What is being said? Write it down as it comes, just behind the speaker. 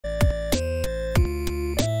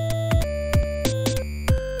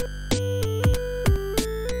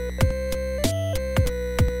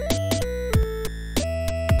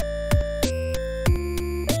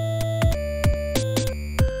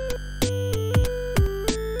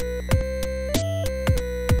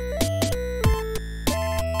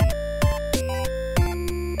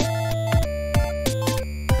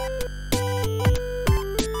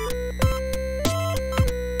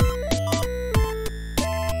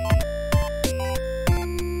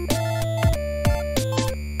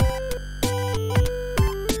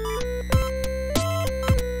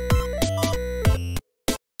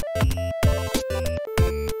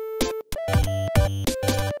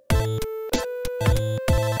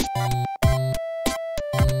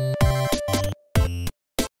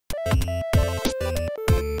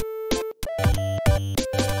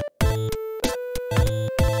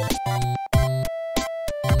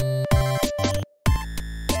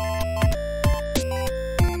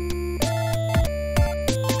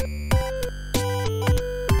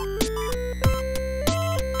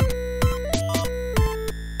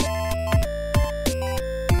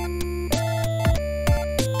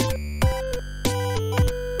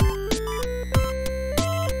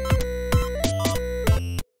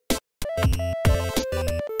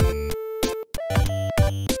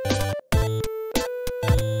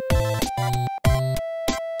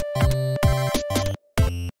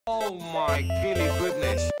Oh my gilly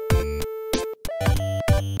goodness.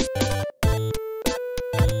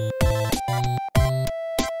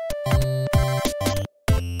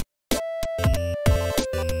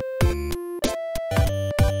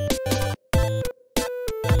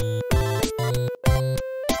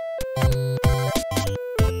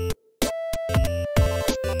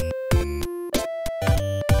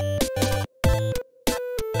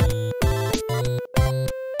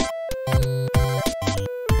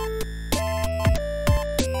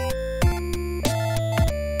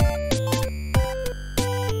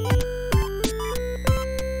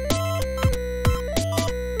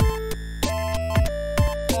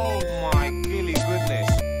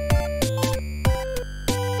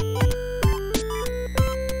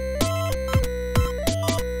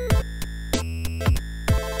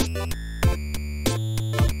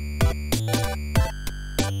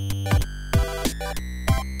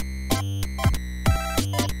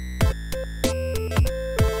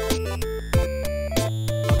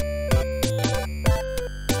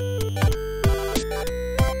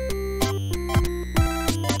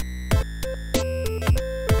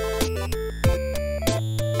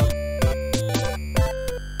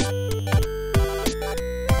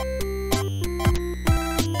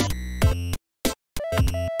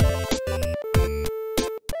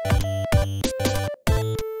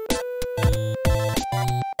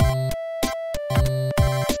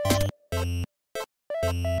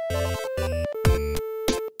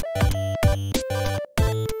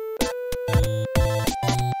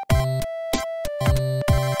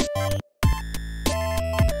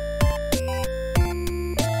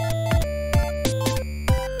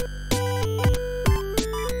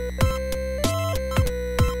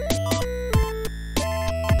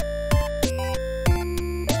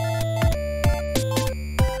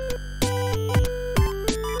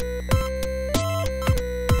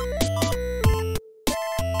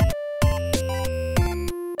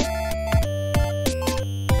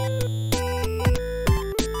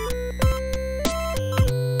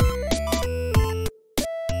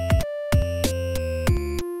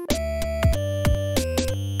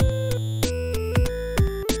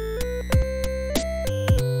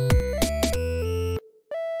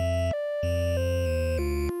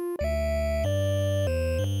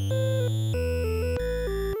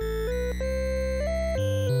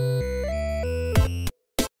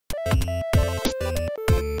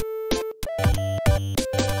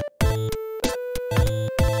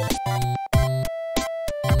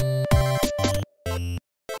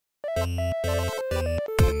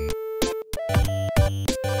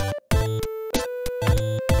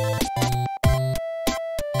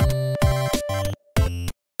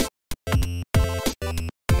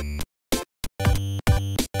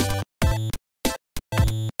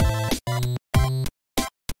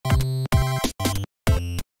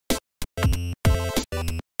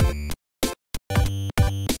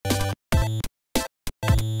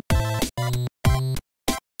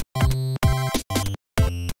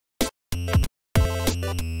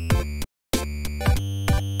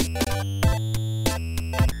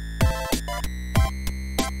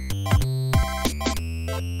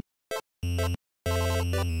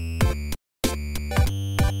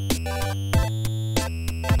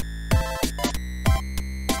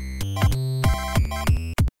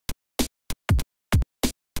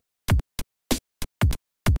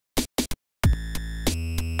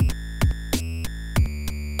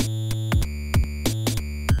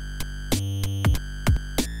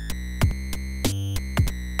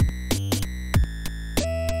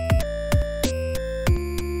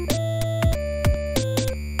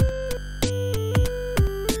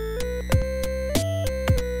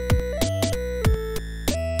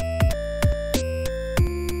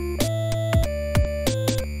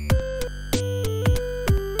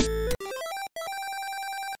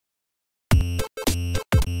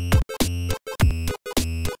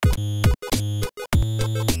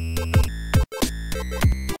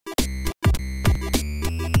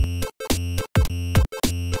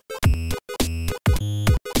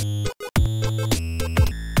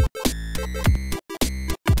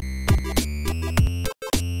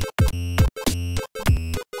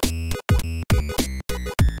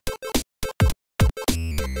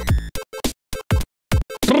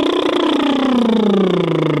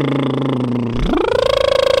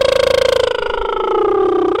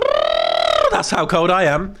 That's how cold I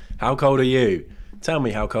am. How cold are you? Tell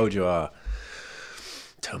me how cold you are.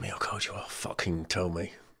 Tell me how cold you are. Fucking tell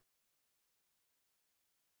me.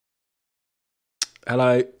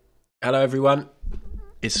 Hello. Hello, everyone.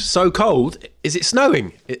 It's so cold. Is it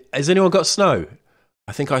snowing? Has anyone got snow?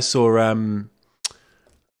 I think I saw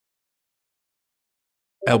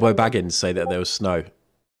Elbow Baggins say that there was snow.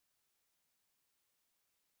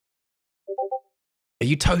 Are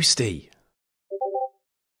you toasty?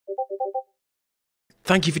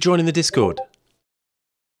 Thank you for joining the Discord.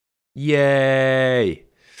 Yay!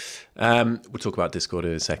 We'll talk about Discord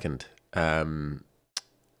in a second. It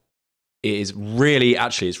is really,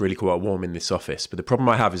 actually, it's really quite warm in this office. But the problem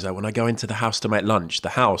I have is that when I go into the house to make lunch, the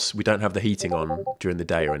house, we don't have the heating on during the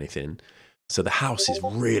day or anything. So the house is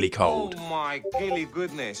really cold. Oh my gilly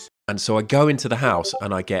goodness. And so I go into the house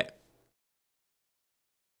and I get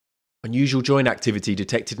unusual join activity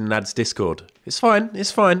detected in Ad's Discord. It's fine.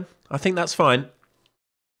 It's fine. I think that's fine.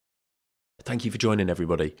 Thank you for joining,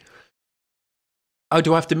 everybody. Oh,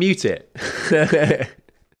 do I have to mute it?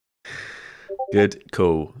 Good.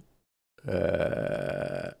 Cool.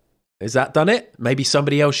 Is that done it? Maybe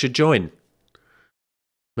somebody else should join.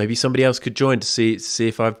 Maybe somebody else could join to see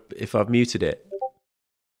if I've muted it.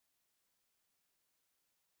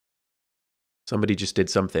 Somebody just did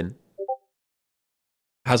something.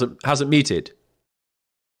 Hasn't muted.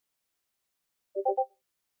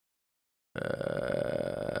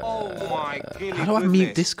 Oh my gilly How do I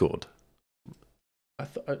mute Discord? I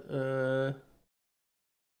thought.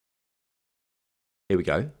 Here we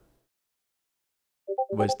go.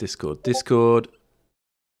 Where's Discord? Discord.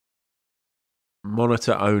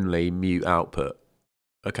 Monitor only, mute output.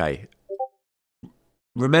 Okay.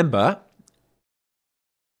 Remember,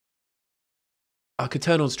 I could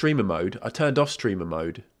turn on streamer mode. I turned off streamer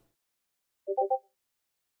mode.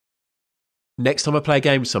 Next time I play a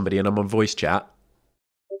game with somebody and I'm on voice chat,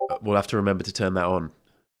 we'll have to remember to turn that on.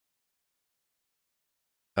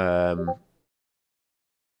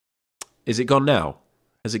 Is it gone now?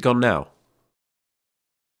 Has it gone now?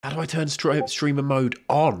 How do I turn streamer mode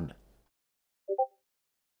on?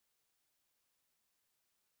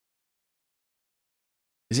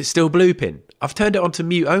 Is it still blooping? I've turned it on to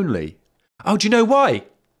mute only. Oh, do you know why?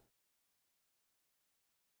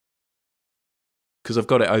 Because I've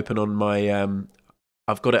got it open on my...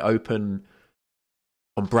 I've got it open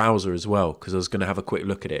on browser as well, because I was going to have a quick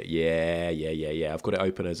look at it. Yeah. I've got it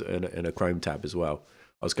open as in a Chrome tab as well.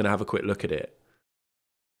 I was going to have a quick look at it.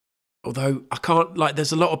 Although I can't, like,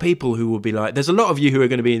 there's a lot of people who will be like, there's a lot of you who are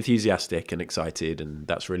going to be enthusiastic and excited, and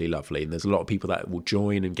that's really lovely. And there's a lot of people that will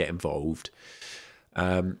join and get involved.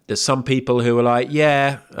 There's some people who are like,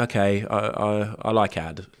 yeah, okay, I like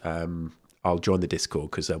Ad. I'll join the Discord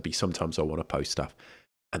because there'll be sometimes I want to post stuff,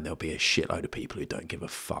 and there'll be a shitload of people who don't give a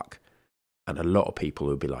fuck. And a lot of people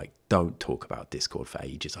who'll be like, don't talk about Discord for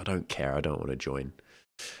ages. I don't care. I don't want to join.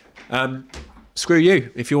 Screw you.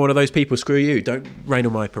 If you're one of those people, screw you. Don't rain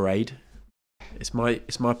on my parade. It's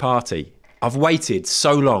my party. I've waited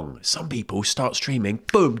so long. Some people start streaming,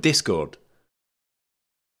 boom, Discord.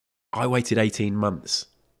 I waited 18 months.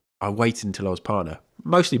 I waited until I was partner.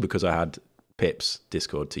 Mostly because I had Pip's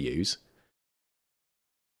Discord to use.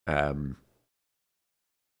 That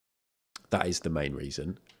is the main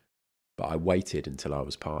reason. But I waited until I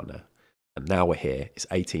was partner. And now we're here. It's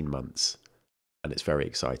 18 months. And it's very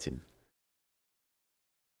exciting.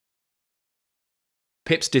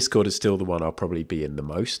 Pip's Discord is still the one I'll probably be in the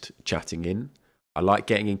most, chatting in. I like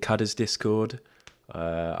getting in Cudder's Discord.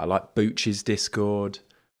 I like Booch's Discord.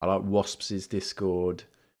 I like Wasp's Discord.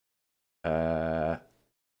 Am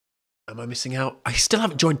I missing out? I still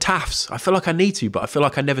haven't joined Taft's. I feel like I need to, but I feel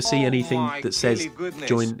like I never see anything that says,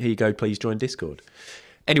 join, here you go, please join Discord.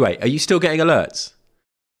 Anyway, are you still getting alerts?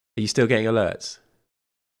 Are you still getting alerts?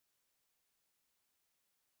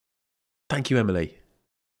 Thank you, Emily.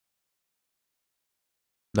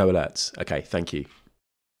 No alerts. Okay, thank you.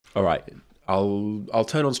 All right, I'll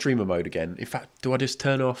turn on streamer mode again. In fact, do I just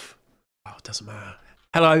turn off? Oh, it doesn't matter.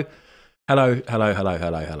 Hello.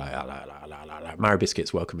 Mary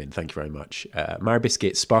Biscuits, welcome in. Thank you very much. Mary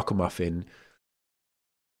Biscuits, Sparkle Muffin,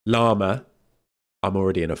 Llama. I'm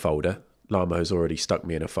already in a folder. Llama has already stuck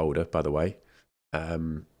me in a folder, by the way.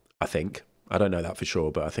 I think. I don't know that for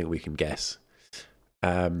sure, but I think we can guess.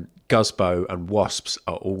 Guzbo and Wasps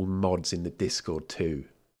are all mods in the Discord too.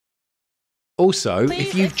 Also,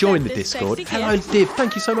 if you've joined the Discord, hello Div,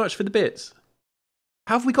 thank you so much for the bits.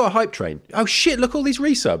 How have we got a hype train? Oh shit, look all these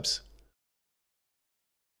resubs.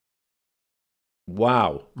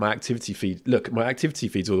 Wow, my activity feed. Look, my activity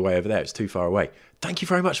feed's all the way over there. It's too far away. Thank you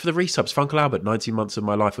very much for the resubs. Funkle Albert, 19 months of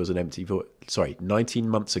my life was an empty void. Sorry, 19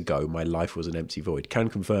 months ago, my life was an empty void. Can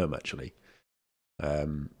confirm, actually.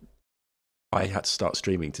 I had to start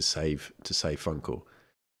streaming to save Funkle.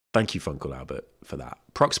 Thank you, Funkle Albert, for that.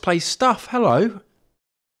 Prox plays stuff. Hello.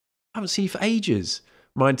 I haven't seen you for ages.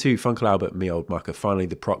 Mine too, Funkle Albert, me old mucker. Finally,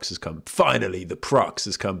 the Prox has come. Finally, the Prox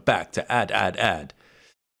has come back to add.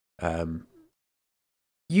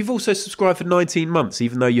 You've also subscribed for 19 months,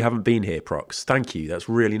 even though you haven't been here, Prox. Thank you. That's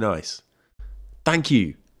really nice. Thank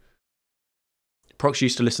you. Prox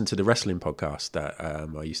used to listen to the wrestling podcast that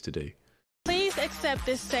I used to do. Please accept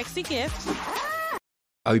this sexy gift.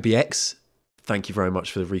 OBX, thank you very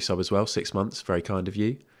much for the resub as well. 6 months. Very kind of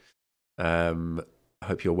you. I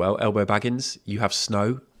hope you're well. Elbow Baggins, you have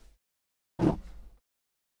snow.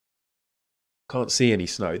 Can't see any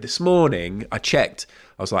snow. This morning, I checked.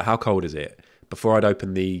 I was like, how cold is it? Before I'd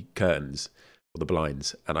opened the curtains or the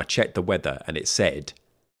blinds, and I checked the weather, and it said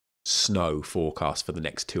snow forecast for the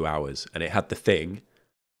next 2 hours. And it had the thing.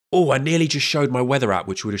 Oh, I nearly just showed my weather app,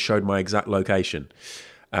 which would have showed my exact location.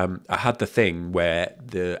 I had the thing where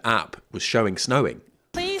the app was showing snowing.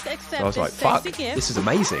 Please accept so I was like, fuck, this is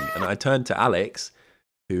amazing. And I turned to Alex,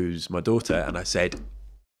 who's my daughter, and I said,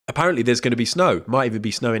 apparently there's going to be snow. Might even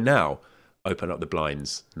be snowing now. Open up the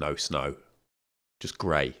blinds. No snow. Just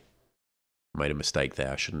grey. Made a mistake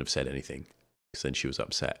there. I shouldn't have said anything because then she was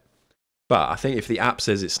upset. But I think if the app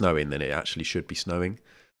says it's snowing, then it actually should be snowing.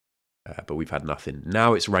 But we've had nothing.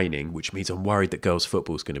 Now it's raining, which means I'm worried that girls'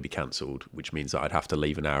 football is going to be cancelled, which means that I'd have to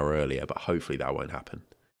leave an hour earlier, but hopefully that won't happen.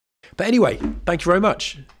 But anyway, thank you very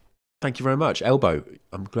much. Thank you very much. Elbow,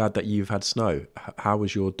 I'm glad that you've had snow. How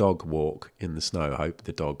was your dog walk in the snow? I hope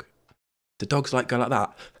the dogs like go like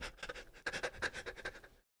that.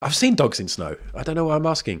 I've seen dogs in snow. I don't know why I'm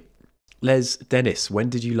asking. Les Dennis, when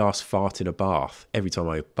did you last fart in a bath? Every time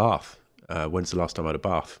I bath. When's the last time I had a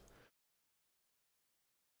bath?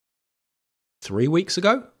 3 weeks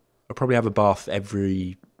ago? I probably have a bath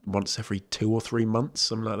once every 2 or 3 months,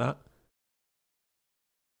 something like that.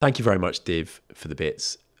 Thank you very much, Div, for the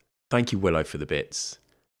bits. Thank you, Willow, for the bits.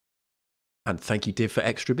 And thank you, Div, for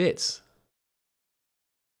extra bits.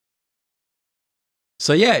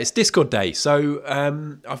 So yeah, it's Discord day. So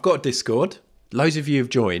I've got a Discord. Loads of you have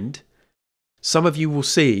joined. Some of you will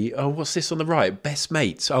see, oh, what's this on the right? Best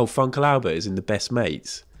Mates. Oh, Funkle Albert is in the Best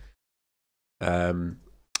Mates.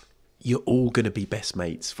 You're all going to be best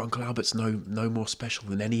mates. Funkle Albert's no more special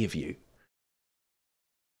than any of you.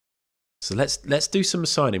 So let's do some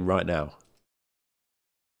assigning right now.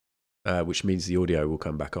 Which means the audio will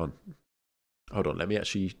come back on. Hold on, let me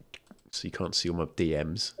actually... So you can't see all my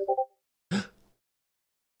DMs.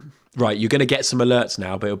 Right, you're going to get some alerts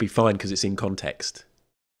now, but it'll be fine because it's in context.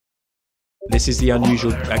 This is the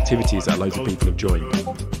unusual activities that loads of people have joined.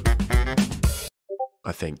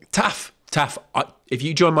 I think. Taff, if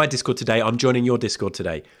you join my Discord today, I'm joining your Discord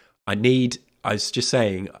today. I was just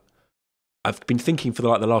saying, I've been thinking for the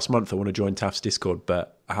last month I want to join Taff's Discord,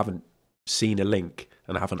 but I haven't seen a link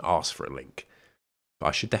and I haven't asked for a link. But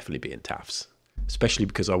I should definitely be in Taff's, especially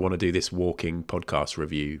because I want to do this walking podcast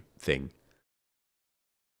review thing.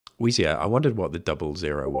 Weezier, I wondered what the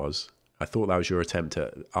 00 was. I thought that was your attempt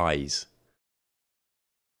at eyes.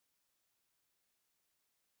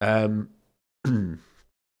 Hold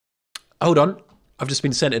on. I've just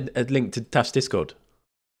been sent a link to Taff's Discord.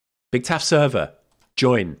 Big Taff server.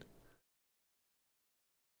 Join.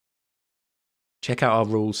 Check out our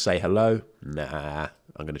rules. Say hello. Nah.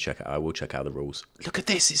 I will check out the rules. Look at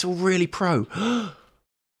this. It's all really pro.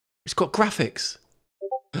 It's got graphics.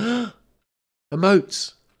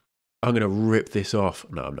 Emotes. I'm going to rip this off.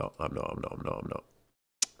 No, I'm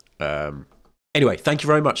not. Anyway, thank you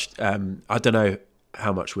very much. I don't know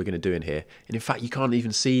how much we're going to do in here. And in fact, you can't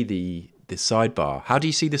even see the sidebar. How do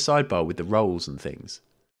you see the sidebar with the roles and things?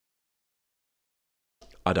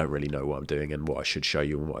 I don't really know what I'm doing and what I should show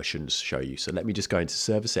you and what I shouldn't show you. So let me just go into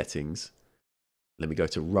server settings. Let me go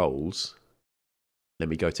to roles. Let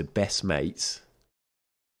me go to best mates.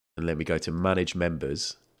 And let me go to manage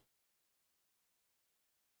members.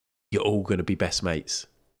 You're all going to be best mates.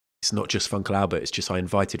 It's not just Funkle Albert. It's just I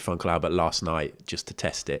invited Funkle Albert last night just to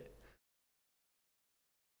test it.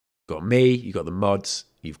 You've got me, you've got the mods,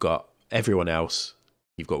 you've got everyone else.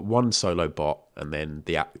 You've got one solo bot, and then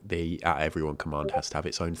the at everyone command has to have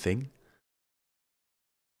its own thing.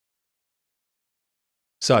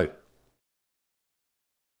 So,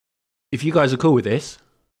 if you guys are cool with this,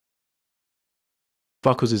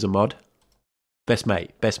 Fuckles is a mod. Best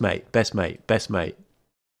mate.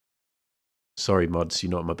 Sorry, mods,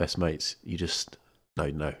 you're not my best mates. You just...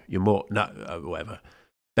 No. You're more... No, whatever.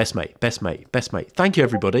 Best mate. Thank you,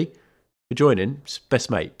 everybody, for joining.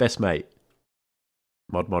 Best mate.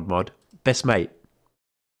 Mod. Best mate.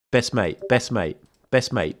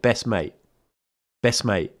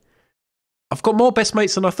 I've got more best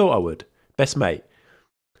mates than I thought I would. Best mate.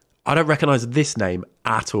 I don't recognise this name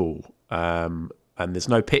at all. And there's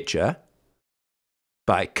no picture.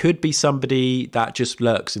 But it could be somebody that just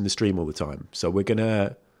lurks in the stream all the time. So we're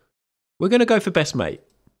gonna go for best mate.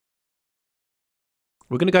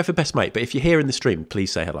 We're going to go for best mate, but if you're here in the stream,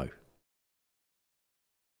 please say hello.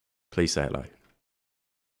 Please say hello.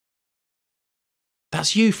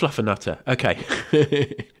 That's you, Fluffernutter. Okay.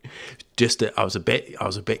 I was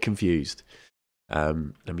a bit confused.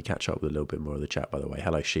 Let me catch up with a little bit more of the chat, by the way.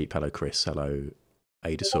 Hello, Sheep. Hello, Chris. Hello,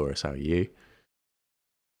 Adasaurus. How are you?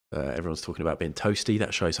 Everyone's talking about being toasty.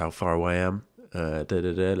 That shows how far away I am.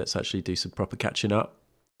 Let's actually do some proper catching up.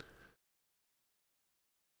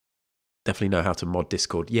 Definitely know how to mod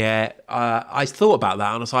Discord. Yeah, I thought about that,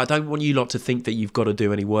 and I was like, I don't want you lot to think that you've got to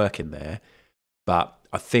do any work in there. But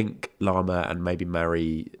I think Llama and maybe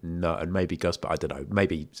Mary, no, and maybe Gus, but I don't know.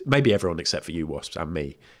 Maybe everyone except for you, Wasps, and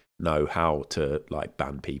me know how to like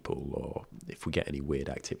ban people or if we get any weird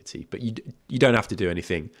activity. But you don't have to do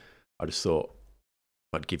anything. I just thought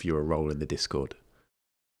I'd give you a role in the Discord.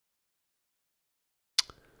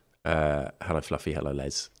 Hello, Fluffy. Hello,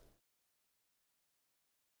 Les.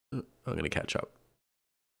 I'm going to catch up.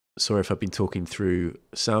 Sorry if I've been talking through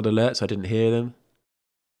sound alerts. I didn't hear them.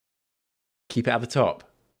 Keep it at the top.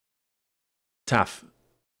 Taff,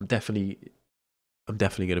 I'm definitely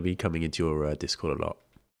going to be coming into your Discord a lot.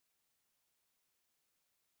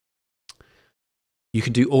 You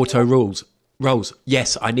can do auto rolls.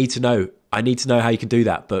 Yes, I need to know. I need to know how you can do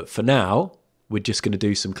that. But for now, we're just going to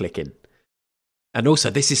do some clicking. And also,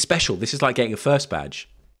 this is special. This is like getting a first badge.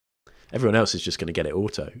 Everyone else is just going to get it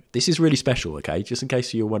auto. This is really special, okay? Just in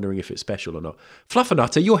case you're wondering if it's special or not.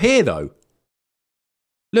 Fluffernutter, you're here, though.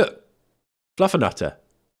 Look. Fluffernutter.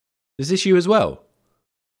 Is this you as well?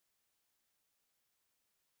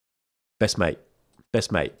 Best mate.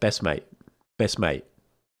 Best mate. Best mate. Best mate.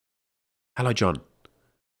 Hello, John.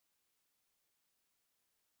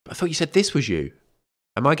 I thought you said this was you.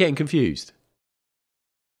 Am I getting confused?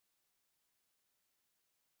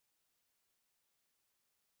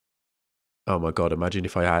 Oh my God, imagine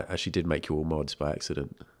if I actually did make you all mods by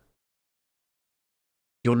accident.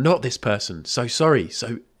 You're not this person. So sorry.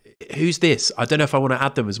 So who's this? I don't know if I want to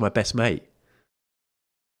add them as my best mate.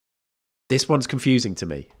 This one's confusing to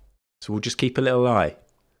me. So we'll just keep a little eye.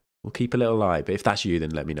 We'll keep a little eye. But if that's you, then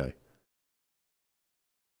let me know.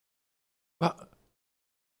 What?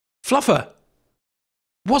 Fluffer!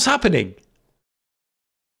 What's happening?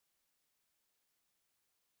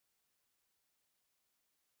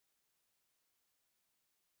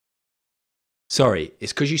 Sorry,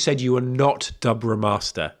 it's because you said you were not Dubra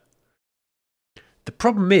Master. The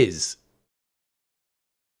problem is...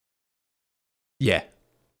 Yeah.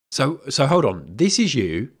 So hold on. This is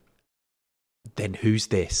you. Then who's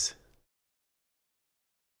this?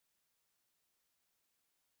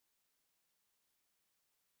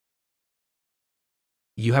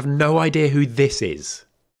 You have no idea who this is.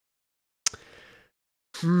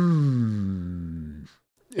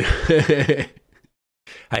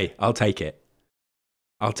 Hey, I'll take it.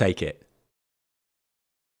 I'll take it.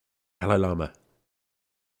 Hello, Llama.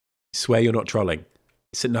 Swear you're not trolling.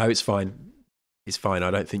 No, it's fine. It's fine.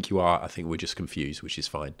 I don't think you are. I think we're just confused, which is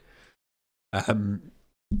fine.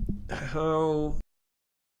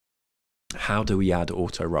 How do we add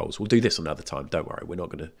auto rolls? We'll do this another time. Don't worry. We're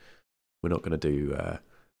not gonna do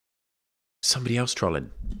somebody else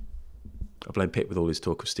trolling. I blame Pip with all his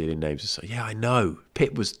talk of stealing names. So yeah, I know.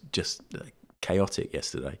 Pip was just chaotic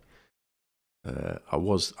yesterday. I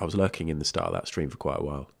was lurking in the start of that stream for quite a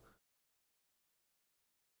while.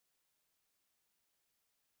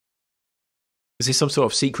 Is this some sort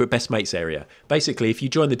of secret best mates area? Basically, if you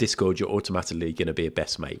join the Discord, you're automatically going to be a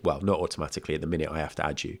best mate. Well, not automatically. At the minute, I have to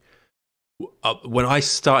add you. When I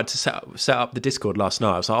started to set up the Discord last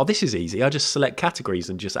night, I was like, oh, this is easy. I just select categories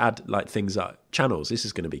and just add like things like channels. This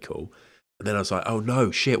is going to be cool. And then I was like, oh no,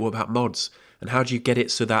 shit, what about mods? And how do you get it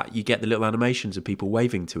so that you get the little animations of people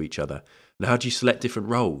waving to each other? And how do you select different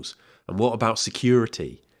roles? And what about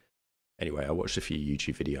security? Anyway, I watched a few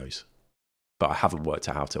YouTube videos, but I haven't worked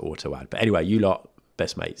out how to auto add. But anyway, you lot,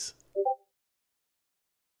 best mates.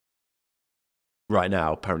 Right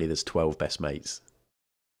now, apparently there's 12 best mates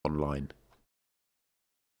online.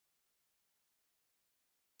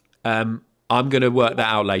 I'm going to work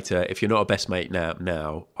that out later. If you're not a best mate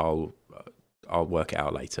now, I'll work it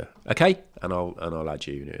out later. Okay? And I'll add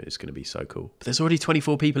you. It's going to be so cool. But there's already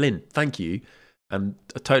 24 people in. Thank you. And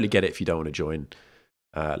I totally get it if you don't want to join.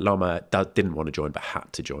 Llama didn't want to join, but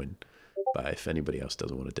had to join. But if anybody else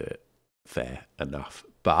doesn't want to do it, fair enough.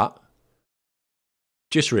 But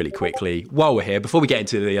just really quickly, while we're here, before we get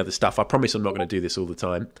into the other stuff, I promise I'm not going to do this all the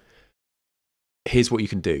time. Here's what you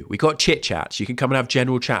can do. We got chit chats. You can come and have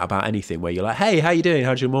general chat about anything where you're like, hey, how you doing?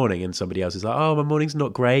 How's your morning? And somebody else is like, oh, my morning's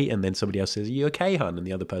not great. And then somebody else says, are you okay, hun? And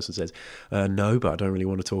the other person says, no, but I don't really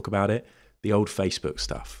want to talk about it. The old Facebook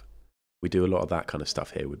stuff. We do a lot of that kind of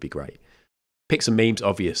stuff here. Would be great. Pick some memes,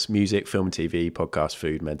 obvious. Music, film and TV, podcast,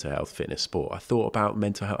 food, mental health, fitness, sport. I thought about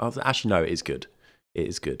mental health. Actually, no, it is good. It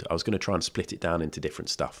is good. I was going to try and split it down into different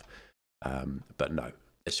stuff. But no.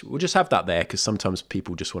 We'll just have that there because sometimes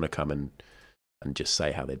people just want to come and just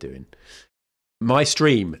say how they're doing. My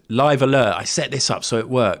stream, live alert. I set this up so it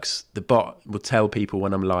works. The bot will tell people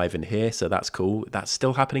when I'm live in here, so that's cool. That's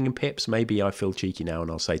still happening in Pips. Maybe I feel cheeky now and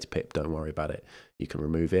I'll say to Pip, don't worry about it. You can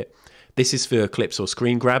remove it. This is for clips or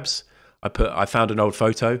screen grabs. I found an old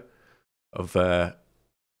photo of a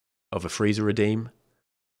freezer redeem.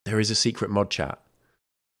 There is a secret mod chat,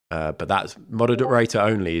 but that's moderator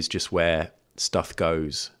only is just where stuff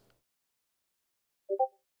goes.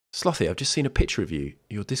 Slothy, I've just seen a picture of you,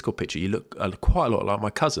 your Discord picture. You look quite a lot like my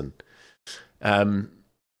cousin. That's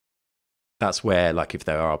where, like, if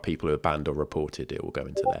there are people who are banned or reported, it will go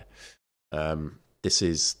into there. This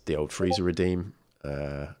is the old freezer redeem.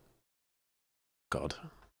 God.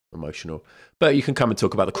 Emotional. But you can come and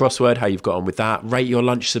talk about the crossword, how you've got on with that. Rate your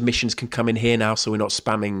lunch submissions can come in here now, so we're not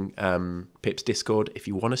spamming Pip's Discord. If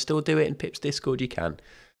you want to still do it in Pip's Discord, you can.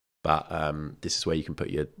 But this is where you can put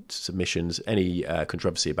your submissions, any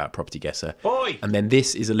controversy about Property Guesser. Oi! And then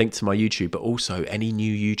this is a link to my YouTube, but also any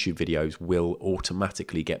new YouTube videos will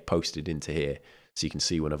automatically get posted into here. So you can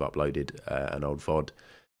see when I've uploaded an old VOD.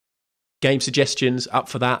 Game suggestions, up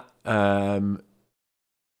for that.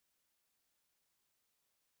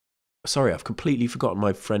 Sorry, I've completely forgotten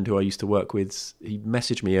my friend who I used to work with. He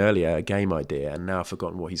messaged me earlier a game idea, and now I've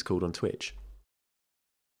forgotten what he's called on Twitch.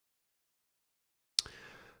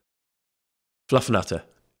 Fluffernutter.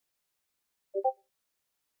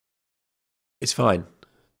 It's fine.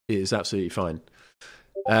 It is absolutely fine.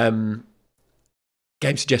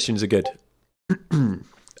 Game suggestions are good.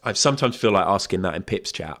 I sometimes feel like asking that in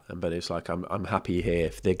Pip's chat, but it's like I'm happy here.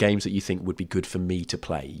 If there are games that you think would be good for me to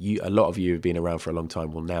play, a lot of you who've been around for a long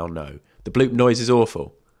time will now know. The bloop noise is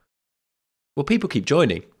awful. Well, people keep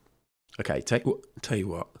joining. Okay, tell you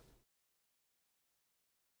what.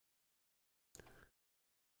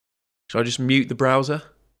 Should I just mute the browser?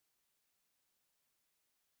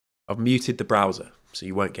 I've muted the browser, so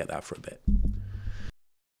you won't get that for a bit.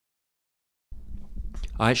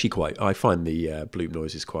 I find the bloop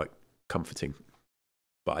noises quite comforting,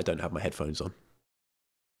 but I don't have my headphones on.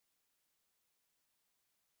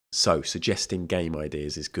 So, suggesting game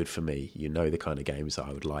ideas is good for me. You know the kind of games that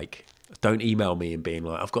I would like. Don't email me and being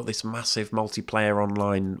like, I've got this massive multiplayer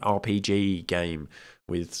online RPG game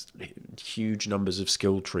with huge numbers of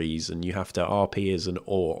skill trees and you have to RP as an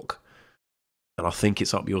orc. And I think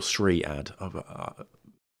it's up your street, ad.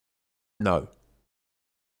 No.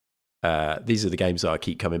 These are the games that I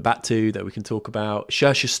keep coming back to that we can talk about.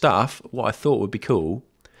 Shersha stuff, what I thought would be cool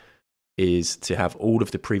is to have all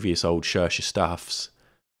of the previous old Shersha stuffs.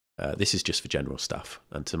 This is just for general stuff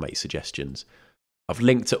and to make suggestions. I've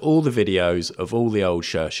linked to all the videos of all the old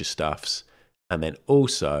Shersha stuffs. And then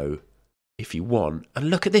also, if you want, and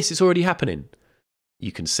look at this, it's already happening.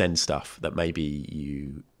 You can send stuff that maybe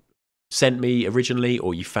you sent me originally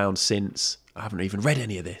or you found since. I haven't even read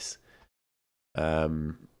any of this.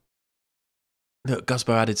 Look,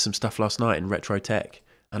 Guzbo added some stuff last night in Retro Tech.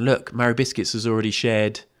 And look, Mary Biscuits has already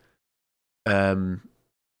shared the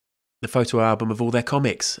photo album of all their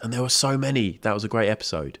comics. And there were so many. That was a great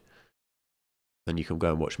episode. Then you can go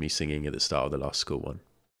and watch me singing at the start of the last school one.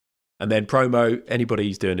 And then promo, anybody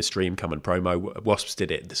who's doing a stream, come and promo. Wasps did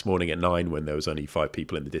it this morning at 9 when there was only 5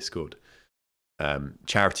 people in the Discord.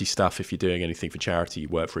 Charity stuff, if you're doing anything for charity, you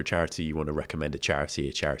work for a charity, you want to recommend a charity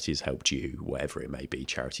has helped you, whatever it may be,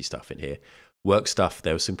 charity stuff in here. Work stuff,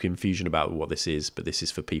 there was some confusion about what this is, but this is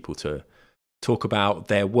for people to talk about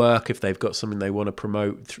their work if they've got something they want to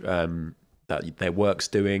promote that their work's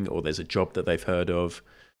doing, or there's a job that they've heard of.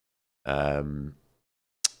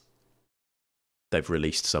 They've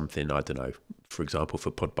released something, I don't know, for example,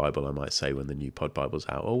 for Pod Bible, I might say when the new Pod Bible's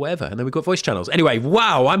out or whatever. And then we've got voice channels. Anyway,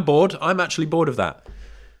 wow, I'm bored. I'm actually bored of that.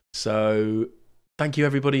 So thank you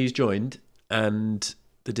everybody who's joined. And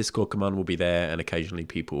the Discord command will be there and occasionally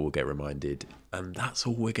people will get reminded. And that's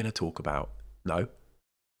all we're going to talk about. No,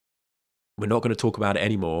 we're not going to talk about it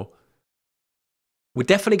anymore. We're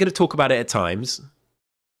definitely going to talk about it at times.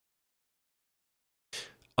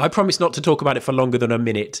 I promise not to talk about it for longer than a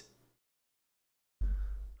minute.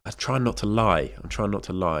 I'm trying not to lie.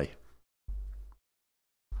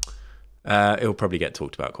 It'll probably get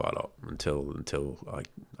talked about quite a lot until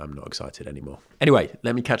I'm not excited anymore. Anyway,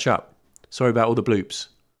 let me catch up. Sorry about all the bloops.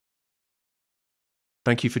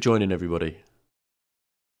 Thank you for joining, everybody.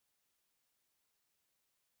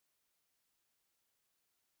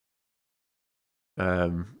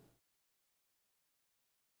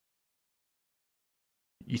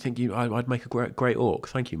 You think I'd make a great orc?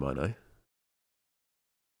 Thank you, Mino.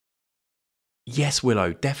 Yes,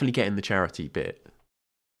 Willow, definitely get in the charity bit.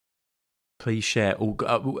 Please share all.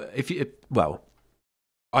 Well,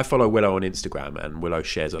 I follow Willow on Instagram, and Willow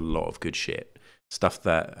shares a lot of good shit, stuff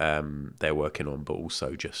that they're working on, but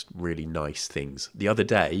also just really nice things. The other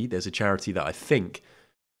day, there's a charity that I think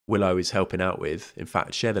Willow is helping out with. In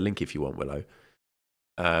fact, share the link if you want, Willow.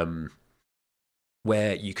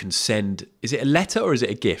 Where you can send. Is it a letter or is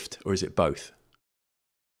it a gift or is it both?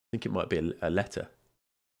 I think it might be a letter.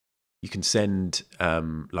 You can send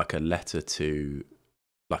like a letter to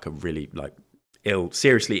like a really like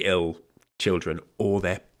seriously ill children or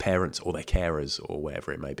their parents or their carers or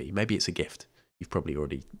whatever it may be. Maybe it's a gift. You've probably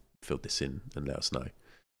already filled this in and let us know.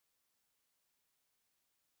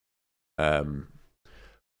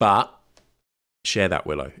 But share that,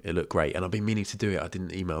 Willow. It looked great. And I've been meaning to do it. I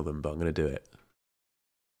didn't email them, but I'm going to do it.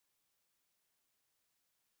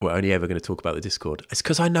 We're only ever going to talk about the Discord. It's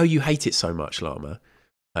because I know you hate it so much, Llama.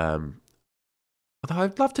 Although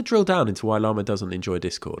I'd love to drill down into why Llama doesn't enjoy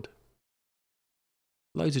Discord.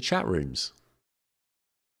 Loads of chat rooms.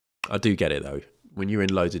 I do get it though. When you're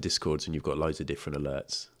in loads of Discords and you've got loads of different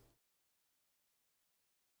alerts.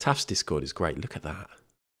 Taft's Discord is great. Look at that.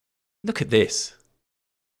 Look at this.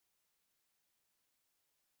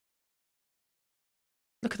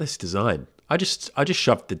 Look at this design. I just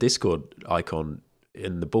shoved the Discord icon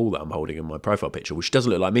in the ball that I'm holding in my profile picture, which doesn't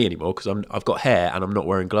look like me anymore because I've got hair and I'm not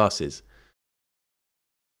wearing glasses.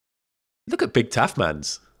 Look at Big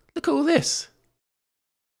Taffmans. Look at all this.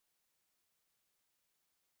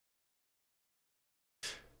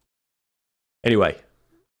 Anyway.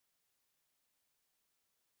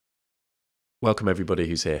 Welcome everybody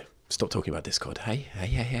who's here. Stop talking about Discord. Hey.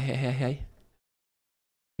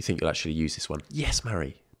 You think you'll actually use this one? Yes,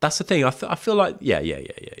 Mary. That's the thing. I feel like, yeah.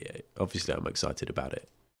 Obviously, I'm excited about it.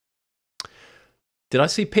 Did I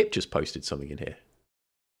see Pip just posted something in here?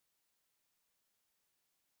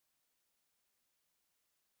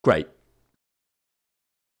 Great.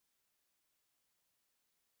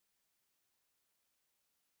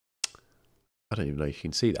 I don't even know if you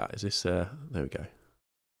can see that. Is this, there we go.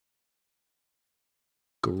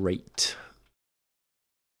 Great.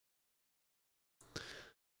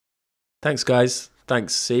 Thanks, guys.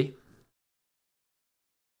 Thanks, C.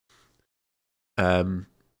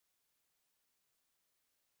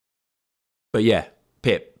 But yeah,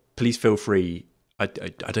 Pip, please feel free. I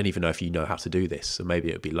don't even know if you know how to do this, so maybe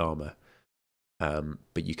it would be Llama.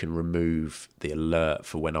 But you can remove the alert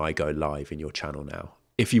for when I go live in your channel now,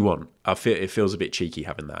 if you want. It feels a bit cheeky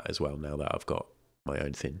having that as well now that I've got my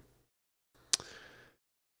own thing.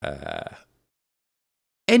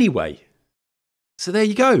 Anyway, so there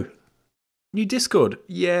you go. New Discord.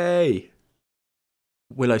 Yay.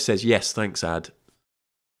 Willow says, yes, thanks, Ad.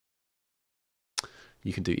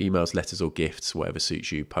 You can do emails, letters, or gifts, whatever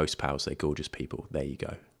suits you. Post pals, they're gorgeous people. There you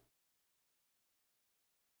go.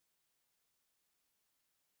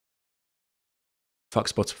 Fuck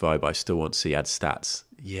Spotify, but I still want to see Ad stats.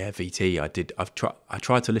 Yeah, VT, I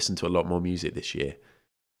tried to listen to a lot more music this year.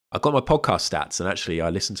 I got my podcast stats, and actually I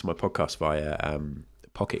listened to my podcast via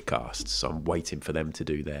Pocket Casts, so I'm waiting for them to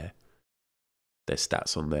do their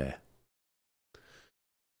stats on there.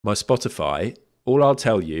 My Spotify, all I'll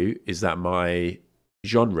tell you is that my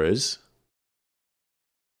genres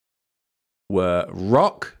were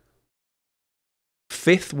rock,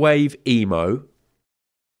 fifth wave emo,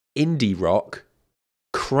 indie rock,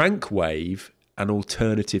 crank wave, and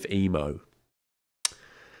alternative emo.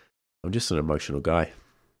 I'm just an emotional guy.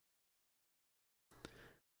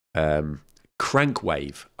 Crank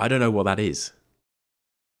wave. I don't know what that is.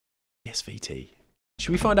 Yes, VT.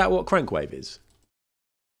 Should we find out what crank wave is?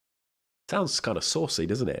 Sounds kind of saucy,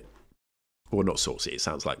 doesn't it? Or not saucy. It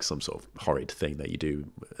sounds like some sort of horrid thing that you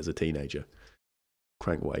do as a teenager.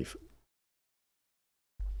 Crank wave.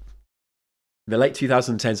 In the late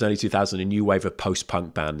 2010s, early 2000s, a new wave of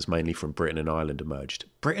post-punk bands, mainly from Britain and Ireland, emerged.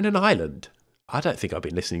 Britain and Ireland? I don't think I've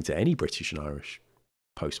been listening to any British and Irish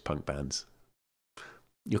post-punk bands.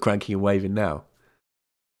 You're cranking and waving now.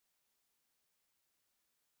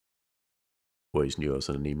 Always knew I was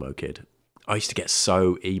an emo kid. I used to get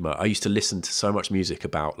so emo. I used to listen to so much music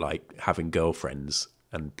about like having girlfriends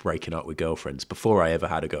and breaking up with girlfriends before I ever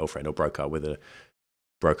had a girlfriend or broke up with a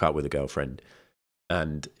girlfriend.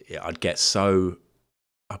 And I'd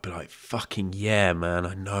be like, fucking yeah, man,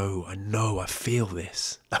 I know, I feel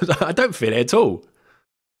this. I don't feel it at all.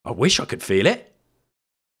 I wish I could feel it.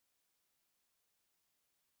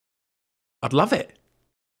 I'd love it.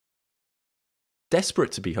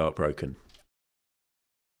 Desperate to be heartbroken.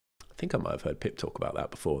 I think I might have heard Pip talk about that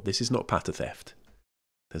before. This is not patter theft.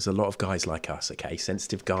 There's a lot of guys like us, okay?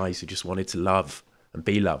 Sensitive guys who just wanted to love and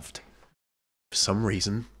be loved. For some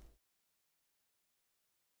reason,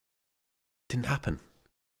 didn't happen.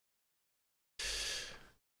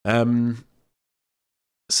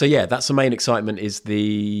 So yeah, that's the main excitement, is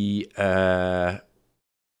the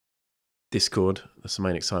Discord. That's the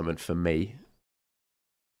main excitement for me,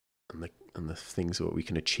 and the things that we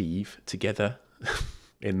can achieve together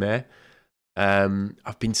in there.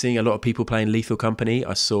 I've been seeing a lot of people playing Lethal Company.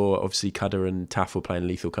 I saw obviously Cudder and Taff were playing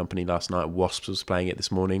Lethal Company last night. Wasps was playing it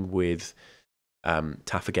this morning with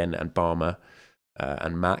Taff again and Barmer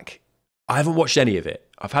and Mac. I haven't watched any of it.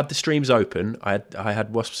 I've had the streams open. I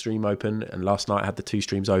had Wasp stream open, and last night I had the 2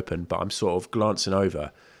 streams open, but I'm sort of glancing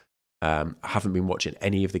over. I haven't been watching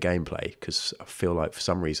any of the gameplay because I feel like for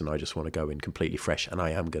some reason I just want to go in completely fresh, and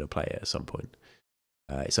I am going to play it at some point.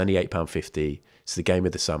 It's only £8.50. It's the game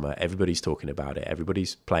of the summer. Everybody's talking about it.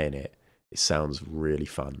 Everybody's playing it. It sounds really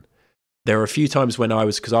fun. There are a few times when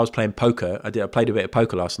because I was playing poker. I played a bit of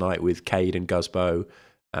poker last night with Cade and Guzbo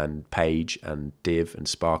and Paige and Div and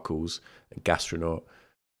Sparkles and Gastronaut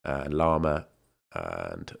and Llama.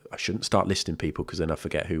 And I shouldn't start listing people because then I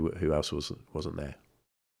forget who else wasn't there.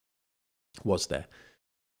 Was there?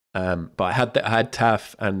 But I had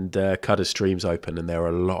Taff and Cudder's streams open, and there were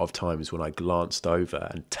a lot of times when I glanced over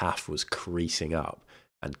and Taff was creasing up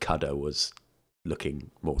and Cudder was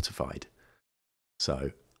looking mortified.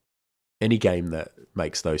 So any game that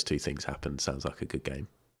makes those 2 things happen sounds like a good game.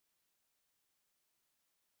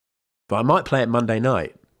 But I might play it Monday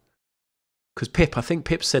night. Because I think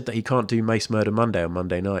Pip said that he can't do Mace Murder Monday on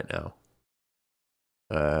Monday night now.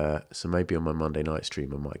 So maybe on my Monday night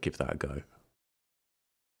stream I might give that a go.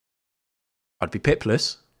 I'd be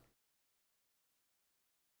Pipless.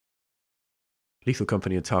 Lethal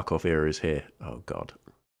Company and Tarkov era is here. Oh, God.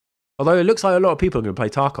 Although it looks like a lot of people are going to play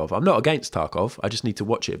Tarkov. I'm not against Tarkov. I just need to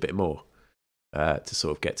watch it a bit more to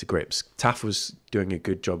sort of get to grips. Taff was doing a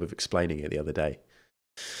good job of explaining it the other day.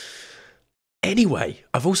 Anyway,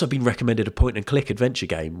 I've also been recommended a point-and-click adventure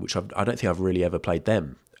game, which I don't think I've really ever played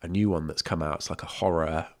them. A new one that's come out. It's like a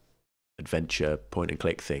horror adventure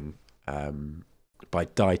point-and-click thing by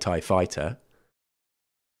Dai Tai Fighter.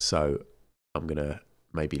 So I'm going to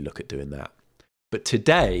maybe look at doing that. But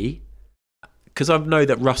today, because I know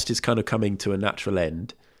that Rust is kind of coming to a natural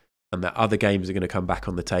end and that other games are going to come back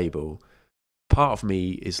on the table, part of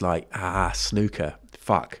me is like, snooker,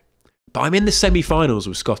 fuck. But I'm in the semi-finals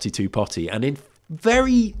with Scotty 2 Potty, and in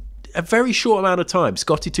a very short amount of time,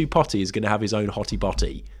 Scotty 2 Potty is going to have his own Hottie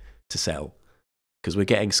Botty to sell, because we're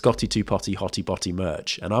getting Scotty 2 Potty Hottie Botty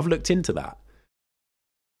merch, and I've looked into that.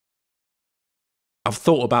 I've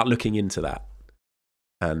thought about looking into that,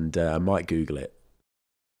 and I might Google it.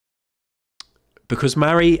 Because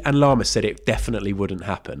Mary and Llama said it definitely wouldn't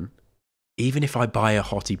happen, even if I buy a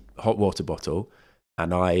hot water bottle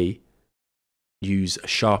and I use a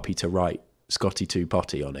Sharpie to write Scotty 2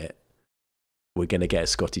 Potty on it, we're going to get a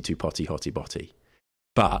Scotty 2 Potty Hottie Botty.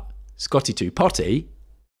 But Scotty 2 Potty,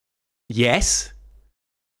 yes.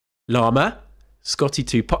 Llama, Scotty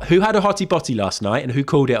 2 Potty. Who had a Hottie Botty last night and who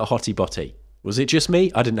called it a Hottie Botty? Was it just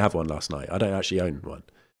me? I didn't have one last night. I don't actually own one.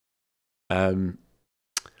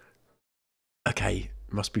 Okay,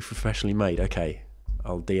 must be professionally made. Okay,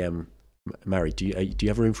 I'll DM Mary. Do you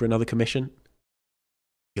have room for another commission?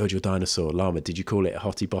 Yod your dinosaur. Llama, did you call it a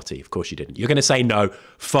Hottie Botty? Of course you didn't. You're going to say no.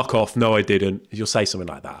 Fuck off. No, I didn't. You'll say something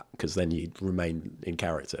like that because then you remain in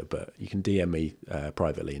character. But you can DM me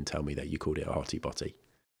privately and tell me that you called it a Hottie Botty.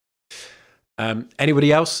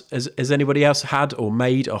 Anybody else? Has anybody else had or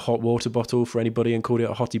made a hot water bottle for anybody and called it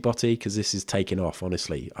a Hottie Botty? Because this is taking off,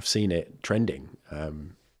 honestly. I've seen it trending.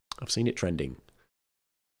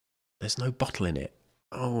 There's no bottle in it.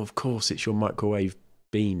 Oh, of course, it's your microwave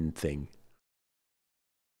bean thing.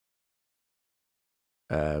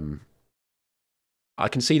 I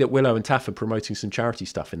can see that Willow and Taff are promoting some charity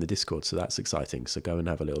stuff in the Discord, so that's exciting. So go and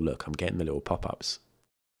have a little look. I'm getting the little pop-ups.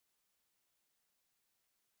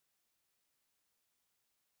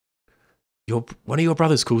 One of your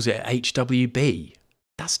brothers calls it HWB.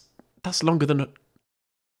 That's longer than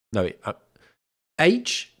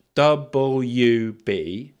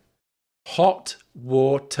HWB, hot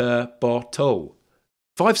water bottle.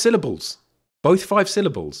 5 syllables. Both 5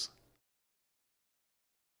 syllables.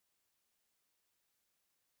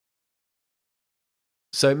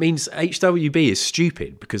 So it means HWB is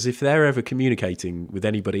stupid, because if they're ever communicating with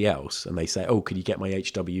anybody else and they say, oh, could you get my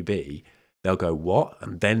HWB? They'll go, what?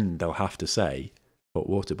 And then they'll have to say, hot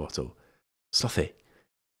water bottle. Slothy,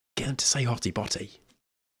 get them to say Hottie Botty.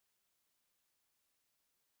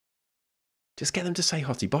 Just get them to say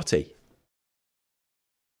Hottie Botty.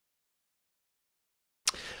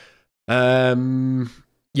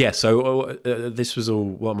 Yeah, so this was all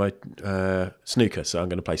what my snooker, so I'm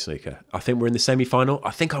going to play snooker. I think we're in the semi-final.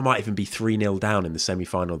 I think I might even be 3-0 down in the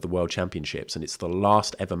semi-final of the World Championships, and it's the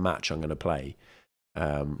last ever match I'm going to play,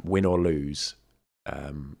 win or lose.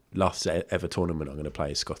 Last ever tournament I'm going to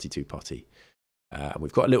play is Scotty 2 Potty. And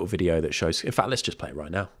we've got a little video that shows... In fact, let's just play it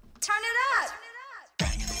right now. Turn it up!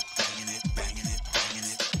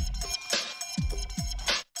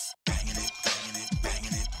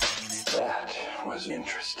 That was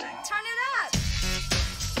interesting. Turn it up!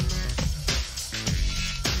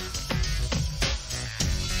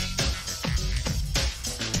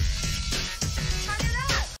 Turn it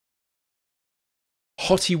up!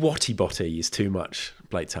 Hotty Watty Botty is too much,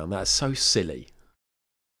 Blatetown. That is so silly.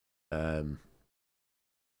 I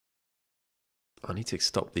need to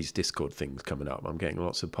stop these Discord things coming up. I'm getting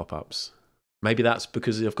lots of pop-ups. Maybe that's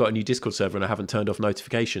because I've got a new Discord server and I haven't turned off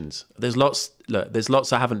notifications. There's lots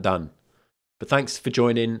I haven't done. But thanks for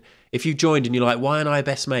joining. If you joined and you're like, why aren't I a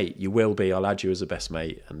best mate? You will be. I'll add you as a best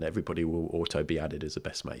mate, and everybody will auto be added as a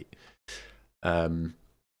best mate.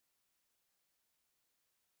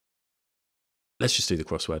 Let's just do the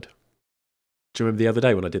crossword. Do you remember the other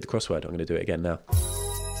day when I did the crossword? I'm going to do it again now.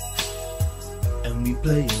 And we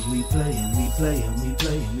play, and we play, and we play, and we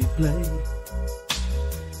play, and we play.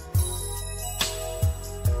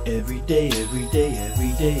 Every day, every day,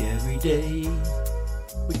 every day, every day.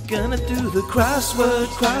 We're gonna do the crossword,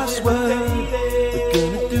 crossword. We're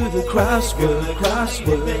gonna do the crossword,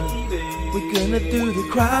 crossword. We're gonna do the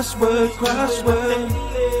crossword, crossword.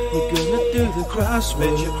 We're gonna do the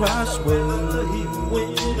crossword, crossword.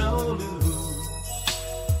 Win or lose.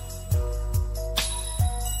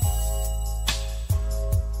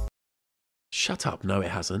 Shut up. No,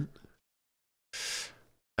 it hasn't.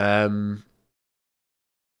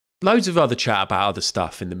 Loads of other chat about other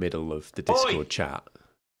stuff in the middle of the Discord chat.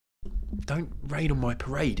 Don't rain on my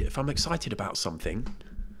parade. If I'm excited about something.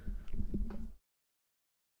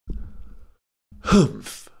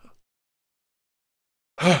 Humph.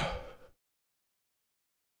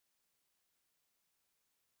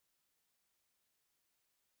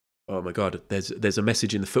 Oh my God, there's a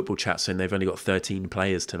message in the football chat saying they've only got 13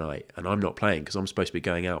 players tonight, and I'm not playing because I'm supposed to be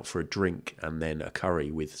going out for a drink and then a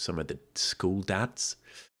curry with some of the school dads,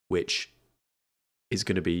 which is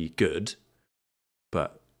going to be good,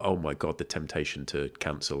 but oh my God, the temptation to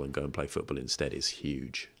cancel and go and play football instead is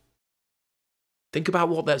huge. Think about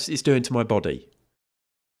what that is doing to my body.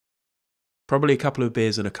 Probably a couple of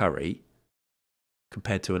beers and a curry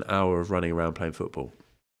compared to an hour of running around playing football.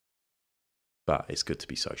 But it's good to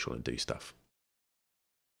be social and do stuff.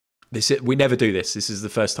 We never do this. This is the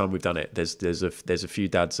first time we've done it. There's a few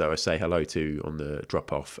dads that I say hello to on the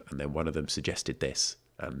drop off, and then one of them suggested this,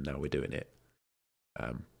 and now we're doing it.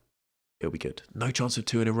 It'll be good. No chance of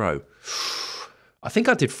 2 in a row. I think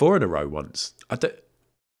I did 4 in a row once.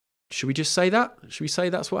 Should we just say that? Should we say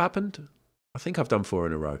that's what happened? I think I've done 4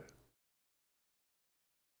 in a row.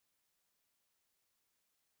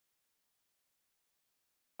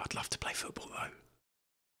 I'd love to play football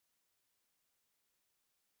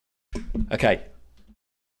though. Okay.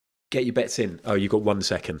 Get your bets in. Oh, you've got 1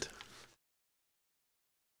 second.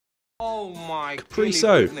 Oh my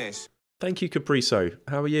Capriso. goodness. Thank you, Capriso.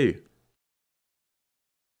 How are you?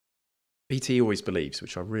 BT always believes,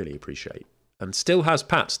 which I really appreciate. And still has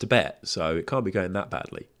Pats to bet, so it can't be going that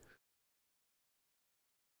badly.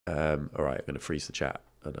 All right, I'm going to freeze the chat.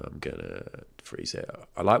 And I'm going to freeze it.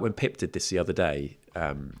 I like when Pip did this the other day.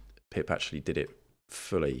 Pip actually did it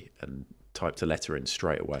fully and typed a letter in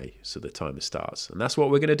straight away so the timer starts. And that's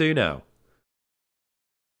what we're going to do now.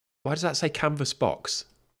 Why does that say canvas box?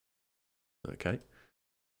 Okay.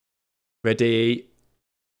 Ready.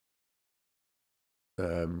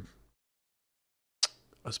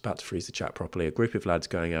 I was about to freeze the chat properly. A group of lads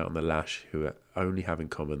going out on the lash who only have in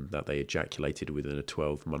common that they ejaculated within a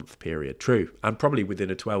 12-month period. True. And probably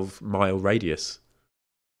within a 12-mile radius.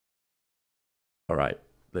 All right.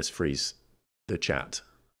 Let's freeze the chat.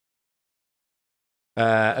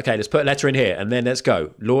 Okay, let's put a letter in here and then let's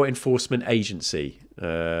go. Law Enforcement Agency.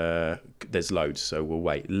 There's loads, so we'll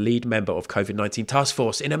wait. Lead member of COVID-19 Task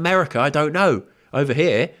Force in America. I don't know. Over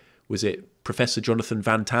here, was it Professor Jonathan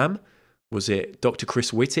Van Tam? Was it Dr.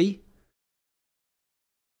 Chris Whitty?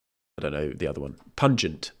 I don't know the other one.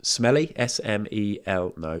 Pungent. Smelly.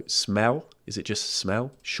 S-M-E-L. No. Smell. Is it just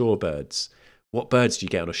smell? Shorebirds. What birds do you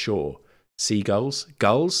get on a shore? Seagulls.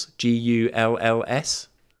 Gulls. G-U-L-L-S.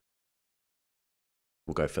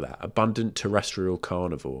 We'll go for that. Abundant terrestrial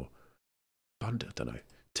carnivore. Abundant. I don't know.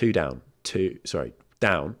 2 down. 2. Sorry.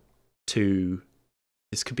 Down. 2.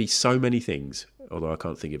 This could be so many things. Although I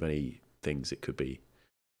can't think of any things it could be.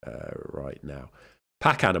 right now.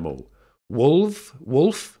 Pack animal.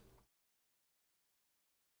 Wolf.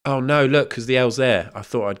 Oh no, look, because the L's there. I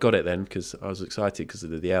thought I'd got it then because I was excited because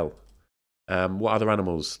of the L. What other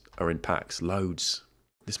animals are in packs? Loads.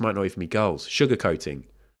 This might not even be gulls. Sugar coating.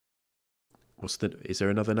 Is there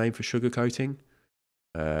another name for sugar coating?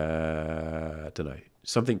 I don't know.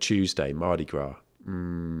 Something Tuesday, Mardi Gras.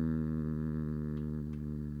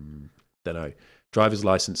 Don't know. Driver's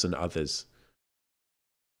license and others.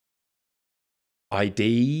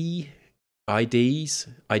 IDs.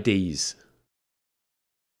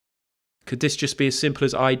 Could this just be as simple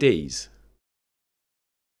as IDs?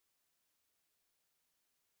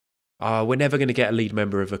 We're never going to get a lead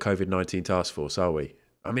member of a COVID-19 task force, are we?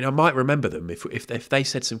 I mean, I might remember them if they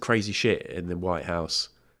said some crazy shit in the White House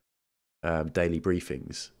daily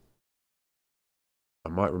briefings. I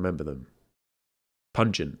might remember them.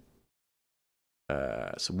 Pungent.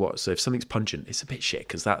 So if something's pungent, it's a bit shit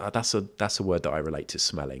because that's a word that I relate to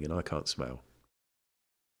smelling, and I can't smell.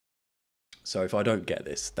 So if I don't get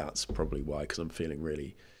this, that's probably why, because I'm feeling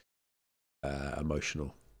really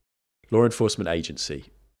emotional. Law enforcement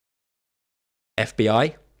agency.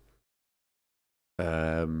 FBI.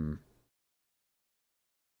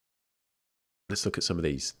 Let's look at some of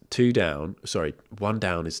these. 2 down. Sorry, 1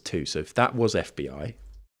 down is 2. So if that was FBI.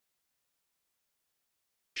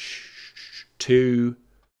 2.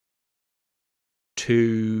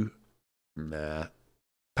 Nah.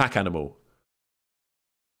 Pack animal.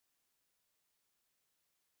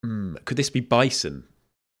 Could this be bison?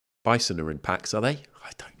 Bison are in packs, are they?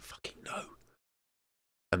 I don't fucking know.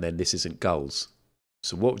 And then this isn't gulls.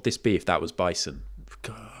 So what would this be if that was bison?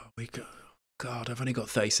 God, I've only got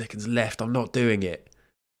 30 seconds left. I'm not doing it.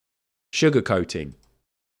 Sugar coating.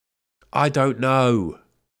 I don't know.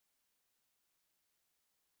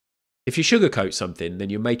 If you sugarcoat something, then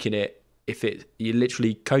you're making it, you're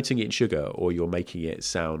literally coating it in sugar, or you're making it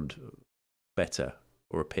sound better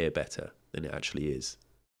or appear better than it actually is.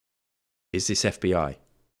 Is this FBI?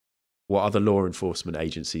 What other law enforcement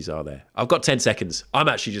agencies are there? I've got 10 seconds. I'm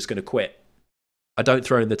actually just going to quit. I don't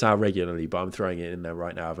throw in the towel regularly, but I'm throwing it in there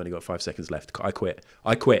right now. I've only got 5 seconds left. I quit.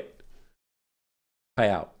 Pay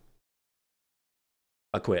out.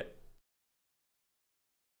 I quit.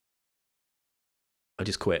 I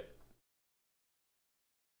just quit.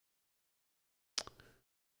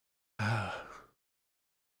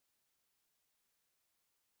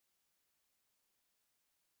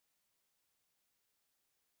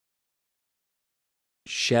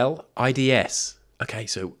 Shell? IDS. Okay,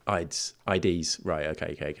 so IDs. Right,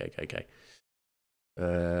 okay.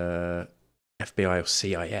 FBI or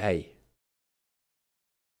CIA?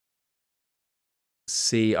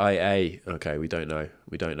 CIA. Okay, we don't know.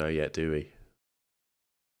 We don't know yet, do we?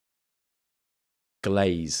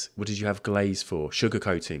 Glaze. What did you have glaze for? Sugar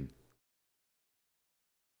coating.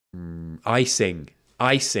 Icing.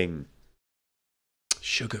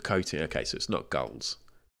 Sugar coating. Okay, so it's not gulls.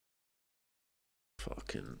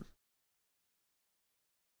 Fucking.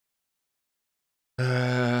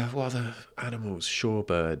 What other animals?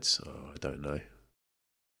 Shorebirds. Oh, I don't know.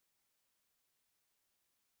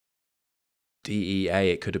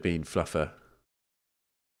 DEA. It could have been fluffer.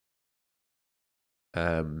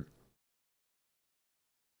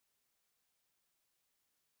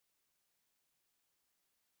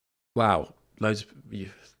 Wow, loads.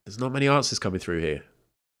 There's not many answers coming through here.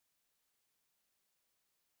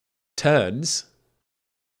 Terns.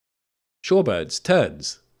 Shorebirds.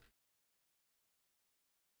 Terns.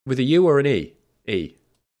 With a U or an E? E.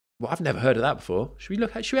 Well, I've never heard of that before. Should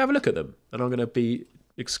we have a look at them? And I'm going to be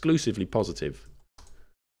exclusively positive.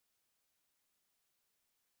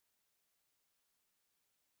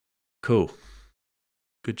 Cool.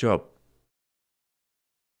 Good job.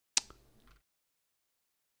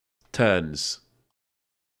 Turns.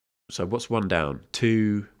 So what's 1 down?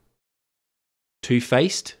 Two-faced?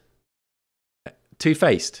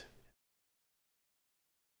 Two-faced.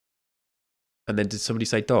 And then did somebody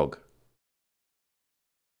say dog?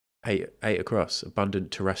 8 across.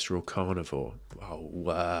 Abundant terrestrial carnivore.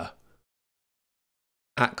 Oh,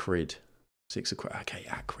 acrid. 6 across. Okay,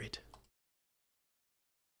 acrid.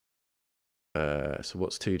 So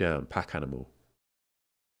what's 2 down? Pack animal.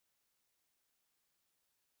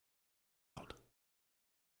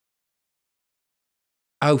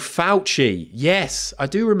 Oh, Fauci. Yes, I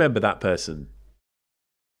do remember that person.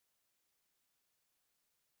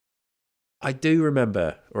 I do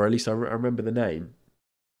remember, or at least I remember the name.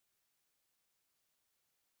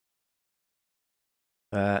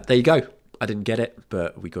 There you go. I didn't get it,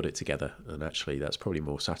 but we got it together. And actually, that's probably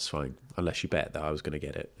more satisfying. Unless you bet that I was going to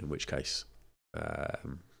get it, in which case,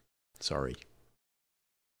 sorry.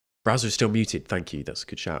 Browser is still muted. Thank you. That's a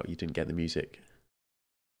good shout. You didn't get the music.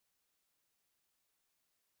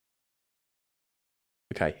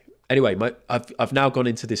 Okay. Anyway, I've now gone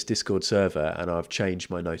into this Discord server and I've changed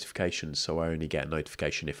my notifications so I only get a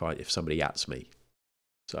notification if somebody ats me.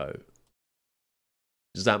 So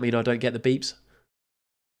does that mean I don't get the beeps?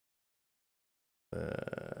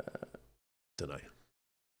 Don't know.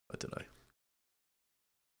 I don't know.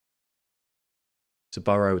 It's a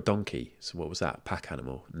burrow donkey. So what was that? Pack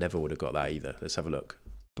animal. Never would have got that either. Let's have a look.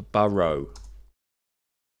 Burrow.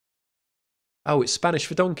 Oh, it's Spanish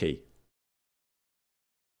for donkey.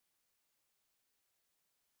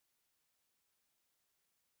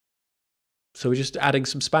 So we're just adding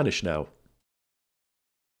some Spanish now.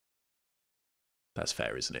 That's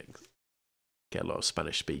fair, isn't it? Get a lot of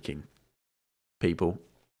Spanish speaking people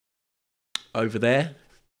over there.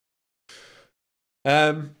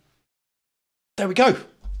 There we go.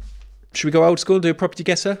 Should we go old school and do a property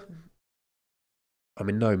guesser? I'm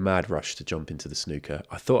in no mad rush to jump into the snooker.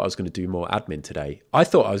 I thought I was going to do more admin today. I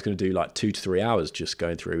thought I was going to do like 2 to 3 hours just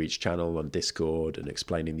going through each channel on Discord and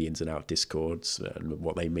explaining the ins and outs of Discords and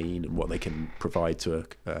what they mean and what they can provide to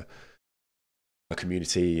a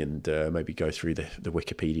community, and maybe go through the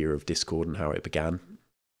Wikipedia of Discord and how it began.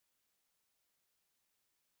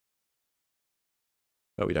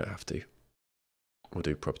 But we don't have to. We'll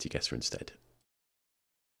do property guesser instead.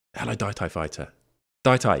 Hello, Dai Fighter.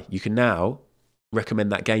 Dai, you can now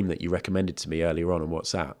recommend that game that you recommended to me earlier on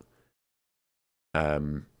WhatsApp.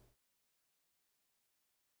 In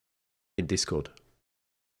Discord.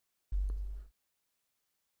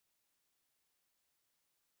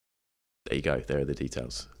 There you go. There are the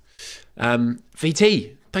details.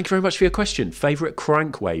 VT, thank you very much for your question. Favourite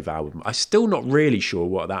Crankwave album? I'm still not really sure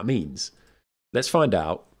what that means. Let's find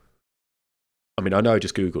out. I mean, I know I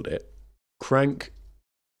just Googled it. Crank.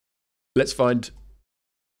 Let's find...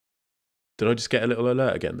 Did I just get a little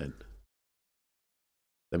alert again then?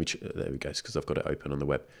 There we go, because I've got it open on the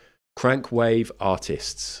web. Crankwave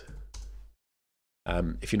artists.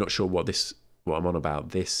 If you're not sure what I'm on about,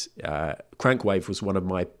 this Crankwave was one of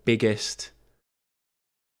my biggest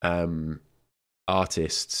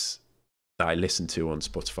artists that I listened to on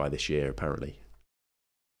Spotify this year, apparently.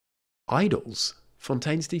 Idols,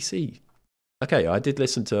 Fontaine's DC. Okay, I did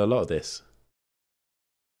listen to a lot of this.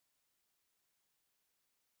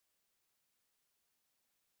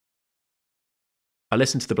 I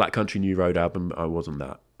listened to the Black Country New Road album. I wasn't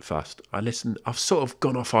that fast. I've sort of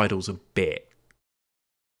gone off Idols a bit.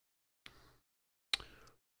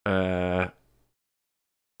 I've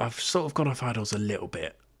sort of gone off Idols a little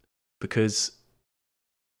bit because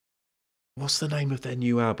what's the name of their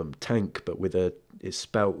new album? Tank, but it's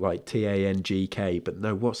spelt like Tangk, but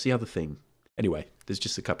no, what's the other thing? Anyway, there's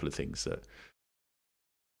just a couple of things that,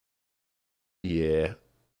 yeah.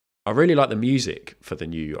 I really like the music for the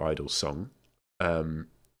new Idols song. I've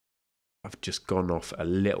just gone off a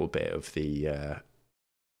little bit of the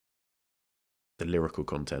lyrical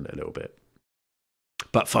content a little bit.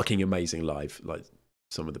 But fucking amazing live, like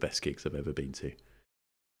some of the best gigs I've ever been to.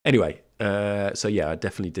 Anyway, so yeah, I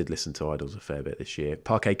definitely did listen to Idols a fair bit this year.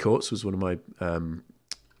 Parquet Courts was one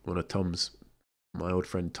of Tom's, my old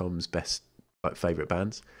friend Tom's best favourite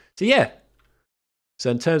bands. So yeah. So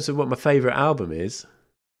in terms of what my favourite album is,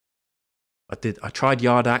 I tried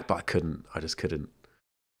Yard Act, but I just couldn't.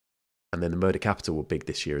 And then the Murder Capital were big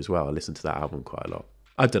this year as well. I listened to that album quite a lot.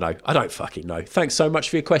 I don't know. I don't fucking know. Thanks so much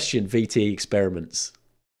for your question, VT Experiments.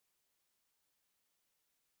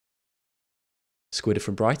 Squid are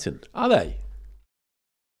from Brighton. Are they?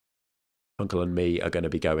 Uncle and me are going to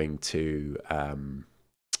be going to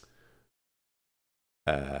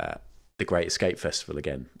the Great Escape Festival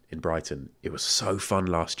again in Brighton. It was so fun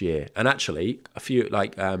last year. And actually, a few,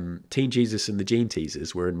 Teen Jesus and the Gene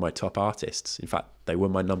Teasers were in my top artists. In fact, they were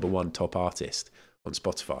my #1 top artist on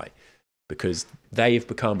Spotify because they have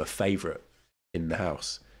become a favourite in the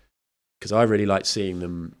house. Because I really like seeing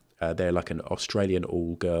them. They're like an Australian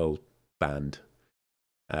all-girl band.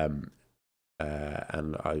 And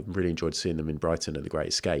I really enjoyed seeing them in Brighton at the Great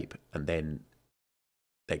Escape. And then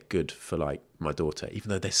they're good for my daughter, even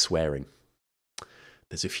though they're swearing.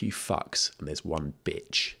 There's a few fucks and there's one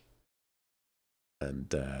bitch.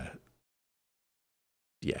 And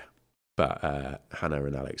yeah, but Hannah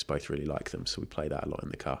and Alex both really like them, so we play that a lot in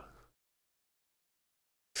the car.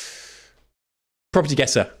 Property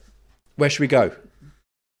guesser. Where should we go?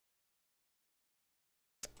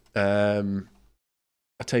 I'll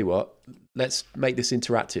tell you what, let's make this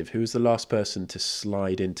interactive. Who was the last person to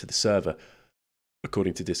slide into the server?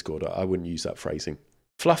 According to Discord, I wouldn't use that phrasing.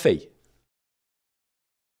 Fluffy.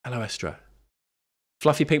 Hello, Estra.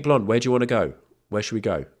 Fluffy Pink Blonde, where do you want to go? Where should we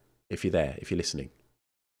go? if you're there, if you're listening.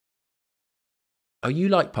 Oh, you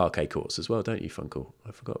like parquet courts as well, don't you, Funkle?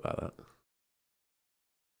 I forgot about that.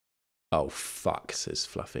 Oh, fuck, says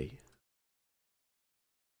Fluffy.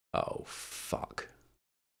 Oh, fuck.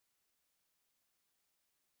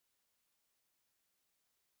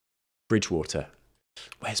 Bridgewater.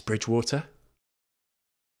 Where's Bridgewater?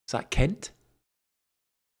 Is that Kent?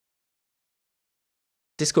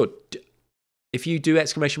 Discord. If you do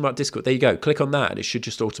exclamation mark Discord, there you go. Click on that and it should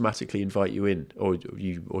just automatically invite you in, or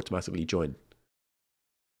you automatically join.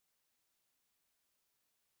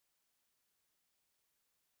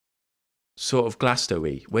 Sort of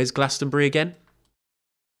Glastonbury. Where's Glastonbury again?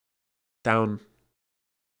 Down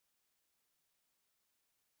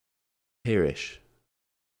here-ish.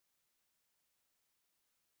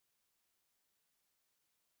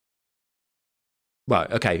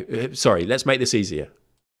 Right, okay. Sorry, let's make this easier.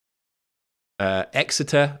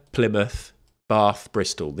 Exeter, Plymouth, Bath,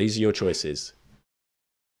 Bristol. These are your choices.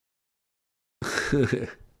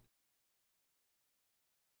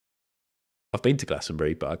 I've been to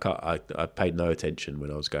Glastonbury, but I paid no attention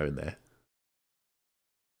when I was going there.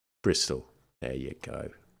 Bristol. There you go.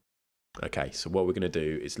 Okay, so what we're going to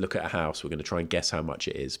do is look at a house. We're going to try and guess how much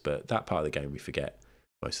it is, but that part of the game we forget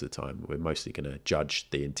most of the time. We're mostly going to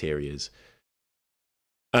judge the interiors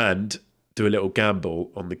and do a little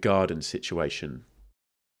gamble on the garden situation.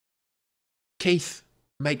 Keith,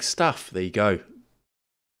 make stuff. There you go.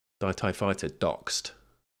 TIE Fighter doxed.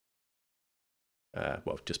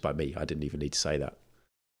 Well, just by me. I didn't even need to say that.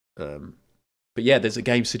 But yeah, there's a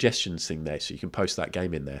game suggestions thing there, so you can post that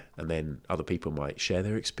game in there, and then other people might share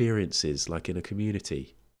their experiences, like in a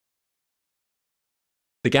community.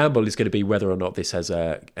 The gamble is going to be whether or not this has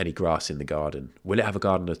any grass in the garden. Will it have a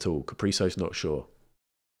garden at all? Capriso's not sure.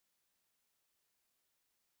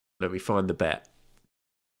 Let me find the bet.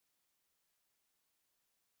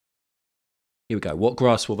 Here we go. What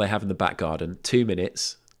grass will they have in the back garden? 2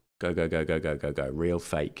 minutes. Go, go, go, go, go, go, go. Real,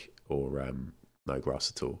 fake, or no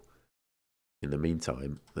grass at all. In the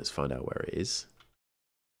meantime, let's find out where it is.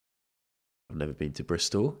 I've never been to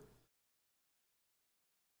Bristol.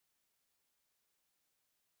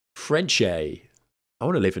 Frenchay. I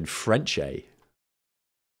want to live in Frenchay.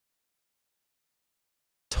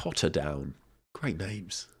 Totterdown. Great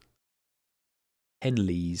names.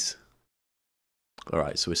 Henleys. All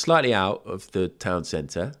right, so we're slightly out of the town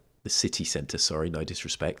centre. The city centre, sorry, no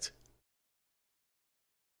disrespect.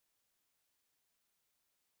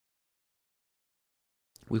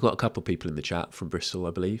 We've got a couple of people in the chat from Bristol,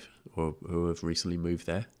 I believe, or who have recently moved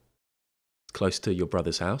there. It's close to your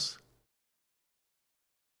brother's house.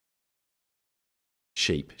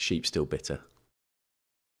 Sheep still bitter.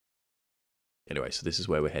 Anyway, so this is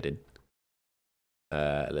where we're heading.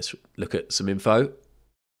 Let's look at some info.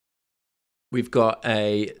 We've got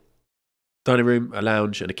a dining room, a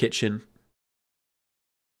lounge, and a kitchen.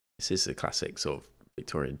 This is a classic sort of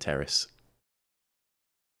Victorian terrace.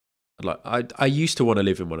 I used to want to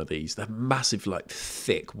live in one of these. They're massive, like,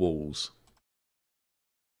 thick walls.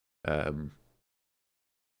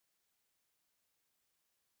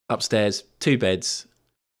 Upstairs, 2 beds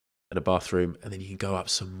and a bathroom, and then you can go up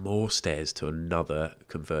some more stairs to another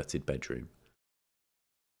converted bedroom.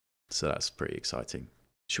 So that's pretty exciting.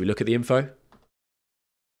 Should we look at the info?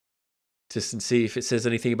 Just and see if it says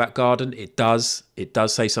anything about garden. It does. It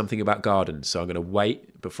does say something about garden. So I'm going to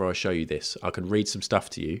wait before I show you this. I can read some stuff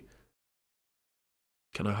to you.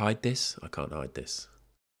 Can I hide this? I can't hide this.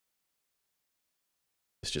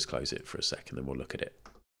 Let's just close it for a second and we'll look at it.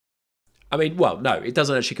 I mean, well, no, it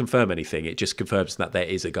doesn't actually confirm anything. It just confirms that there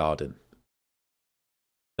is a garden.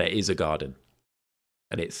 There is a garden.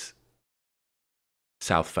 And it's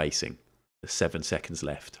south facing. There's 7 seconds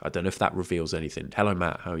left. I don't know if that reveals anything. Hello,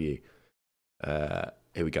 Matt. How are you?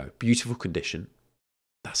 Here we go. Beautiful condition.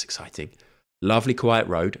 That's exciting. Lovely quiet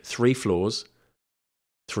road. 3 floors.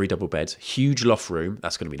 3 double beds. Huge loft room.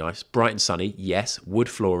 That's going to be nice. Bright and sunny. Yes. Wood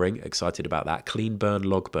flooring. Excited about that. Clean burn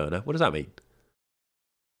log burner. What does that mean?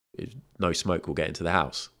 No smoke will get into the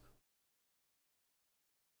house.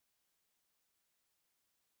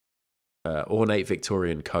 Ornate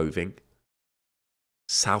Victorian coving.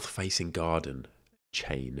 South-facing garden.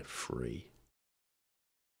 Chain free.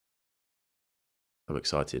 I'm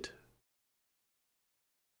excited.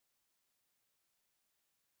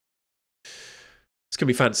 It's going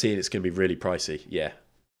to be fancy and it's going to be really pricey. Yeah.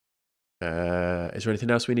 Is there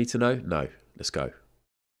anything else we need to know? No. Let's go.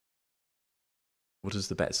 What does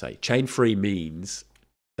the bet say? Chain free means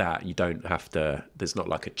that you don't have to, there's not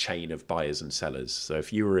like a chain of buyers and sellers. So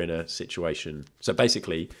if you were in a situation, so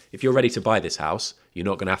basically, if you're ready to buy this house, you're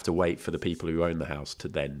not going to have to wait for the people who own the house to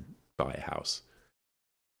then buy a house.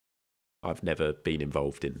 I've never been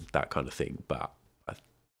involved in that kind of thing, but I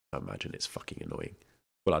imagine it's fucking annoying.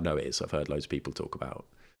 Well, I know it is. I've heard loads of people talk about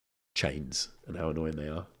chains and how annoying they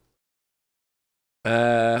are.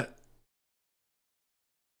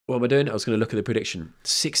 What am I doing? I was going to look at the prediction.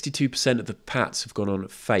 62% of the Pats have gone on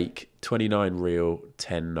fake, 29 real,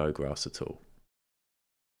 10 no grass at all.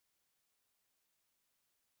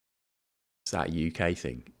 Is that a UK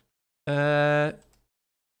thing?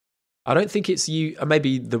 I don't think it's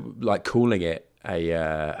maybe the like calling it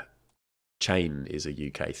a chain is a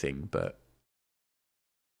UK thing, but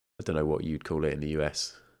I don't know what you'd call it in the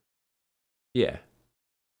US. Yeah,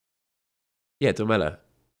 Domella.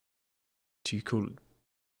 Do you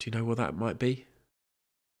know what that might be?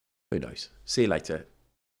 Who knows? See you later,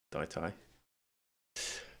 Dai Tai.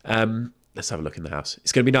 Let's have a look in the house.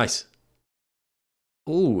 It's going to be nice.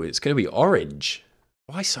 Oh, it's going to be orange.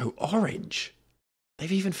 Why so orange?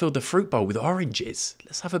 They've even filled the fruit bowl with oranges.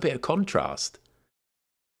 Let's have a bit of contrast.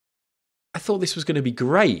 I thought this was going to be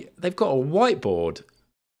great. They've got a whiteboard.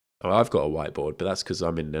 Oh, I've got a whiteboard, but that's because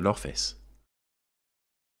I'm in an office.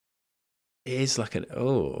 It is like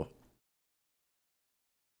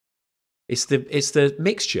It's the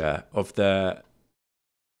mixture of the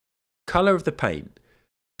colour of the paint,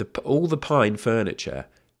 all the pine furniture,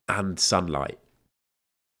 and sunlight.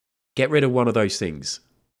 Get rid of one of those things.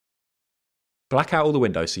 Black out all the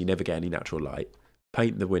windows so you never get any natural light.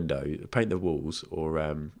 Paint the walls,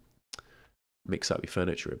 or mix up your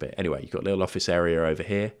furniture a bit. Anyway, you've got a little office area over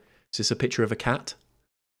here. Is this a picture of a cat?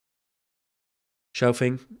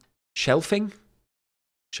 Shelving.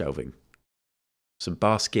 Some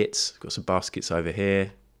baskets. Got some baskets over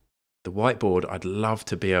here. The whiteboard, I'd love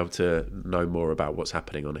to be able to know more about what's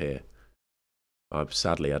happening on here.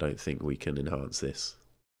 Sadly, I don't think we can enhance this.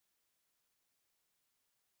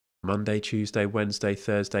 Monday, Tuesday, Wednesday,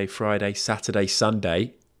 Thursday, Friday, Saturday,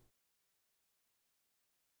 Sunday.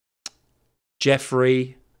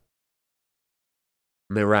 Jeffrey,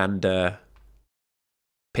 Miranda,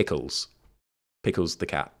 Pickles. Pickles the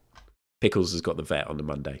cat. Pickles has got the vet on the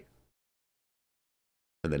Monday.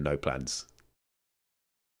 And then no plans.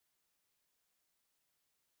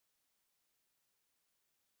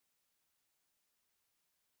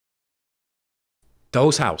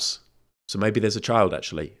 Doll's house. So maybe there's a child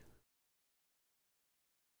actually.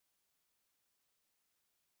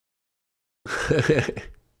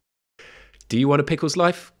 Do you want a Pickles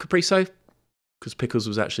life, Capriso? Because Pickles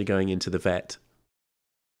was actually going into the vet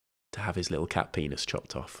to have his little cat penis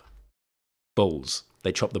chopped off. Balls.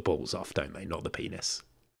 They chop the balls off, don't they? Not the penis.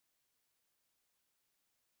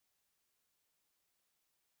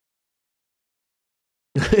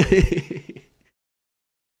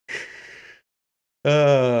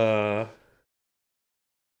 I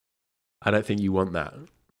don't think you want that.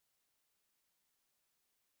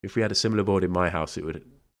 If we had a similar board in my house, it would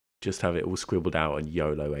just have it all scribbled out and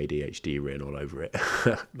YOLO ADHD written all over it.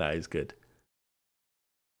 That is good.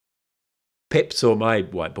 Pip saw my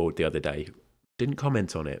whiteboard the other day. Didn't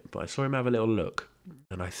comment on it, but I saw him have a little look.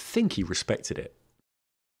 And I think he respected it.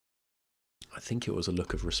 I think it was a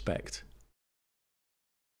look of respect.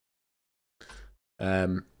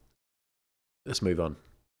 Let's move on.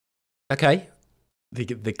 Okay.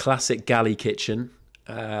 The classic galley kitchen.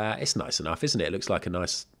 It's nice enough, isn't it? It looks like a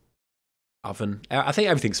nice oven. I think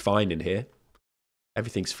everything's fine in here.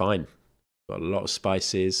 Everything's fine. Got a lot of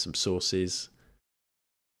spices, some sauces.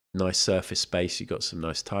 Nice surface space. You've got some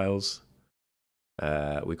nice tiles.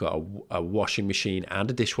 We've got a washing machine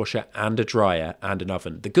and a dishwasher and a dryer and an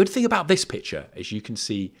oven. The good thing about this picture is you can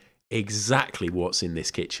see exactly what's in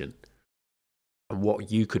this kitchen and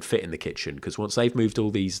what you could fit in the kitchen, because once they've moved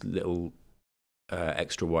all these little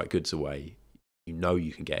extra white goods away, you know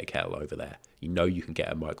you can get a kettle over there. You know you can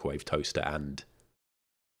get a microwave toaster and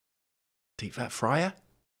deep fat fryer,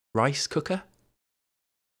 rice cooker.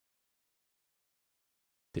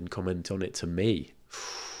 Didn't comment on it to me.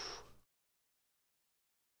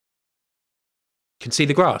 Can see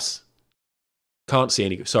the grass. Can't see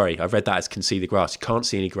any. Sorry, I've read that as can see the grass. Can't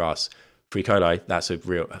see any grass. Free coli, that's a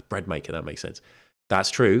real bread maker. That makes sense. That's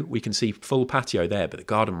true. We can see full patio there, but the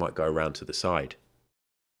garden might go around to the side.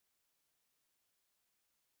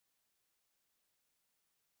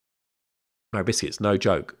 No biscuits, no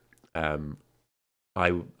joke. I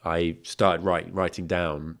started writing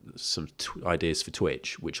down some ideas for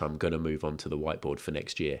Twitch, which I'm going to move on to the whiteboard for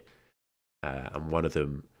next year. And one of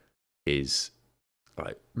them is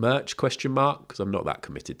like merch ? Because I'm not that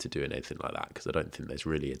committed to doing anything like that, because I don't think there's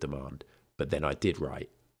really a demand. But then I did write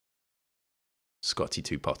Scotty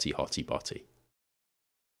to Potty Hotty Botty,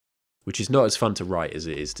 which is not as fun to write as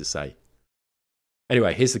it is to say.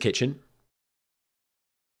 Anyway, here's the kitchen.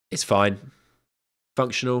 It's fine.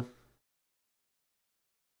 Functional.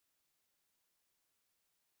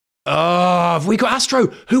 Oh, have we got Astro?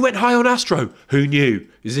 Who went high on Astro? Who knew?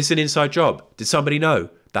 Is this an inside job? Did somebody know?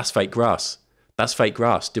 That's fake grass. That's fake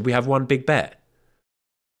grass. Did we have one big bet?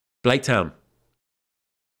 Blaketown.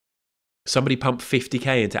 Somebody pumped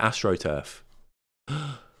 50k into AstroTurf.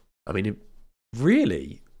 I mean,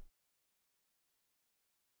 really?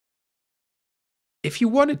 If you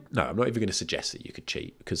wanted... No, I'm not even going to suggest that you could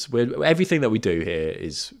cheat, because everything that we do here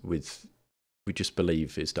is with... We just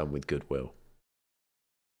believe is done with goodwill.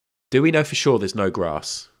 Do we know for sure there's no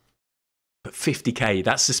grass? But 50k,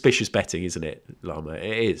 that's suspicious betting, isn't it, Llama?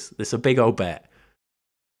 It is. It's a big old bet.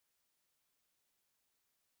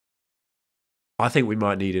 I think we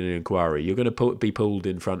might need an inquiry. You're going to be pulled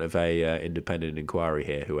in front of a independent inquiry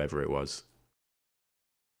here, whoever it was.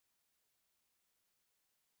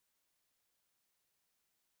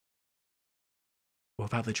 What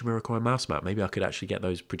about the Jamiroquai mouse map? Maybe I could actually get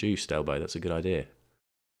those produced, Elbow. That's a good idea.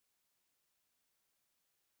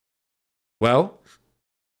 Well,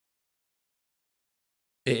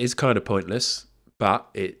 it is kind of pointless, but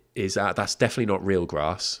it is. That's definitely not real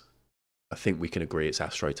grass. I think we can agree it's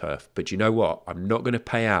AstroTurf. But you know what? I'm not going to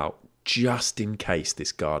pay out just in case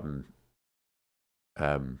this garden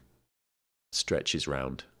stretches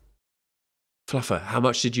round. Fluffer, how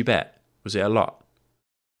much did you bet? Was it a lot?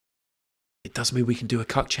 It does mean we can do a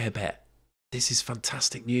cuck chair bet. This is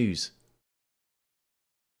fantastic news.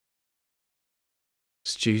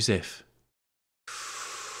 Joseph.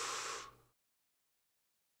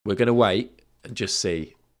 We're going to wait and just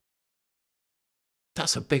see.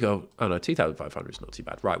 That's a big old... Oh no, 2,500 is not too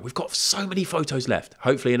bad. Right, we've got so many photos left.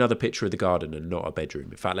 Hopefully another picture of the garden and not a bedroom.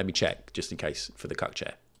 In fact, let me check, just in case, for the cuck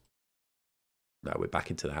chair. No, we're back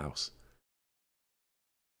into the house.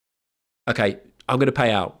 Okay, I'm going to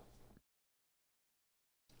pay out.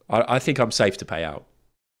 I think I'm safe to pay out.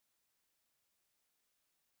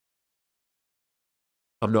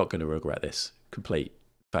 I'm not going to regret this. Complete.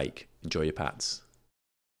 Fake. Enjoy your pats.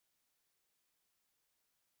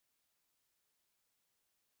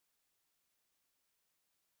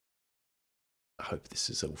 I hope this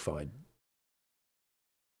is all fine.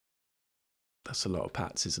 That's a lot of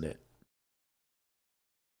pats, isn't it?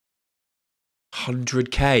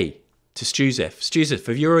 100k to Stuzif. Stuzif,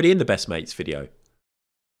 have you already in the Best Mates video?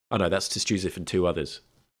 Oh no, that's to Stuzif and 2 others.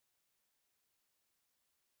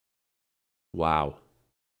 Wow.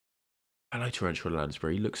 Hello, Tarantula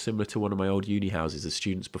Lansbury. Looks similar to one of my old uni houses. The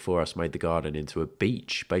students before us made the garden into a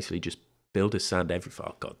beach. Basically just build a sand everywhere.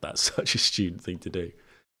 Oh God, that's such a student thing to do.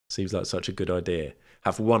 Seems like such a good idea.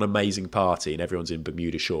 Have one amazing party and everyone's in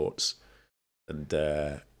Bermuda shorts and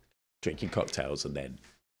drinking cocktails, and then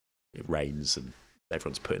it rains and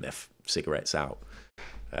everyone's putting their cigarettes out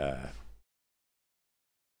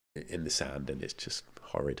in the sand, and it's just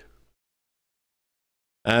horrid.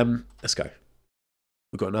 Let's go.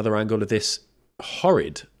 We've got another angle of this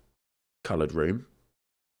horrid coloured room.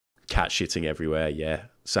 Cat shitting everywhere, yeah.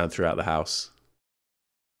 Sand throughout the house.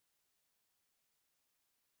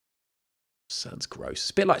 Sand's gross. It's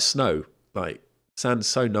a bit like snow. Like, sand's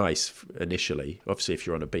so nice initially. Obviously, if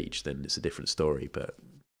you're on a beach, then it's a different story. But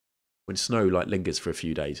when snow like lingers for a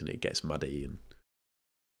few days and it gets muddy and...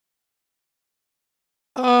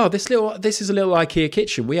 Oh, this is a little IKEA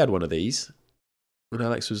kitchen. We had one of these when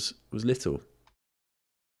Alex was little.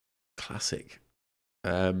 Classic.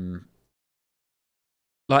 Like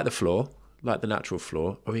the floor, like the natural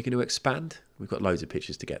floor. Are we going to expand? We've got loads of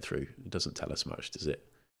pictures to get through. It doesn't tell us much, does it?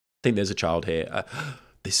 I think there's a child here.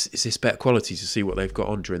 Is this better quality to see what they've got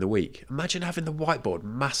on during the week? Imagine having the whiteboard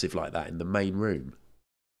massive like that in the main room.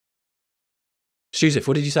 Joseph,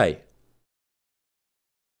 what did you say?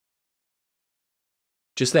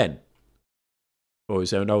 Just then? Or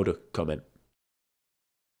is there an older comment?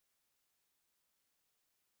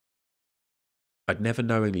 I'd never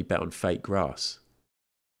knowingly bet on fake grass.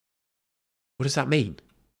 What does that mean?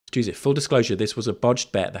 Joseph, full disclosure, this was a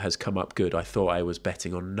bodged bet that has come up good. I thought I was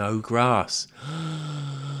betting on no grass.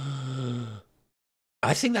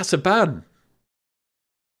 I think that's a ban.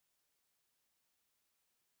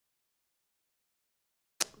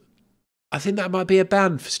 I think that might be a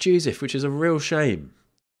ban for Joseph, which is a real shame.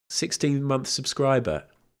 16-month subscriber.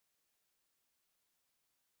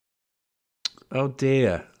 Oh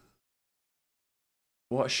dear.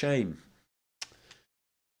 What a shame.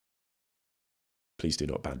 Please do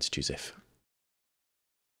not ban Joseph.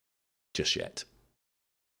 Just yet.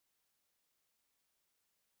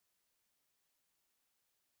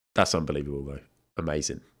 That's unbelievable though.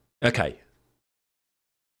 Amazing. Okay.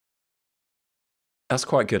 That's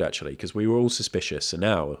quite good, actually, because we were all suspicious. So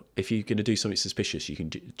now, if you're going to do something suspicious, you can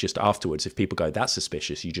just afterwards, if people go, that's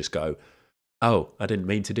suspicious, you just go, oh, I didn't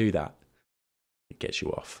mean to do that. It gets you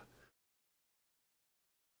off.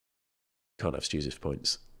 Can't have Stu's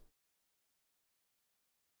points.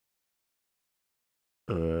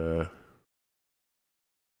 Oh,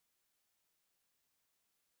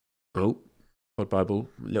 Pod Bible,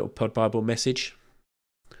 little Pod Bible message.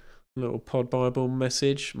 Little Pod Bible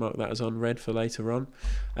message. Mark that as unread for later on.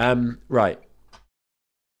 Right.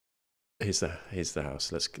 Here's the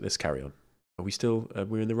house. Let's carry on. Are we still?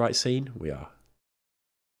 We're in the right scene. We are.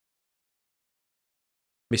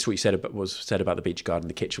 Missed what you said about the beach garden.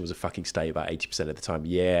 The kitchen was a fucking state about 80% of the time.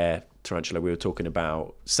 Yeah, Tarantula. We were talking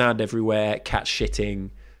about sand everywhere, cats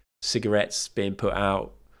shitting, cigarettes being put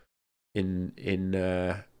out in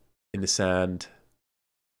the sand.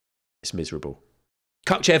 It's miserable.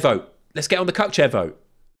 Cuck chair vote. Let's get on the cuck chair vote.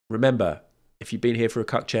 Remember, if you've been here for a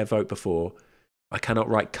cuck chair vote before, I cannot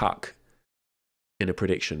write cuck in a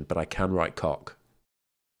prediction, but I can write cock.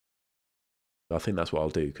 I think that's what I'll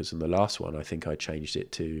do, because in the last one, I think I changed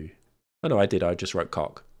it to... Oh, no, I did. I just wrote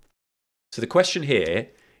cock. So the question here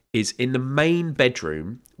is, in the main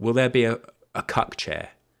bedroom, will there be a cuck chair?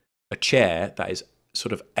 A chair that is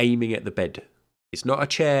sort of aiming at the bed. It's not a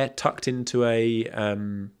chair tucked into a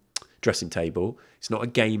dressing table. It's not a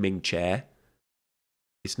gaming chair.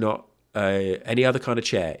 It's not any other kind of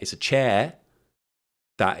chair. It's a chair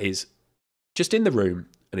that is just in the room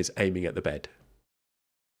and is aiming at the bed.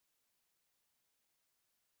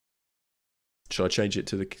 Shall I change it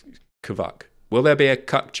to the kavak? Will there be a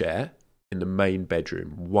cuck chair in the main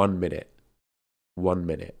bedroom? 1 minute. 1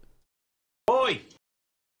 minute. Oi!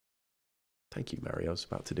 Thank you, Mary. I was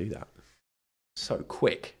about to do that. So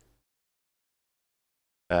quick.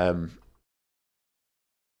 Hello,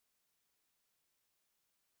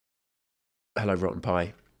 Rotten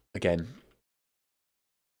Pie. Again,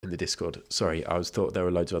 in the Discord. Sorry, I thought there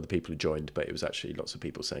were loads of other people who joined, but it was actually lots of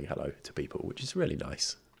people saying hello to people, which is really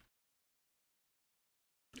nice.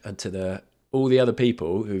 And to all the other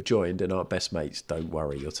people who've joined and aren't best mates, don't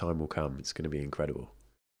worry, your time will come. It's going to be incredible.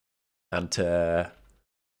 And to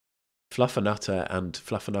Fluffernutter and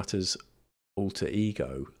Fluffernutter's alter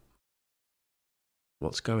ego,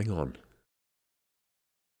 what's going on?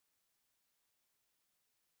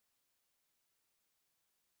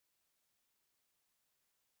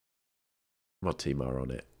 Mod team are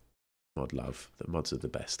on it. Mod love. The mods are the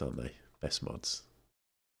best, aren't they? Best mods.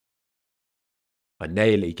 I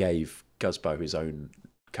nearly gave Guzbo his own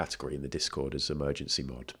category in the Discord as emergency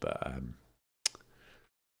mod, but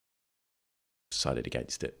decided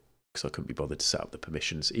against it because I couldn't be bothered to set up the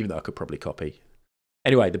permissions, even though I could probably copy.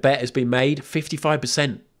 Anyway, the bet has been made.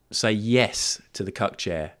 55% say yes to the cuck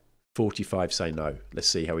chair. 45 say no. Let's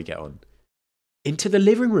see how we get on. Into the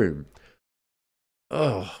living room.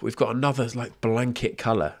 Oh, we've got another like blanket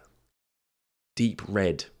colour. Deep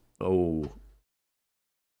red. Oh.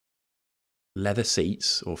 Leather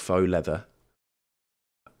seats or faux leather.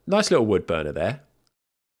 Nice little wood burner there.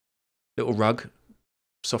 Little rug.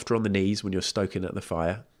 Softer on the knees when you're stoking at the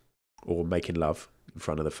fire or making love in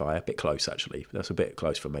front of the fire. A bit close, actually. That's a bit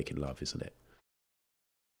close for making love, isn't it?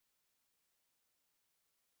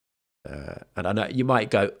 And I know you might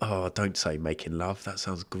go, oh, don't say making love. That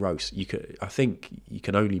sounds gross. I think you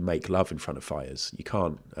can only make love in front of fires. You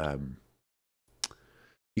can't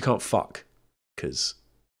fuck because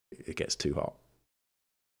it gets too hot.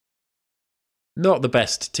 Not the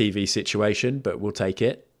best TV situation, but we'll take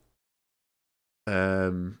it.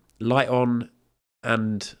 Light on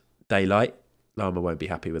and daylight. Llama won't be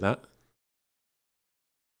happy with that.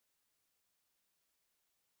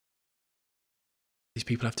 These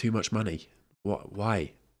people have too much money. What?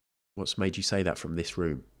 Why? What's made you say that from this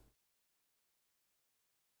room?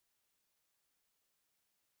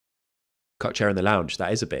 Cuck chair in the lounge.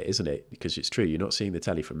 That is a bit, isn't it? Because it's true. You're not seeing the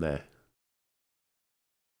telly from there.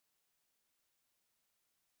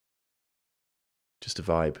 Just a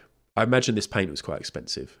vibe. I imagine this paint was quite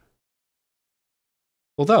expensive.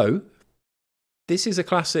 Although, this is a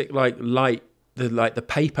classic, like, light, the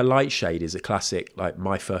paper light shade is a classic, like,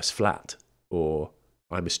 My First Flat or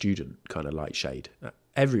I'm a Student kind of light shade.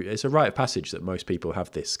 It's a rite of passage that most people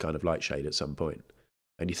have this kind of light shade at some point.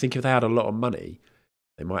 And you think if they had a lot of money,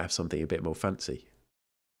 they might have something a bit more fancy.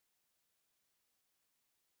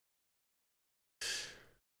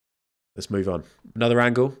 Let's move on. Another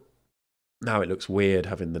angle. Now it looks weird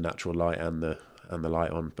having the natural light and the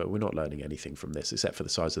light on, but we're not learning anything from this except for the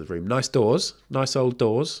size of the room. Nice doors. Nice old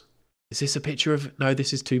doors. Is this a picture of... No,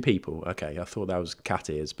 this is two people. Okay, I thought that was cat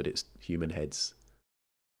ears, but it's human heads.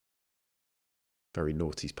 Very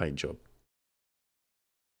naughty paint job.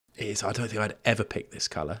 It is. I don't think I'd ever pick this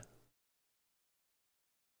colour.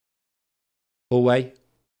 Hallway.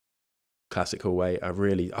 Classic hallway.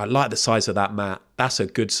 I like the size of that mat. That's a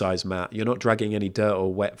good size mat. You're not dragging any dirt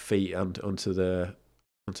or wet feet onto the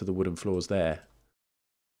wooden floors there.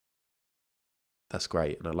 That's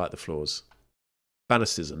great, and I like the floors.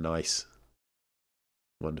 Banisters are nice.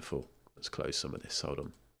 Wonderful. Let's close some of this. Hold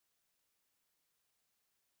on.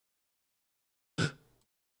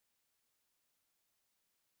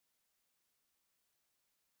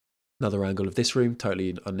 Another angle of this room,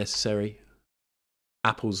 totally unnecessary.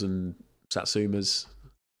 Apples and satsumas.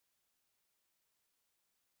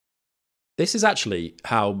 This is actually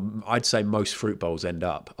how I'd say most fruit bowls end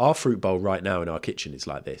up. Our fruit bowl right now in our kitchen is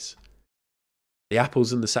like this. The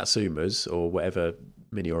apples and the satsumas, or whatever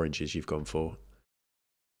mini oranges you've gone for,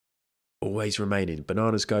 always remaining.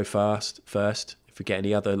 Bananas go first. If we get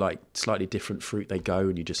any other like slightly different fruit, they go,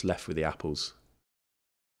 and you're just left with the apples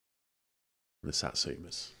and the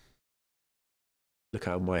satsumas. Look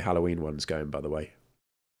how my Halloween one's going, by the way.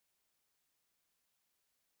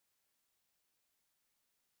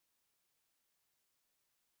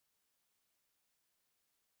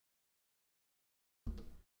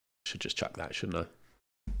 Should just chuck that, shouldn't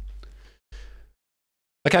I?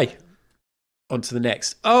 Okay, on to the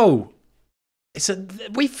next. Oh,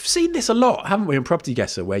 we've seen this a lot, haven't we, in Property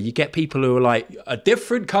Guesser, where you get people who are like, a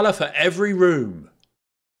different colour for every room.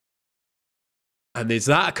 And is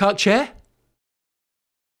that a cut chair?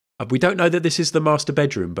 We don't know that this is the master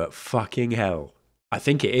bedroom, but fucking hell, I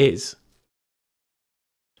think it is.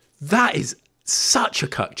 That is such a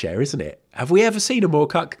cuck chair, isn't it? Have we ever seen a more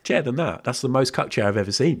cuck chair than that? That's the most cuck chair I've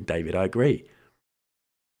ever seen, David. I agree.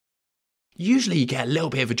 Usually you get a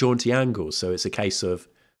little bit of a jaunty angle, so it's a case of,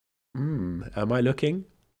 am I looking?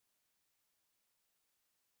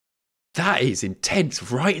 That is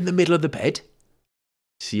intense, right in the middle of the bed.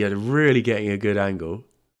 So you're really getting a good angle.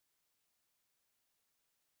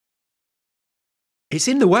 It's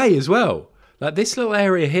in the way as well. Like this little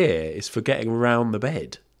area here is for getting around the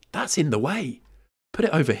bed. That's in the way. Put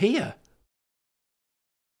it over here.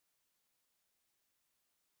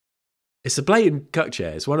 It's a blatant cuck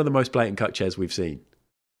chair. It's one of the most blatant cuck chairs we've seen.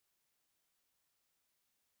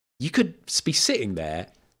 You could be sitting there,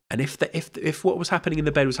 and if what was happening in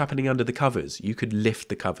the bed was happening under the covers, you could lift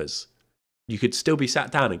the covers. You could still be sat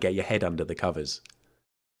down and get your head under the covers.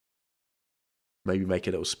 Maybe make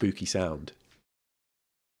a little spooky sound.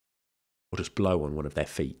 Or just blow on one of their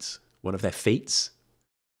feet. One of their feet?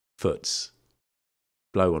 Foots.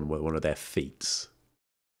 Blow on one of their feet.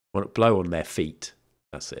 Blow on their feet.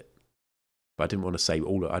 That's it. But I didn't want to say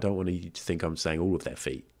all. I don't want you to think I'm saying all of their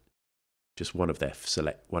feet. Just one of their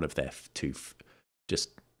just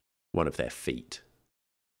one of their feet.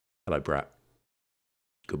 Hello, Brat.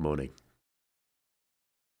 Good morning.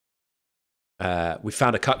 We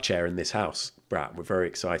found a cuck chair in this house, Brat. We're very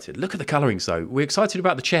excited. Look at the colourings, though. We're excited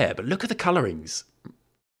about the chair, but look at the colourings.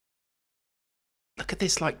 Look at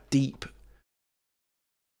this, like, deep,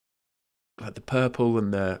 like the purple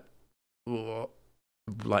and the,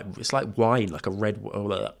 like, it's like wine, like a red,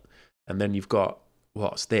 and then you've got,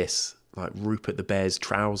 what's this? Like Rupert the Bear's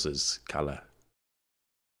trousers colour.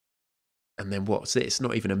 And then what's this? It's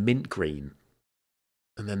not even a mint green.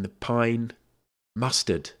 And then the pine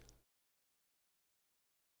mustard.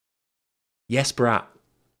 Yes, Brat.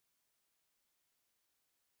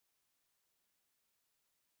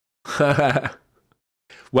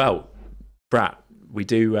 Well, Brat, we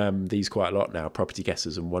do these quite a lot now, property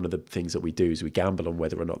guessers, and one of the things that we do is we gamble on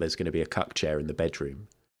whether or not there's going to be a cuck chair in the bedroom.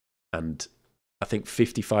 And I think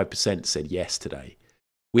 55% said yes today.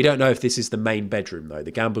 We don't know if this is the main bedroom, though.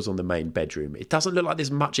 The gamble's on the main bedroom. It doesn't look like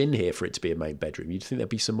there's much in here for it to be a main bedroom. You'd think there'd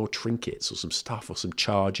be some more trinkets or some stuff or some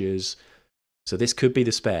chargers. So this could be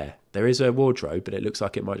the spare. There is a wardrobe, but it looks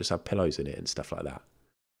like it might just have pillows in it and stuff like that.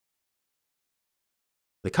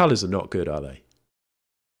 The colours are not good, are they?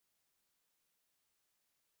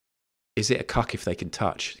 Is it a cuck if they can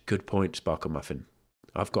touch? Good point, Sparkle Muffin.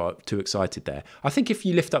 I've got too excited there. I think if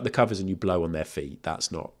you lift up the covers and you blow on their feet,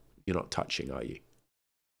 that's not, you're not touching, are you?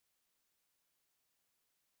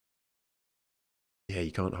 Yeah,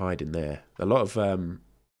 you can't hide in there. A lot of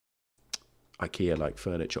IKEA-like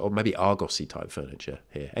furniture, or maybe Argosy type furniture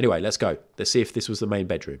here. Anyway, let's go. Let's see if this was the main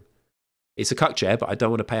bedroom. It's a cuck chair, but I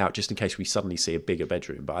don't want to pay out just in case we suddenly see a bigger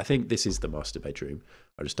bedroom. But I think this is the master bedroom.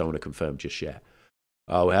 I just don't want to confirm just yet.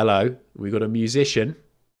 Oh, hello. We got a musician.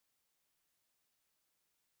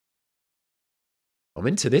 I'm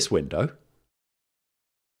into this window.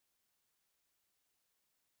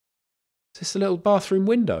 Is this a little bathroom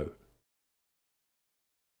window?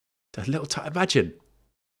 A little imagine.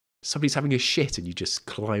 Somebody's having a shit and you just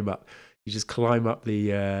climb up. You just climb up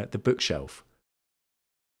the bookshelf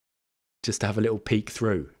just to have a little peek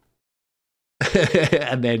through.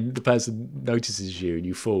 And then the person notices you and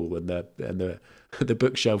you fall and the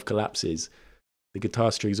bookshelf collapses. The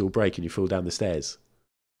guitar strings all break and you fall down the stairs.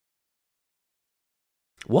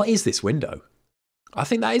 What is this window? I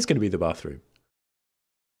think that is going to be the bathroom.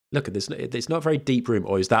 Look at this. It's not a very deep room.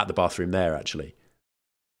 Or is that the bathroom there, actually?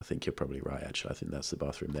 I think you're probably right, actually. I think that's the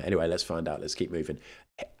bathroom there. Anyway, let's find out. Let's keep moving.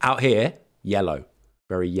 Out here, yellow.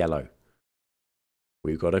 Very yellow.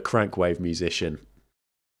 We've got a crankwave musician.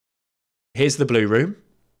 Here's the blue room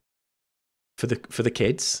for the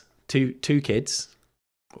kids. Two kids.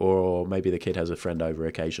 Or maybe the kid has a friend over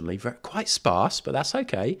occasionally. Quite sparse, but that's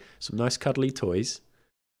okay. Some nice cuddly toys.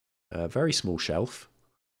 Very small shelf.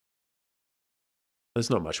 There's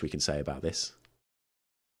not much we can say about this.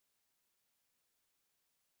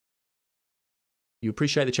 You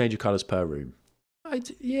appreciate the change of colours per room.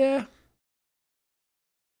 Yeah.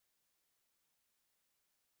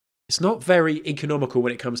 It's not very economical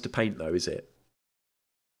when it comes to paint, though, is it?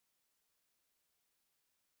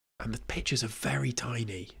 And the pictures are very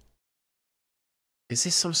tiny. Is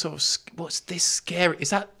this some sort of... What's this scary?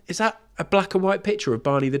 Is that a black and white picture of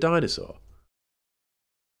Barney the dinosaur?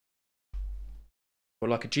 Or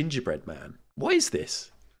like a gingerbread man? What is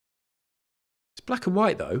this? It's black and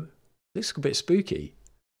white, though. Looks a bit spooky.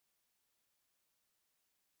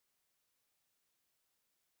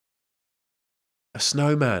 A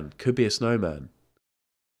snowman. Could be a snowman.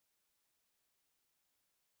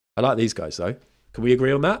 I like these guys, though. Can we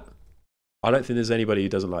agree on that? I don't think there's anybody who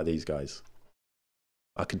doesn't like these guys.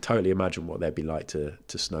 I can totally imagine what they'd be like to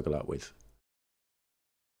snuggle up with.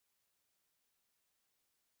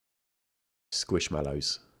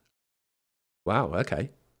 Squishmallows. Wow, okay.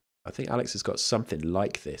 I think Alex has got something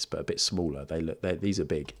like this, but a bit smaller. These are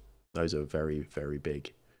big. Those are very, very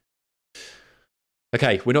big.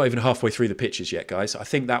 Okay, we're not even halfway through the pictures yet, guys. I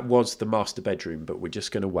think that was the master bedroom, but we're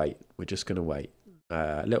just going to wait. We're just going to wait.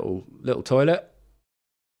 Little toilet.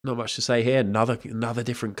 Not much to say here. Another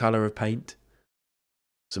different colour of paint.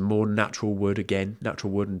 Some more natural wood again.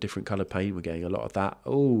 Natural wood and different colour paint. We're getting a lot of that.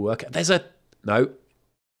 Oh, okay. No.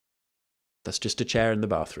 That's just a chair in the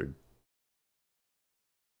bathroom.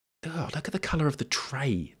 Oh, look at the colour of the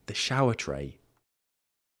tray. The shower tray.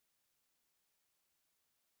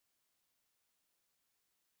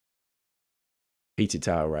 Heated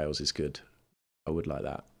towel rails is good. I would like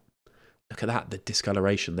that. Look at that, the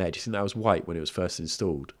discoloration there. Do you think that was white when it was first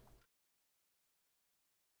installed?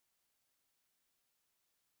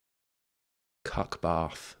 Cuck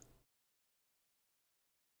bath.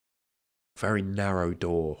 Very narrow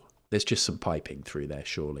door. There's just some piping through there,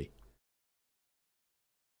 surely.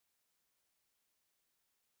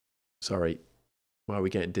 Sorry. Why are we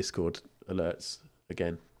getting Discord alerts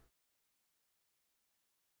again?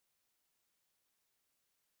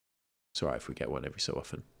 It's alright if we get one every so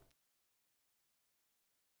often.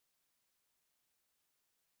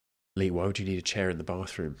 Lee, why would you need a chair in the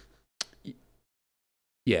bathroom?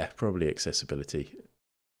 Yeah, probably accessibility.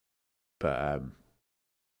 But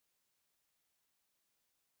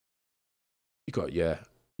you got your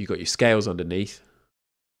scales underneath.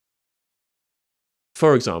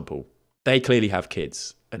 For example, they clearly have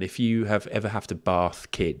kids, and if you ever have to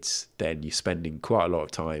bath kids, then you're spending quite a lot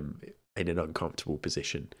of time in an uncomfortable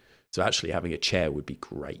position. So actually having a chair would be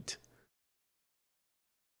great.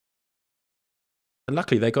 And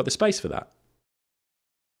luckily they got the space for that.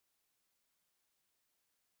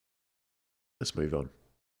 Let's move on.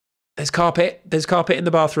 There's carpet. There's carpet in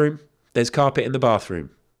the bathroom. There's carpet in the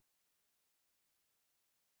bathroom.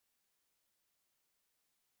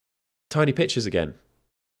 Tiny pictures again.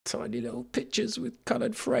 Tiny little pictures with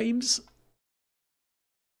coloured frames.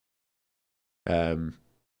 Carpet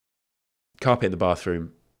in the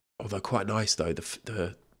bathroom. Although quite nice though.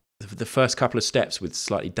 The first couple of steps with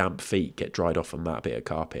slightly damp feet get dried off on that bit of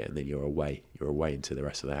carpet, and then you're away. You're away into the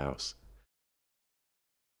rest of the house.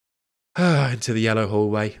 Into the yellow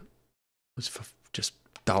hallway. It's just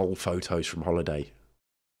dull photos from holiday.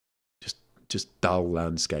 Just dull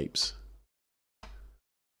landscapes.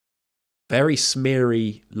 Very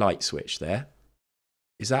smeary light switch there.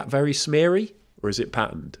 Is that very smeary, or is it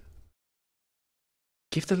patterned?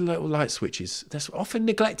 Give the little light switches. That's often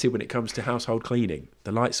neglected when it comes to household cleaning.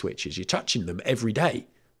 The light switches. You're touching them every day.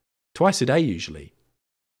 Twice a day, usually.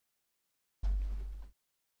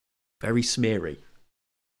 Very smeary.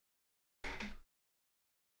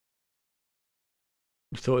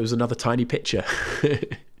 You thought it was another tiny picture.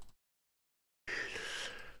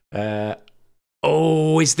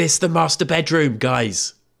 Oh, is this the master bedroom,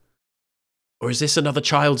 guys? Or is this another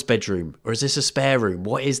child's bedroom? Or is this a spare room?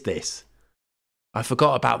 What is this? I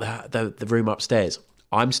forgot about the room upstairs.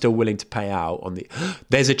 I'm still willing to pay out on the...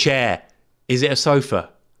 There's a chair. Is it a sofa?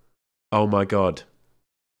 Oh my God.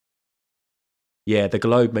 Yeah, the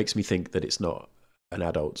globe makes me think that it's not an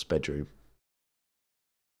adult's bedroom.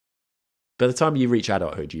 By the time you reach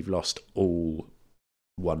adulthood, you've lost all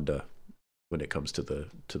wonder when it comes to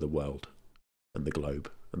the world and the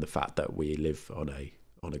globe and the fact that we live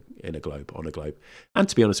in a globe. And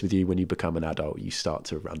to be honest with you, when you become an adult, you start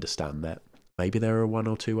to understand that maybe there are one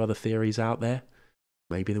or two other theories out there.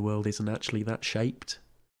 Maybe the world isn't actually that shaped.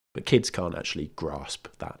 But kids can't actually grasp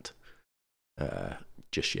that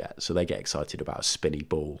just yet. So they get excited about a spinny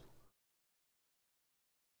ball.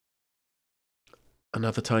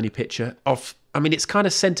 Another tiny picture of... I mean, it's kind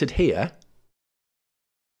of centered here.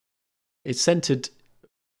 It's centered.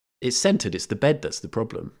 It's the bed that's the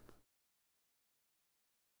problem.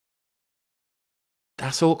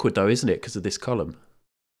 That's awkward though, isn't it? Because of this column.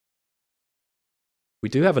 We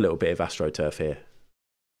do have a little bit of AstroTurf here.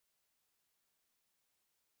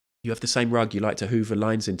 You have the same rug, you like to hoover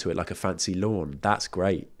lines into it like a fancy lawn. That's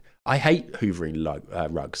great. I hate hoovering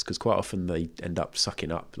rugs because quite often they end up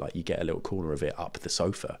sucking up. Like you get a little corner of it up the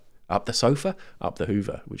sofa. Up the sofa? Up the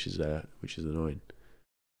hoover, which is annoying.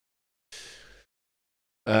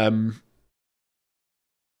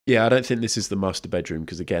 Yeah, I don't think this is the master bedroom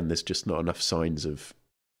because again, there's just not enough signs of...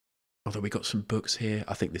 Although we got some books here.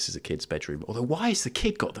 I think this is a kid's bedroom. Although why has the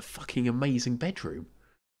kid got the fucking amazing bedroom?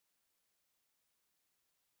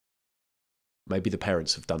 Maybe the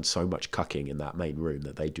parents have done so much cucking in that main room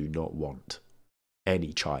that they do not want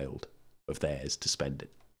any child of theirs to spend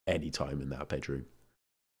any time in that bedroom.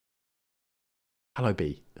 Hello,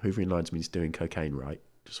 B. Hoovering lines means doing cocaine, right?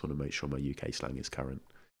 Just want to make sure my UK slang is current.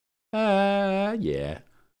 Yeah.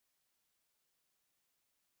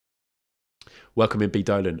 Welcome in, B.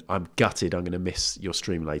 Dolan. I'm gutted I'm going to miss your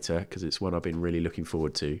stream later because it's one I've been really looking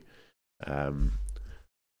forward to.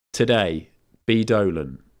 Today, B.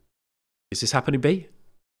 Dolan. Is this happening, B?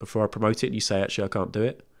 Before I promote it and you say, actually, I can't do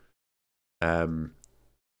it.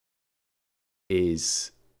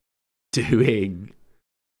 Is doing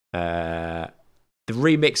the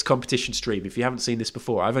remix competition stream. If you haven't seen this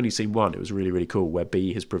before, I've only seen one. It was really, really cool, where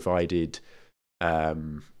B has provided... what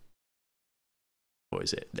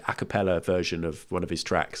is it? The a cappella version of one of his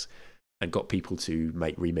tracks and got people to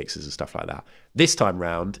make remixes and stuff like that. This time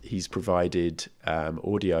round, he's provided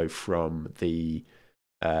audio from the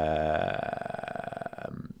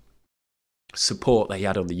support that he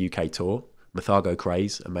had on the UK tour. Mathago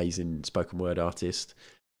Craze, amazing spoken word artist.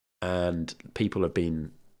 And people have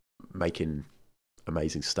been making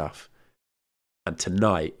amazing stuff. And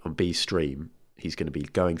tonight on B's stream, he's going to be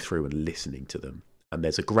going through and listening to them. And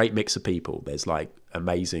there's a great mix of people. There's like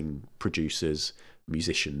amazing producers,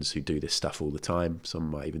 musicians who do this stuff all the time.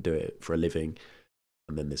 Some might even do it for a living.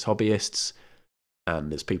 And then there's hobbyists.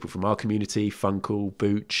 And there's people from our community, Funkle,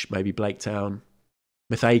 Booch, maybe Blaketown,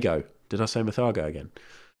 Mathago. Did I say Mathago again?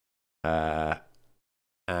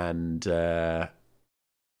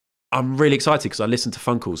 I'm really excited because I listened to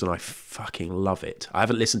Funkles and I fucking love it. I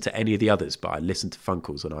haven't listened to any of the others, but I listened to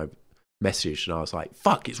Funkles and I messaged and I was like,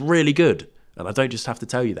 fuck, it's really good. And I don't just have to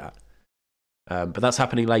tell you that. But that's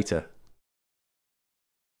happening later.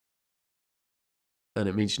 And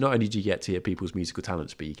it means not only do you get to hear people's musical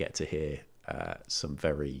talents, but you get to hear some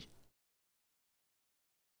very,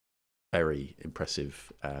 very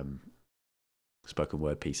impressive spoken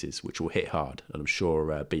word pieces, which will hit hard. And I'm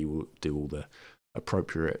sure B will do all the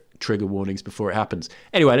appropriate trigger warnings before it happens.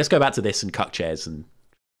 Anyway, let's go back to this and cuck chairs and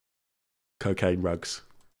cocaine rugs.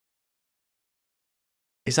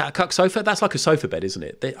 Is that a cuck sofa? That's like a sofa bed, isn't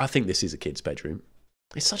it? I think this is a kid's bedroom.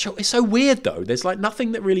 It's so weird though. There's like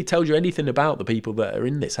nothing that really tells you anything about the people that are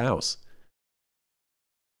in this house.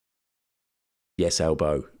 Yes,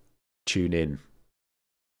 Elbow. Tune in.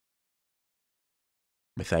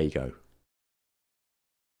 Mathago.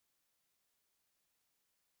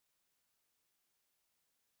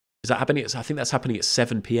 Is that happening? I think that's happening at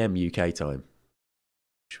 7 p.m. UK time.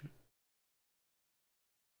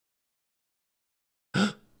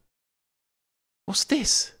 What's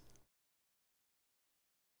this?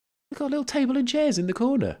 We've got a little table and chairs in the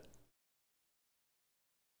corner.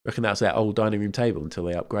 I reckon that's their old dining room table until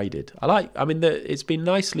they upgraded. It's been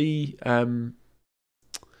nicely... I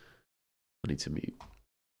need to mute.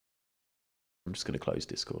 I'm just going to close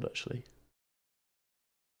Discord, actually.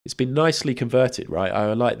 It's been nicely converted, right?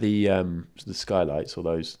 I like the skylights or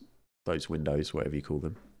those windows, whatever you call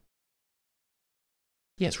them.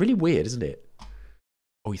 Yeah, it's really weird, isn't it?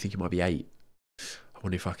 Oh, you think it might be 8? I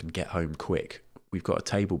wonder if I can get home quick we've got a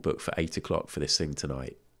table booked for 8 o'clock for this thing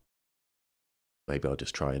tonight. Maybe I'll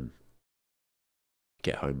just try and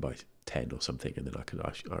get home by 10 or something, and then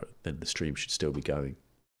then the stream should still be going.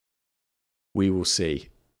 We will see.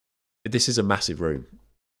 This is a massive room.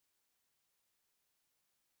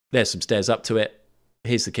 There's some stairs up to it.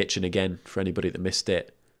 Here's the kitchen again for anybody that missed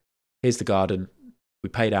it. Here's the garden. We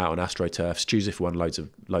paid out on AstroTurf. Stuzif won loads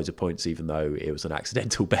of points, even though it was an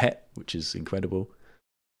accidental bet, which is incredible.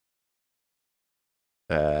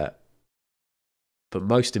 But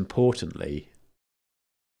most importantly,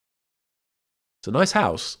 it's a nice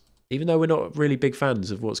house. Even though we're not really big fans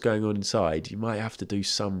of what's going on inside, you might have to do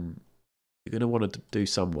some... You're going to want to do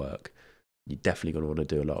some work. You're definitely going to want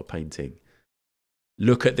to do a lot of painting.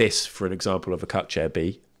 Look at this for an example of a cut chair,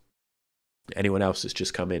 B. Anyone else that's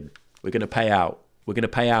just come in? We're going to pay out. We're going to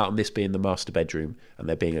pay out on this being the master bedroom and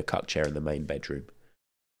there being a cut chair in the main bedroom.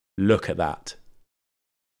 Look at that.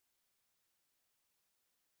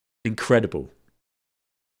 Incredible.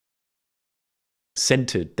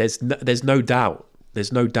 Centered. There's no doubt.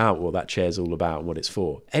 There's no doubt what that chair's all about and what it's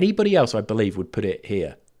for. Anybody else, I believe, would put it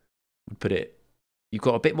here. Would put it... You've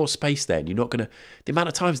got a bit more space there, and you're not going to... The amount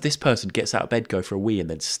of times this person gets out of bed, go for a wee, and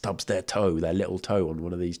then stubs their little toe on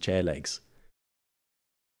one of these chair legs.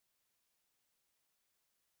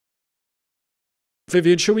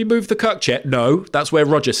 Vivian, shall we move the cuck chair? No, that's where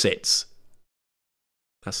Roger sits.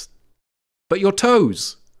 But your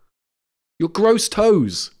toes. Your gross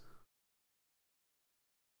toes.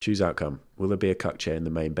 Choose outcome. Will there be a cuck chair in the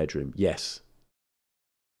main bedroom? Yes.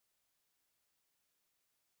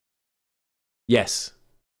 Yes.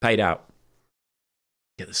 Paid out.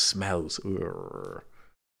 Get the smells. Urgh.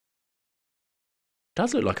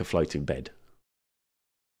 Does look like a floating bed.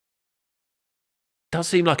 Does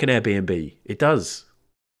seem like an Airbnb. It does.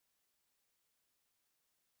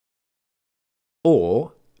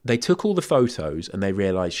 Or they took all the photos and they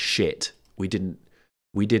realised, shit, we didn't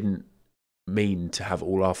mean to have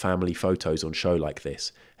all our family photos on show like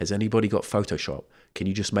this. Has anybody got Photoshop? Can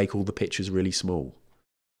you just make all the pictures really small?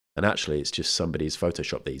 And actually, it's just somebody's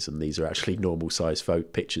photoshopped these, and these are actually normal size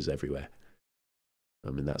pictures everywhere.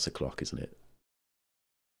 I mean, that's a clock, isn't it?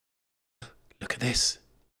 Look at this.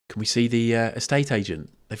 Can we see the estate agent?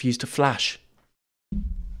 They've used a flash. Can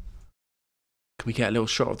we get a little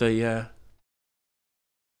shot of the...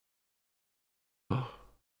 Oh.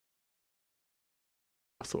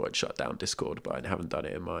 I thought I'd shut down Discord, but I haven't done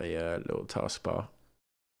it in my little taskbar.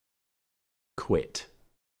 Quit.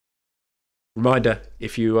 Reminder,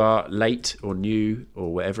 if you are late or new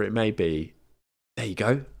or whatever it may be, there you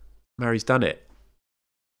go. Mary's done it.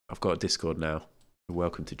 I've got a Discord now. You're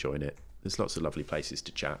welcome to join it. There's lots of lovely places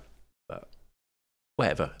to chat, but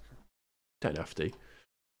whatever. Don't have to.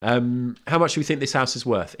 How much do we think this house is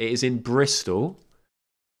worth? It is in Bristol.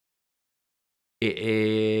 It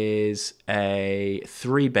is a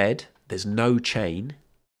 3-bed. There's no chain.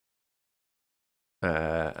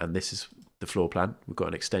 And this is the floor plan. We've got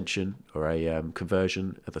an extension or a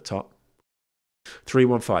conversion at the top.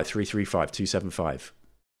 315-335-275.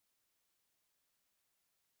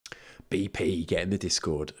 BP, get in the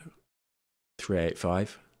Discord.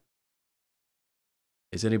 385.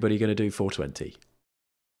 Is anybody going to do 420?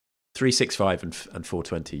 365 and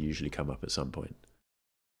 420 usually come up at some point.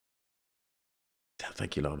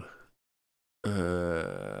 Thank you, Lana.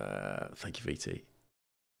 Thank you, VT.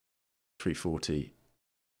 340.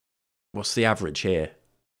 What's the average here?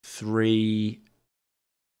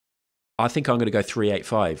 I think I'm going to go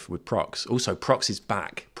 385 with Prox. Also, Prox is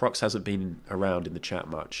back. Prox hasn't been around in the chat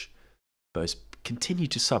much, but has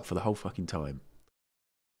continued to sub for the whole fucking time.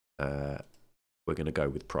 We're going to go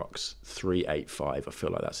with Prox. 385. I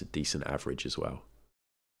feel like that's a decent average as well.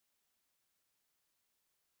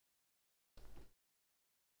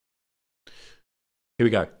 Here we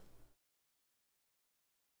go.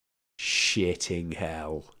 Shitting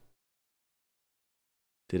hell.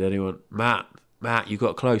 Did anyone... Matt, you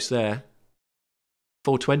got close there.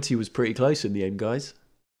 420 was pretty close in the end, guys.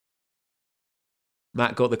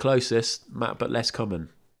 Matt got the closest. Matt, but less common.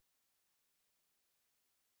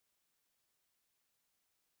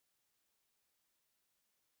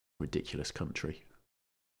 Ridiculous country.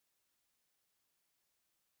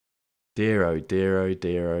 Dear, oh dear, oh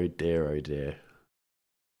dear, oh dear, oh dear.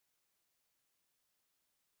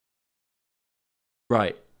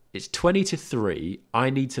 Right. It's 20 to 3. I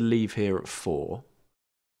need to leave here at 4.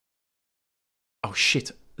 Oh,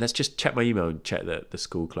 shit. Let's just check my email and check that the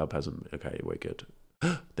school club hasn't... Okay, we're good.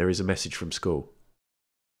 There is a message from school.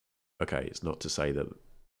 Okay, it's not to say that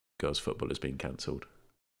girls' football has been cancelled.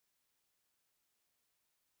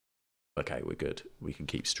 Okay, we're good. We can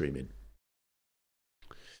keep streaming.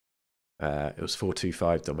 It was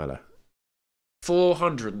 425, Domella.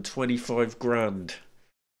 425 grand.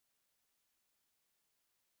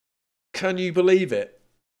 Can you believe it?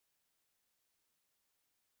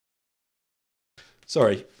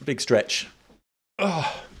 Sorry, big stretch.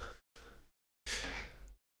 Oh.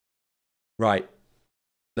 Right.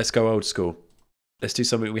 Let's go old school. Let's do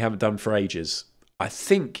something we haven't done for ages. I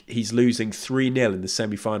think he's losing 3-0 in the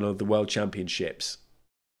semi-final of the World Championships.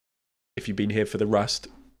 If you've been here for the Rust,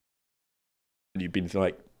 and you've been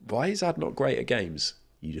like, why is Ad not great at games?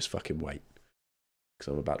 You just fucking wait.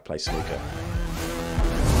 Because I'm about to play snooker.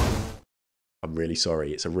 I'm really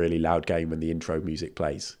sorry. It's a really loud game when the intro music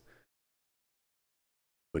plays.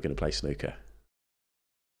 We're going to play snooker.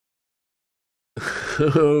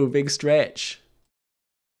 Oh, big stretch.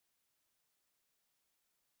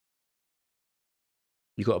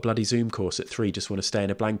 You got a bloody Zoom course at 3, just want to stay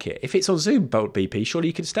in a blanket. If it's on Zoom, Bolt BP, surely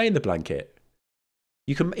you can stay in the blanket.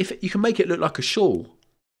 You can make it look like a shawl.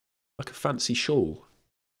 Like a fancy shawl.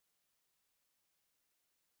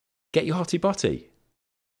 Get your hotty botty.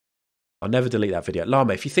 I'll never delete that video.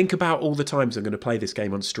 Llama, if you think about all the times I'm going to play this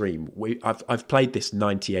game on stream, I've played this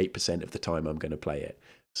 98% of the time I'm going to play it.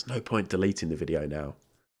 There's no point deleting the video now.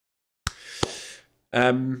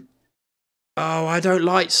 Oh, I don't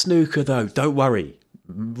like snooker though. Don't worry.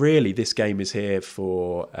 Really, this game is here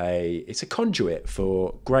for it's a conduit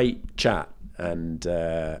for great chat and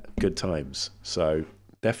good times. So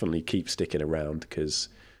definitely keep sticking around because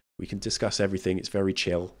we can discuss everything. It's very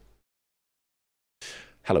chill.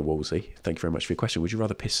 Hello, Wolsey. Thank you very much for your question. Would you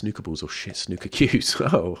rather piss snooker balls or shit snooker cues?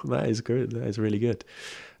 Oh, that is good. That is really good.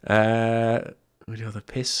 Would you rather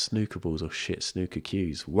piss snooker balls or shit snooker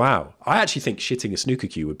cues? Wow. I actually think shitting a snooker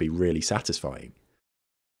cue would be really satisfying.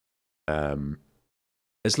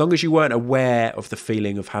 As long as you weren't aware of the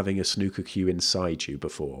feeling of having a snooker cue inside you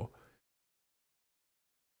before.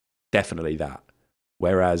 Definitely that.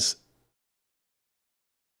 Whereas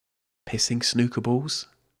pissing snooker balls?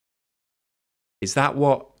 Is that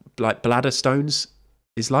what like bladder stones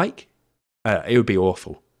is like? It would be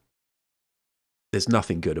awful. There's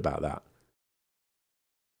nothing good about that.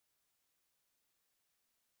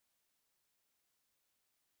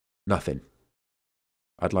 Nothing.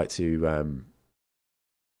 I'd like to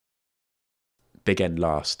big end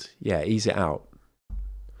last. Yeah, ease it out.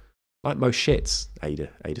 Like most shits,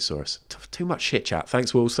 Adasaurus. Too much shit chat.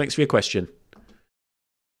 Thanks, Wolves. Thanks for your question.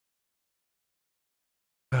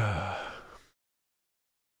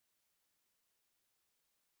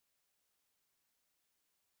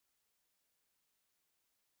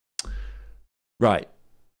 Right.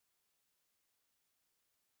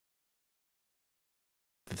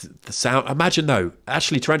 The sound. Imagine though.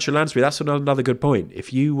 Actually, Tarantula Lansbury. That's another good point.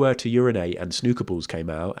 If you were to urinate and snooker balls came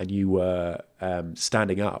out, and you were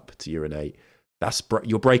standing up to urinate,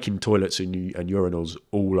 you're breaking toilets and urinals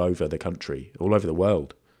all over the country, all over the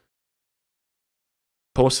world.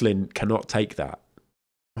 Porcelain cannot take that.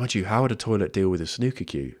 Mind you, how would a toilet deal with a snooker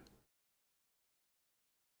cue?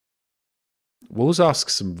 Walls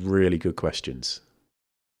asks some really good questions.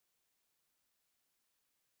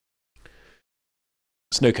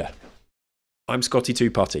 Snooker. I'm Scotty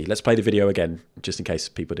 2 Potty. Let's play the video again, just in case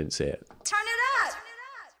people didn't see it. Turn it up.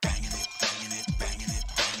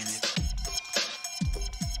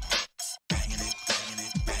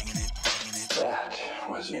 That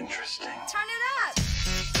was interesting. Turn it up.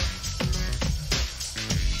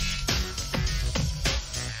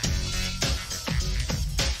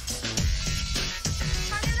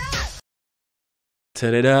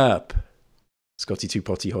 Turn it up. Scotty 2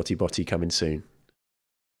 Potty, Hotty Botty coming soon.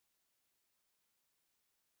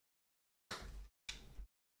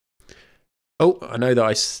 Oh, I know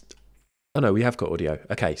that oh no, we have got audio.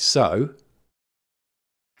 Okay, so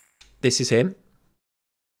this is him.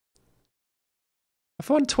 I've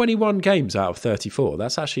won 21 games out of 34.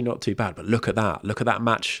 That's actually not too bad. But look at that. Look at that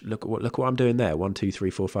match. Look what I'm doing there. 1, 2, 3,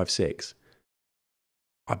 4, 5, 6.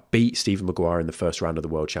 I beat Stephen Maguire in the first round of the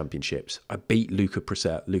World Championships. I beat Luca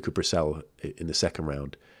Brissell in the second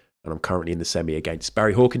round. And I'm currently in the semi against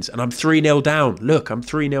Barry Hawkins. And I'm 3-0 down. Look, I'm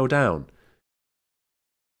 3-0 down.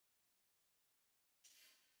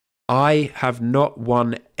 I have not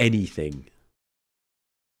won anything.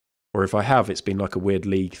 Or if I have, it's been like a weird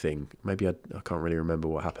league thing. Maybe I can't really remember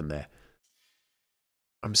what happened there.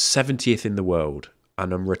 I'm 70th in the world,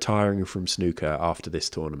 and I'm retiring from snooker after this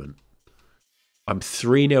tournament. I'm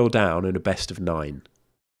 3-0 down in a best of 9.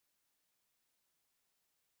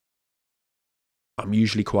 I'm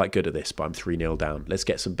usually quite good at this, but I'm 3-0 down. Let's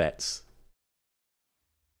get some bets.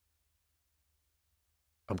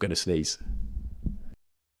 I'm going to sneeze.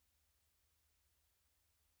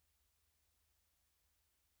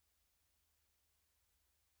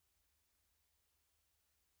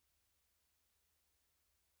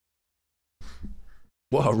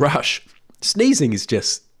 What a rush. Sneezing is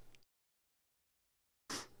just...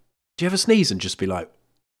 Do you ever sneeze and just be like,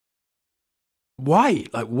 why?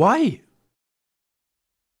 Like, why?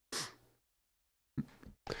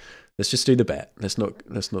 Let's just do the bet. Let's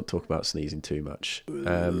not talk about sneezing too much. What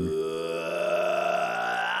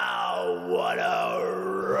a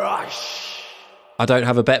rush. I don't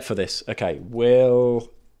have a bet for this. Okay, will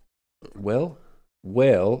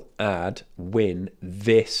add win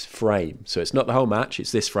this frame. So it's not the whole match,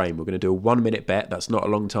 it's this frame. We're going to do a 1 minute bet. That's not a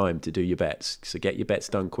long time to do your bets. So get your bets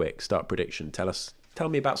done quick. Start prediction. Tell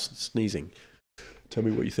me about sneezing. Tell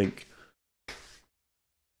me what you think.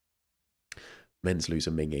 Men's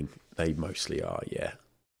loser minging. They mostly are, yeah.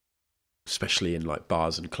 Especially in like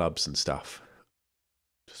bars and clubs and stuff.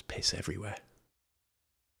 Just piss everywhere.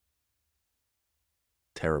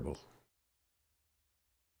 Terrible.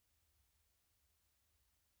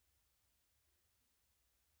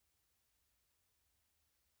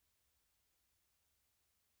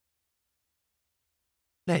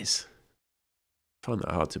 Les. I find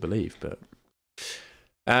that hard to believe, but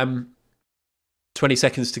 20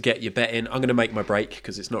 seconds to get your bet in. I'm going to make my break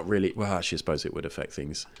because it's not really... Well, actually, I suppose it would affect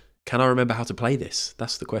things. Can I remember how to play this?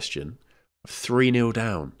 That's the question. 3-0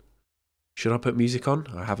 down. Should I put music on?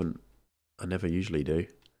 I haven't. I never usually do.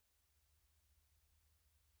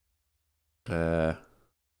 Here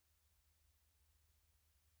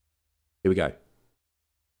we go.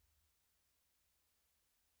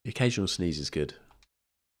 The occasional sneeze is good.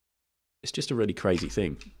 It's just a really crazy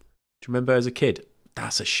thing. Do you remember as a kid?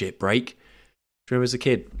 That's a shit break. Do you remember as a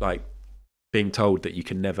kid, like, being told that you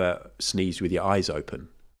can never sneeze with your eyes open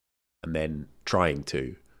and then trying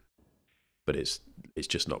to, but it's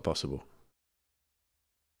just not possible.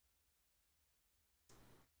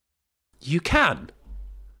 You can.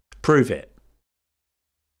 Prove it.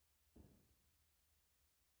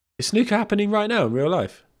 Is snooker happening right now in real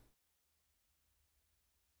life?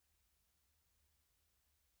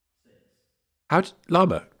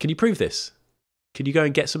 Llama, can you prove this? Can you go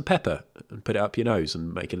and get some pepper and put it up your nose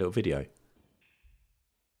and make a little video?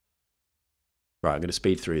 Right, I'm going to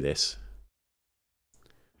speed through this.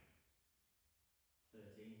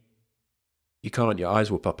 13. You can't, your eyes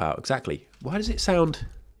will pop out. Exactly. Why does it sound...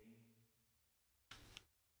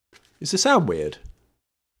 Is the sound weird?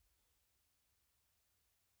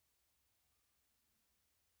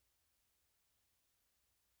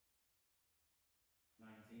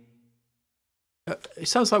 It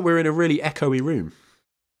sounds like we're in a really echoey room.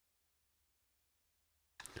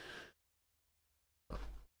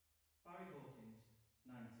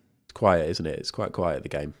 It's quiet, isn't it? It's quite quiet, the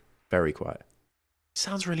game. Very quiet. It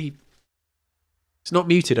sounds really... It's not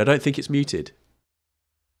muted. I don't think it's muted.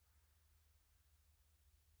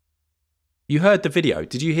 You heard the video.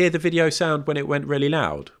 Did you hear the video sound when it went really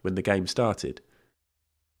loud, when the game started?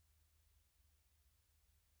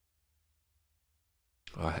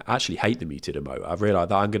 I actually hate the muted emote. I've realised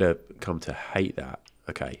that I'm going to come to hate that.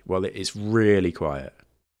 Okay, well, it's really quiet.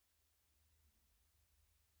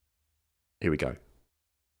 Here we go.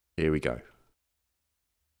 Here we go.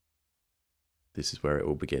 This is where it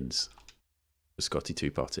all begins. The Scotty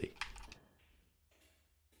 2 Potty.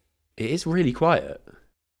 It is really quiet.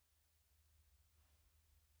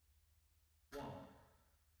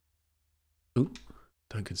 Ooh,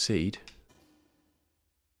 don't concede.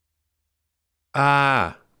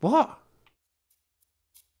 Ah, what?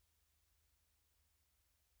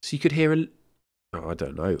 So you could hear a... Oh, I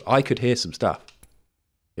don't know. I could hear some stuff.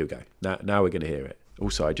 Here we go. Now we're going to hear it.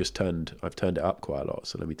 Also, I've turned it up quite a lot,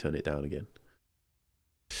 so let me turn it down again.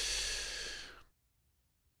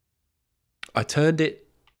 I turned it...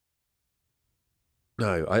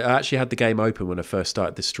 No, I actually had the game open when I first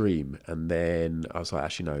started the stream, and then I was like,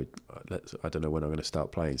 actually, no, I don't know when I'm going to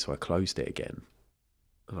start playing, so I closed it again.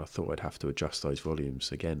 And I thought I'd have to adjust those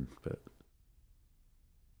volumes again, but...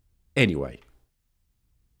 Anyway.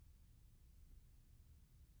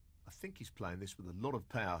 I think he's playing this with a lot of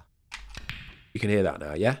power. You can hear that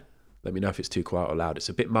now, yeah? Let me know if it's too quiet or loud. It's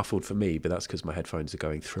a bit muffled for me, but that's because my headphones are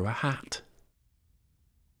going through a hat.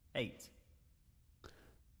 8.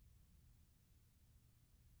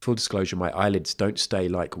 Full disclosure, my eyelids don't stay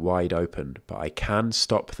like wide open, but I can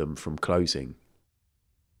stop them from closing.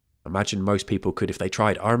 Imagine most people could if they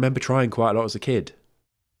tried. I remember trying quite a lot as a kid.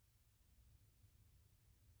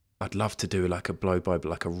 I'd love to do like a blow-by,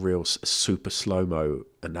 like a real super slow-mo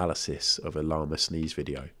analysis of a llama sneeze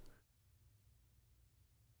video.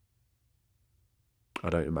 I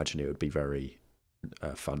don't imagine it would be very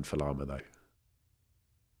fun for llama though.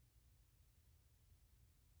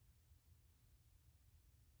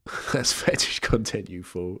 That's fetish content, you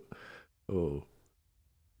fool. Oh.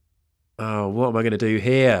 Oh, what am I going to do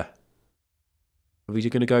here? Are we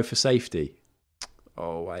going to go for safety?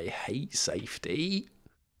 Oh, I hate safety.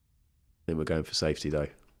 I think we're going for safety, though.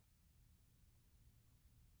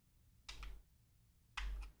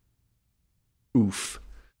 Oof.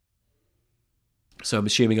 So I'm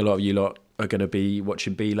assuming a lot of you lot are going to be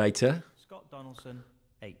watching B later. Scott Donaldson,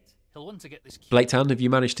 8. He'll want to get this. Blake Town, have you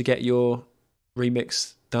managed to get your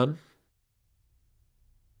remix done?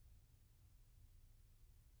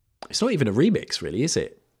 It's not even a remix, really, is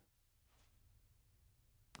it?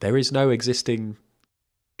 There is no existing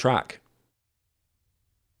track.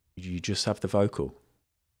 You just have the vocal.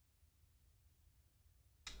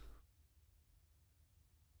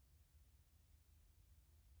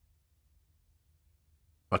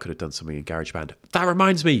 I could have done something in GarageBand. That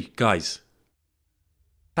reminds me, guys.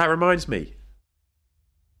 That reminds me.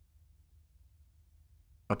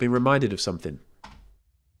 I've been reminded of something.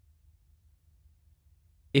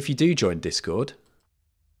 If you do join Discord,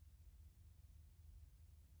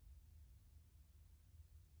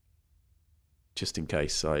 just in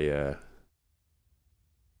case I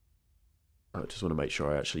just want to make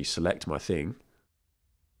sure I actually select my thing.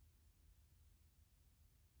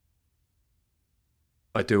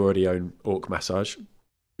 I do already own Orc Massage.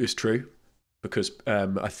 It's true. Because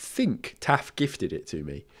I think Taff gifted it to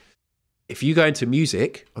me. If you go into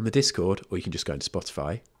music on the Discord, or you can just go into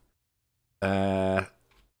Spotify.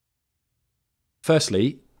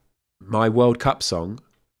 Firstly, my World Cup song,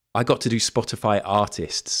 I got to do Spotify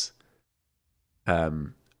artists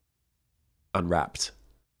unwrapped.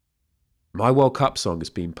 My World Cup song has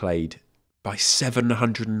been played by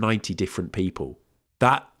 790 different people.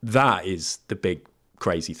 That is the big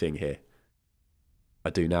crazy thing here. I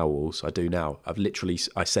do now, Walls. I do now.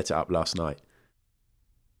 I set it up last night.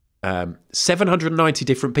 790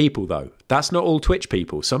 different people, though. That's not all Twitch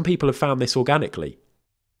people. Some people have found this organically.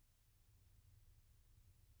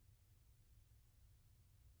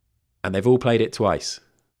 And they've all played it twice.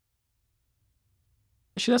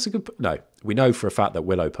 Actually, that's a good... No, we know for a fact that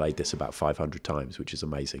Willow played this about 500 times, which is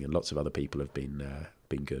amazing. And lots of other people have been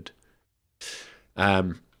good.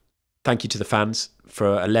 Thank you to the fans.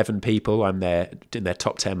 For 11 people, I'm in their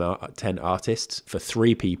top 10 artists. For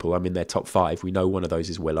 3 people, I'm in their top 5. We know one of those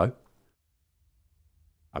is Willow.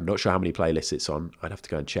 I'm not sure how many playlists it's on. I'd have to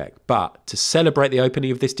go and check. But to celebrate the opening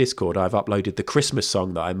of this Discord, I've uploaded the Christmas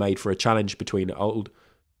song that I made for a challenge between old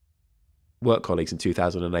work colleagues in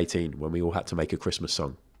 2018 when we all had to make a Christmas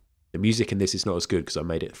song. The music in this is not as good because I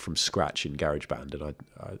made it from scratch in GarageBand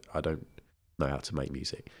and I don't know how to make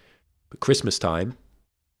music. But Christmas time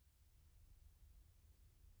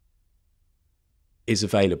is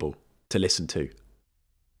available to listen to.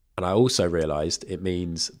 And I also realised it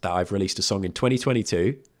means that I've released a song in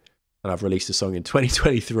 2022 and I've released a song in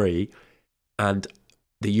 2023 and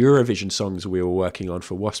the Eurovision songs we were working on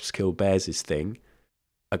for Wasps Kill Bears' thing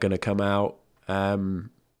are going to come out.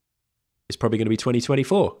 It's probably going to be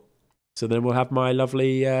 2024. So then we'll have my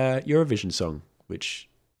lovely Eurovision song, which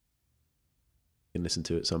you can listen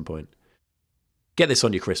to at some point. Get this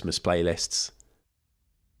on your Christmas playlists.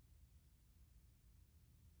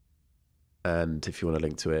 And if you want a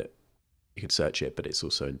link to it, you can search it, but it's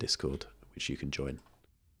also in Discord, which you can join.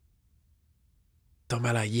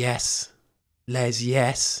 Domela, yes. Les,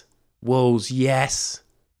 yes. Walls, yes.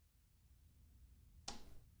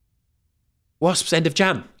 Wasps, end of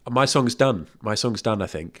Jan. My song's done. My song's done, I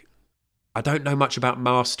think. I don't know much about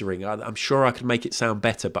mastering. I'm sure I could make it sound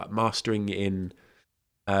better, but mastering in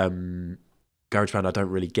GarageBand I don't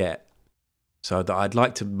really get. So I'd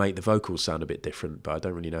like to make the vocals sound a bit different, but I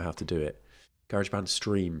don't really know how to do it. GarageBand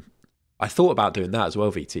Stream. I thought about doing that as well,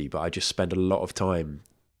 VT, but I just spend a lot of time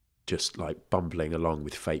just like bumbling along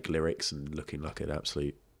with fake lyrics and looking like an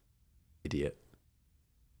absolute idiot.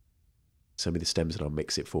 Send me the stems and I'll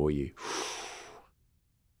mix it for you.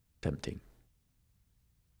 Tempting.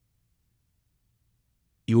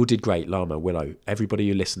 You all did great, Llama, Willow. Everybody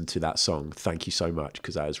who listened to that song, thank you so much,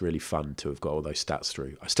 because that was really fun to have got all those stats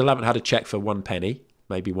through. I still haven't had a check for 1 penny.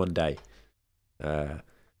 Maybe one day. But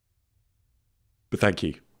thank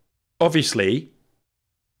you. Obviously,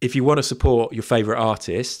 if you want to support your favourite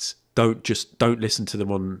artists, don't listen to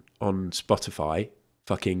them on Spotify.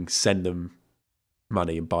 Fucking send them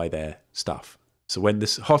money and buy their stuff. So when the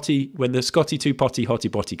Scotty 2 Potty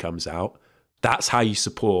Hotty Botty comes out, that's how you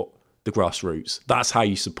support the grassroots. That's how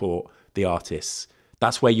you support the artists.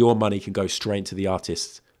 That's where your money can go straight into the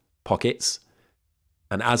artists' pockets.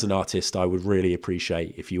 And as an artist, I would really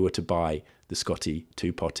appreciate if you were to buy the Scotty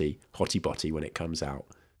 2 Potty Hotty Botty when it comes out.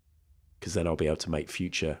 Because then I'll be able to make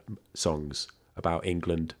future songs about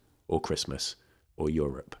England or Christmas or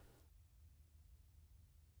Europe.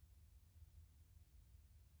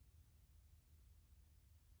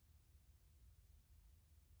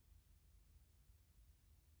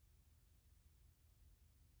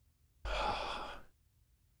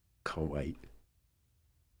 can't wait.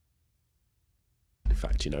 In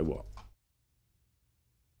fact, you know what?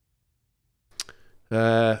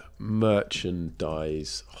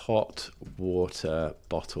 Merchandise. Hot water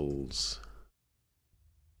bottles.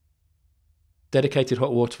 Dedicated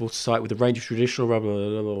hot water bottle site with a range of traditional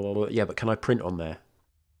rubber. Yeah, but can I print on there?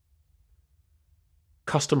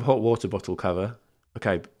 Custom hot water bottle cover.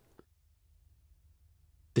 Okay.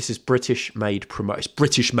 This is British made promo. It's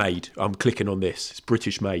British made. I'm clicking on this. It's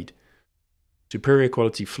British made. Superior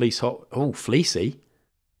quality fleece hot. Oh, fleecy.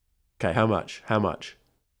 Okay, how much? How much?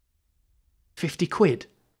 50 quid.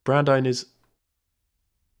 Brand owners.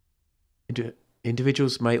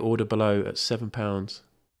 Individuals may order below at £7.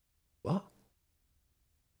 What?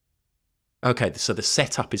 Okay, so the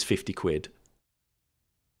setup is 50 quid.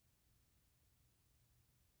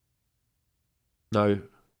 No.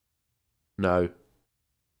 No.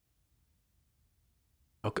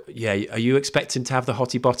 Okay, yeah, are you expecting to have the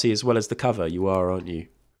hottie botty as well as the cover? You are, aren't you?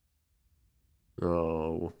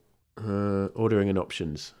 Oh. Ordering and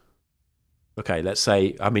options. Okay, let's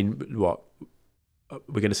say, I mean, what?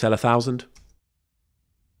 We're going to sell 1,000?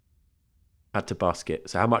 Add to basket.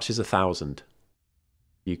 So how much is 1,000?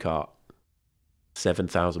 You can't.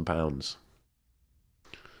 £7,000.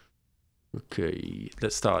 Okay,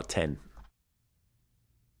 let's start at 10.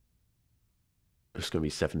 It's going to be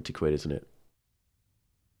 70 quid, isn't it?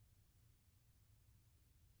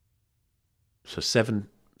 So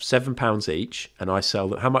 £7 each, and I sell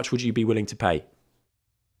them. How much would you be willing to pay?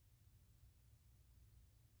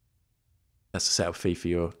 That's the setup fee for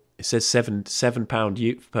your. It says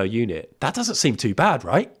 £7 per unit. That doesn't seem too bad,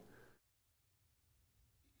 right?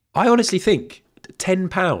 I honestly think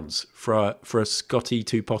 £10 for a Scotty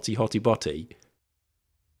 2 potty hottie botty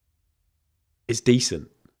is decent.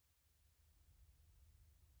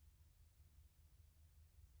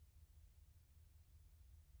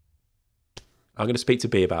 I'm going to speak to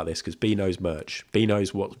B about this because B knows merch. B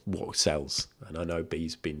knows what sells, and I know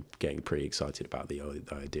B's been getting pretty excited about the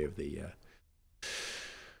idea of the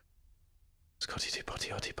Scotty 2 potty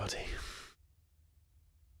hottie botty.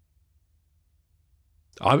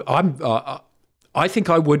 I think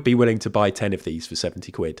I would be willing to buy 10 of these for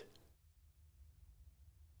 70 quid.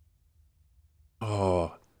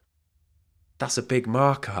 Oh, that's a big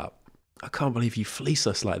markup. I can't believe you fleece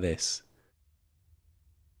us like this.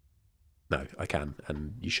 No, I can,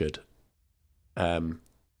 and you should. I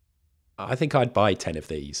think I'd buy 10 of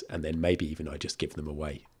these, and then maybe even I'd just give them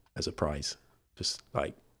away as a prize. Just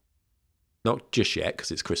like, not just yet,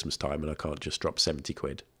 because it's Christmas time and I can't just drop 70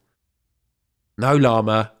 quid. No,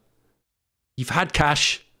 Llama. You've had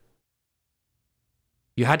cash.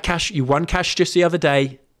 You had cash. You won cash just the other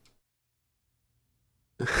day.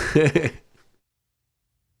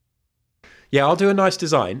 Yeah, I'll do a nice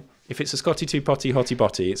design. If it's a Scotty 2 potty hottie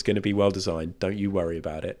botty, it's going to be well designed. Don't you worry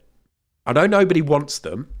about it. I know nobody wants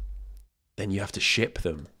them. Then you have to ship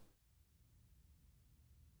them.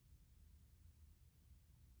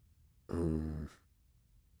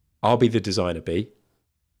 I'll be the designer, B.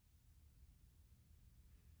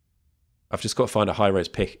 I've just got to find a high-res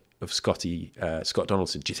pic of Scott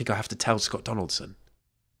Donaldson. Do you think I have to tell Scott Donaldson?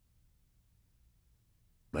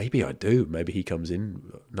 Maybe I do. Maybe he comes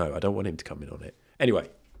in. No, I don't want him to come in on it. Anyway.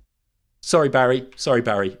 Sorry, Barry. Sorry,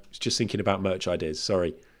 Barry. I was just thinking about merch ideas.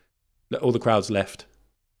 Sorry. All the crowd's left.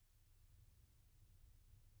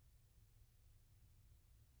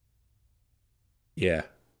 Yeah.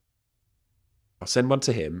 I'll send one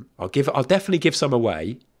to him. I'll definitely give some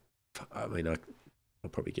away. I mean, I'll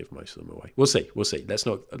probably give most of them away. We'll see. We'll see. Let's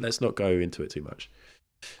not go into it too much.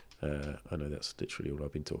 I know that's literally all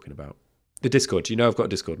I've been talking about. The Discord. Do you know I've got a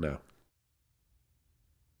Discord now?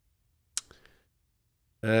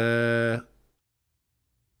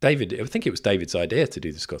 David, I think it was David's idea to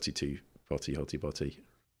do the Scotty 2 potty hottie botty.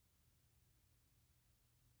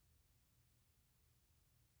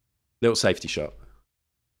 Little safety shot.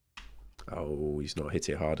 Oh, he's not hit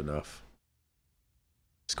it hard enough.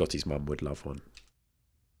 Scotty's mum would love one.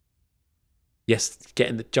 Yes,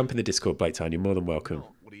 jump in the Discord, Blake Town. You're more than welcome.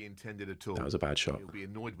 Not what he intended at all. That was a bad shot. He'll be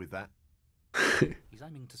annoyed with that. He's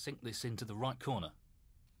aiming to sink this into the right corner.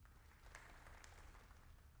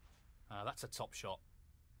 That's a top shot.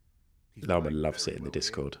 Lama loves it in the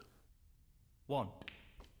Discord. 1.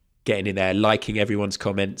 Getting in there, liking everyone's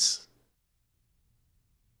comments.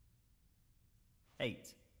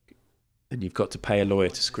 8. And you've got to pay a lawyer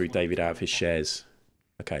to screw David out of his shares.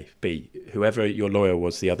 Okay, B, whoever your lawyer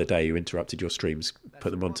was the other day who interrupted your streams,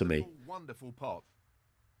 put them on to me. Wonderful pot.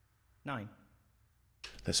 9.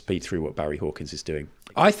 Let's speed through what Barry Hawkins is doing.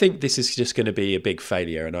 I think this is just going to be a big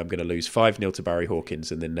failure, and I'm going to lose 5-0 to Barry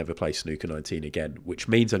Hawkins and then never play Snooker 19 again, which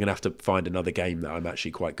means I'm going to have to find another game that I'm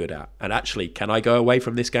actually quite good at. And actually, can I go away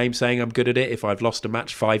from this game saying I'm good at it if I've lost a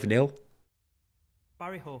match 5-0?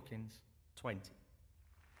 Barry Hawkins, 20.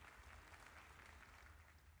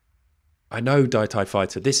 I know, Dai Tai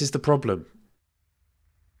Fighter. This is the problem.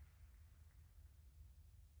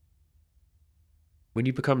 When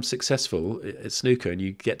you become successful at snooker and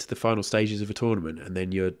you get to the final stages of a tournament, and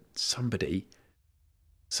then you're somebody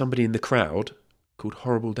in the crowd called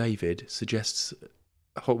Horrible David suggests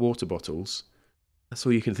hot water bottles, that's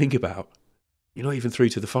all you can think about. You're not even through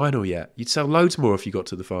to the final yet. You'd sell loads more if you got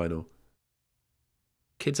to the final.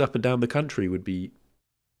 Kids up and down the country would be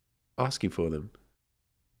asking for them.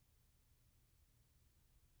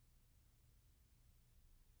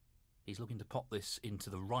 He's looking to pop this into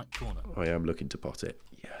the right corner. I am looking to pot it.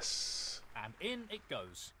 Yes. And in it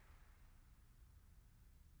goes.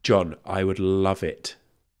 John, I would love it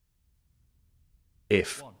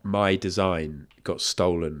if my design got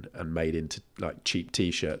stolen and made into like cheap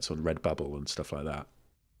t-shirts on Redbubble and stuff like that.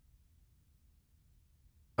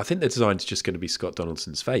 I think the design's just going to be Scott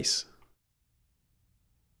Donaldson's face.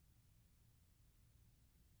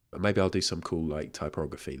 But maybe I'll do some cool like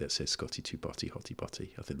typography that says Scotty 2 Potty, Hotty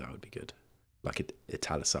Potty. I think that would be good. Like it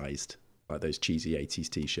italicized, like those cheesy 80s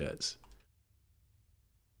t-shirts.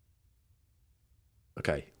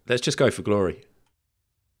 Okay, let's just go for glory.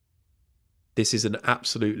 This is an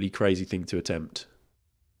absolutely crazy thing to attempt.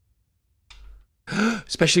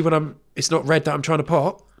 Especially when it's not red that I'm trying to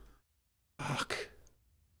pot. Fuck.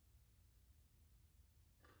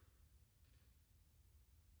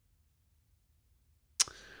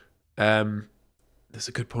 There's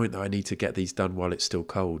a good point that I need to get these done while it's still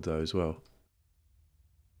cold though as well.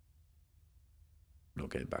 I'm not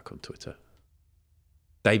getting back on Twitter.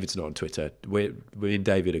 David's not on Twitter. We and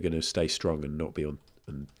David are going to stay strong and not be on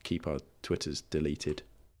and keep our Twitters deleted.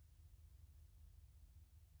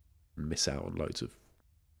 And miss out on loads of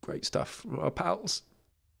great stuff from our pals.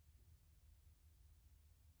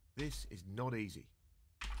 This is not easy.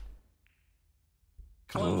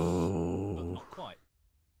 Oh. But not quite.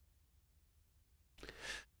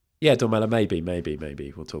 Yeah, Domella,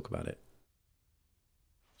 maybe. We'll talk about it.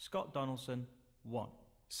 Scott Donaldson, 1.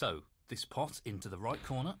 So, this pot into the right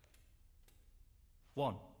corner.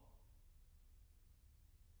 1.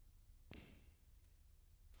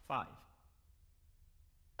 5.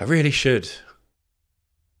 I really should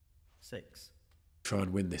 6. try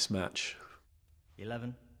and win this match.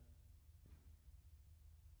 11.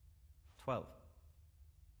 12.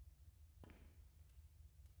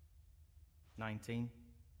 19.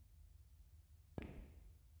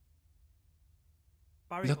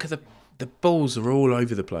 Look at the balls are all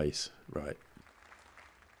over the place. Right.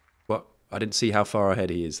 What? I didn't see how far ahead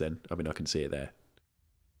he is then. I mean, I can see it there.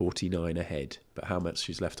 49 ahead. But how much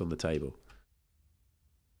is left on the table?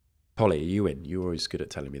 Polly, are you in? You're always good at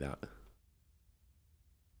telling me that.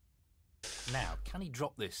 Now, can he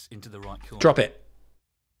drop this into the right corner? Drop it.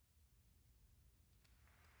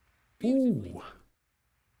 Ooh.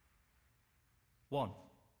 1.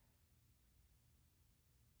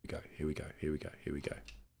 Here we go.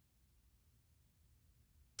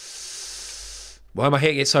 Why am I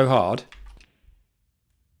hitting it so hard?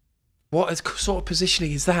 What sort of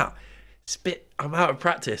positioning is that? It's a bit... I'm out of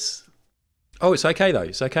practice. Oh, it's okay though.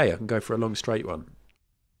 It's okay. I can go for a long straight one.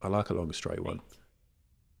 I like a long straight one.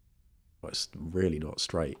 Well, it's really not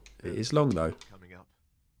straight. It is long though. Coming up.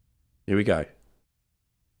 Here we go.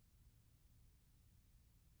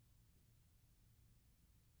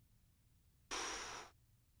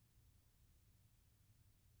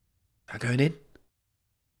 That going in?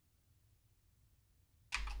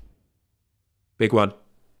 Big one.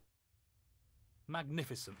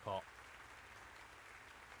 Magnificent pot.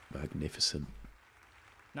 Magnificent.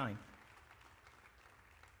 9.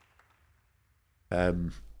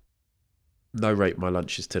 No rate my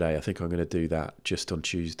lunches today. I think I'm going to do that just on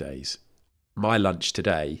Tuesdays. My lunch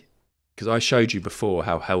today, because I showed you before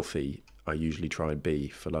how healthy I usually try and be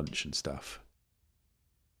for lunch and stuff.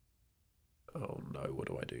 Oh no, what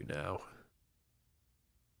do I do now?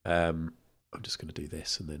 I'm just going to do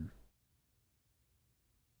this and then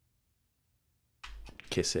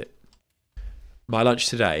kiss it. My lunch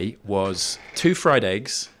today was 2 fried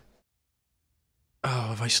eggs. Oh,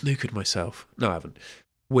 have I snookered myself? No, I haven't.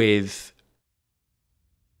 With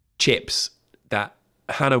chips that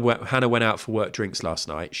Hannah went out for work drinks last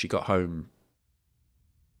night. She got home,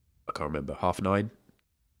 I can't remember, 9:30.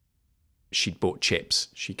 She'd bought chips.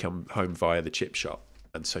 She come home via the chip shop.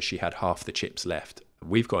 And so she had half the chips left. And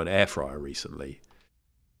we've got an air fryer recently.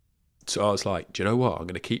 So I was like, do you know what? I'm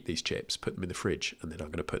going to keep these chips, put them in the fridge, and then I'm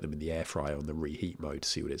going to put them in the air fryer on the reheat mode to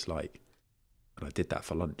see what it's like. And I did that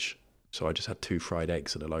for lunch. So I just had 2 fried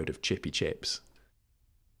eggs and a load of chippy chips.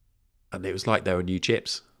 And it was like they were new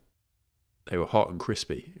chips. They were hot and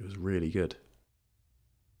crispy. It was really good.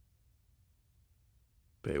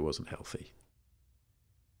 But it wasn't healthy.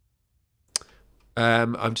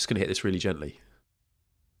 I'm just going to hit this really gently.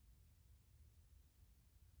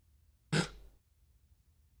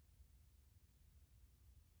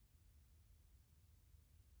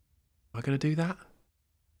 Am I going to do that?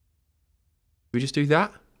 We just do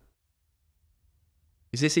that?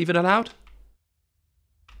 Is this even allowed?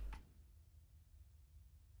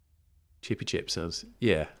 Chippy chip sounds...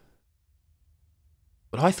 Yeah.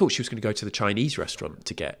 But I thought she was going to go to the Chinese restaurant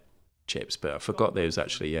to get chips, but I forgot there was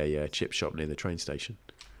actually a chip shop near the train station.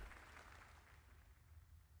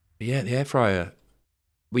 But yeah, the air fryer.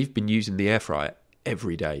 We've been using the air fryer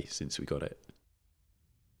every day since we got it.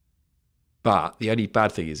 But the only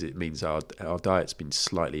bad thing is it means our diet's been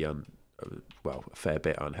slightly a fair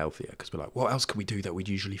bit unhealthier, because we're like, what else can we do that we'd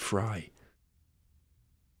usually fry?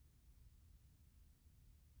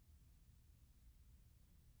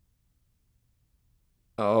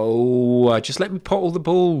 Oh, just let me pot all the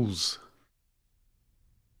balls.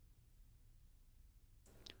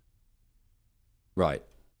 Right.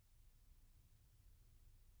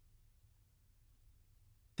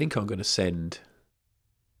 I think I'm going to send...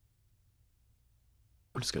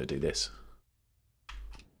 I'm just going to do this.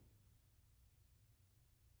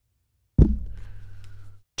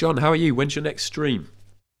 John, how are you? When's your next stream?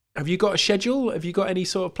 Have you got a schedule? Have you got any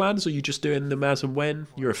sort of plans, or are you just doing them as and when?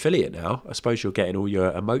 You're affiliate now. I suppose you're getting all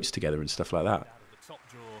your emotes together and stuff like that.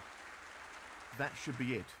 That should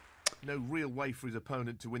be it. No real way for his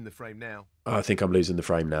opponent to win the frame now. I think I'm losing the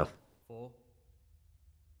frame now. 4,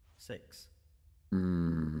 6,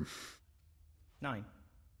 9.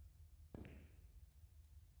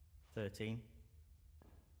 13.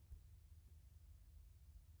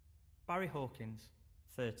 Barry Hawkins,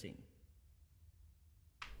 13.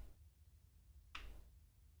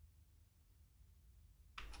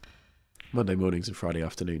 Monday mornings and Friday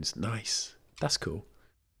afternoons. Nice. That's cool.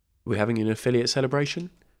 We're having an affiliate celebration?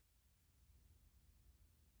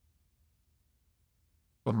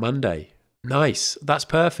 On Monday. Nice. That's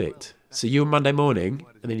perfect. So you on Monday morning,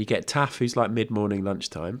 and then you get Taff, who's like mid-morning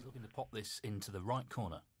lunchtime. Looking to pop this into the right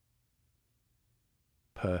corner.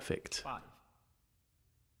 Perfect. 5.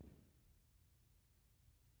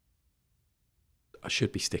 I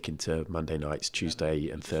should be sticking to Monday nights, Tuesday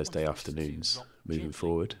and Thursday afternoons moving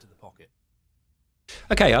forward.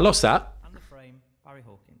 Okay, I lost that. And the frame, Barry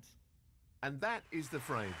Hawkins. And that is the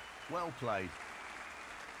frame. Well played.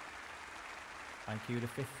 Thank you, the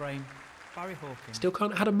 5th frame, Barry Hawkins. Still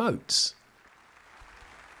can't add emotes.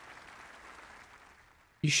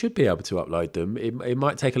 You should be able to upload them. It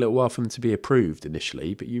might take a little while for them to be approved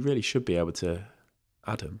initially, but you really should be able to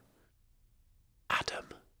add them. Add them.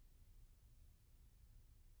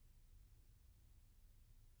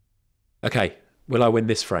 Okay, will I win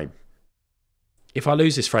this frame? If I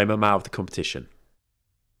lose this frame, I'm out of the competition.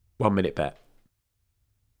 1 minute bet.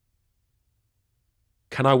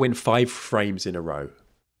 Can I win 5 frames in a row?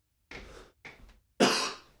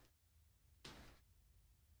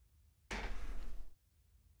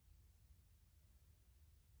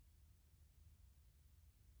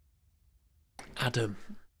 Adam.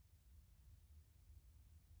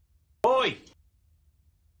 Oi!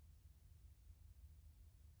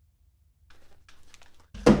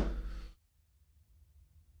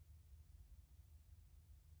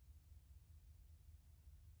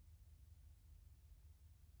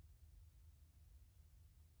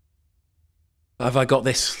 Have I got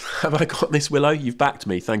this? Have I got this, Willow? You've backed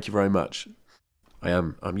me. Thank you very much.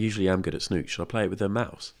 I'm usually good at Snook. Should I play it with a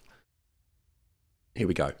mouse? Here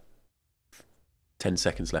we go. 10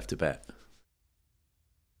 seconds left to bet.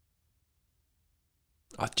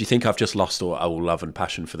 Do you think I've just lost all love and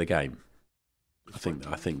passion for the game? I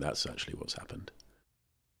think that's actually what's happened.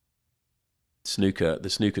 The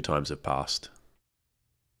snooker times have passed.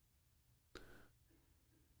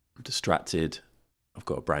 I'm distracted. I've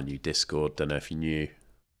got a brand new Discord, don't know if you knew.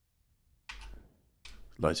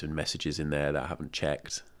 Loads of messages in there that I haven't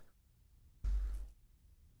checked.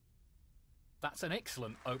 That's an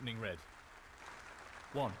excellent opening red.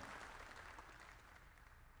 1.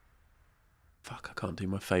 Fuck, I can't do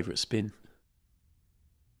my favourite spin.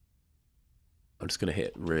 I'm just going to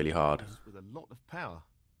hit really hard. With a lot of power.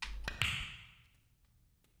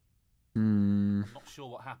 I'm not sure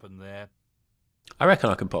what happened there. I reckon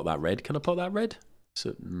I can pot that red. Can I pot that red?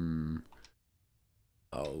 So,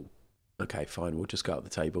 oh, Okay, fine. We'll just go up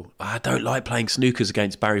the table. I don't like playing snookers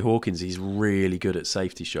against Barry Hawkins. He's really good at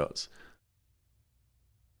safety shots.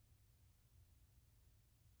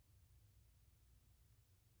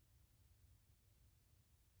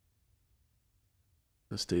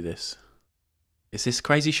 Let's do this. Is this a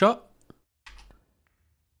crazy shot?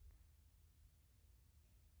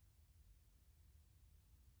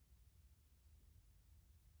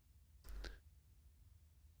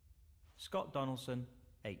 Scott Donaldson,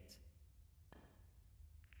 8.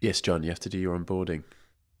 Yes, John, you have to do your onboarding.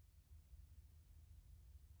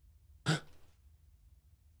 Come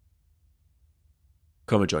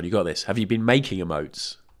on, John, you got this. Have you been making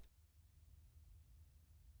emotes?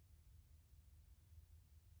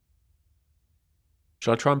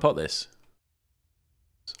 Shall I try and pot this?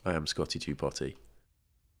 I am Scotty 2 Potty.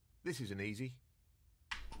 This isn't easy.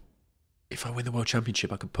 If I win the World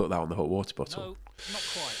Championship, I can put that on the hot water bottle. No, not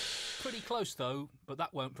quite. Pretty close, though, but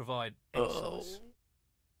that won't provide any solace.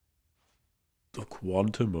 The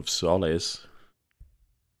quantum of solace.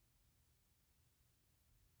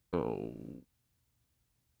 Oh.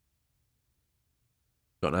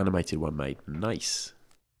 Got an animated one made. Nice.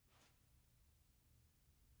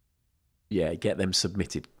 Yeah, get them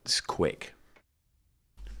submitted quick.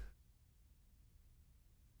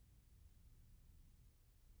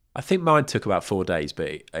 I think mine took about 4 days, but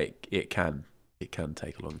it can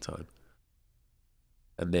take a long time.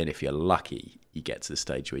 And then if you're lucky, you get to the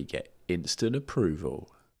stage where you get instant approval.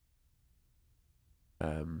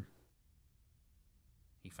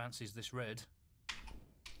 He fancies this red.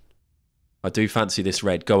 I do fancy this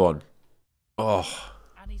red. Go on. Oh.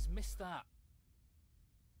 And he's missed that.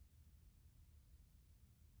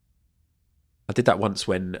 I did that once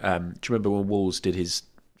when, do you remember when Walls did his,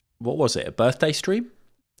 what was it, a birthday stream?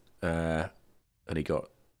 And he got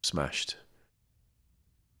smashed.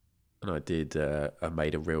 And I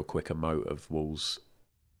made a real quick emote of Walls.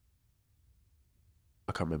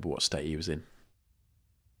 I can't remember what state he was in.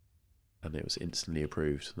 And it was instantly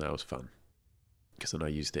approved. That was fun. Because then I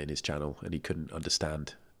used it in his channel and he couldn't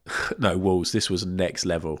understand. No, Walls, this was next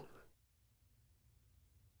level.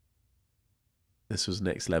 This was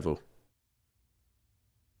next level.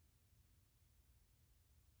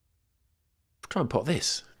 Try and pot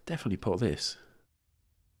this. Definitely pot this.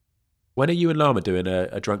 When are you and Llama doing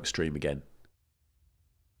a drunk stream again?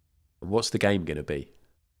 And what's the game going to be?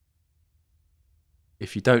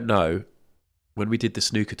 If you don't know, when we did the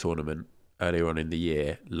snooker tournament earlier on in the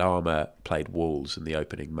year, Llama played Walls in the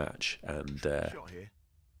opening match and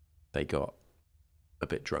they got a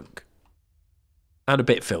bit drunk. And a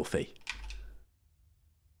bit filthy.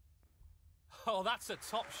 Oh, that's a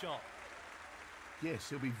top shot. Yes,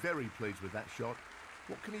 he'll be very pleased with that shot.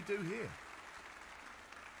 What can he do here?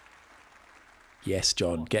 Yes,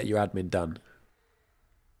 John, get your admin done.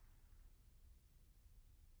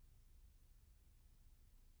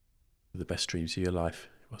 The best streams of your life.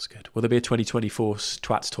 It was good. Will there be a 2024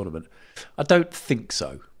 Twats tournament? I don't think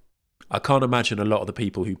so. I can't imagine a lot of the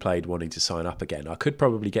people who played wanting to sign up again. I could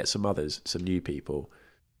probably get some others, some new people.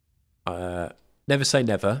 Never say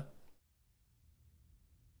never.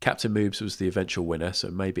 Captain Moobs was the eventual winner, so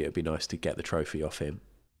maybe it would be nice to get the trophy off him.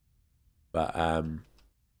 But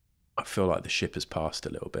I feel like the ship has passed a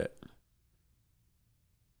little bit.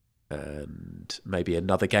 And maybe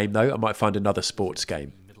another game, though. I might find another sports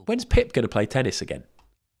game. When's Pip going to play tennis again?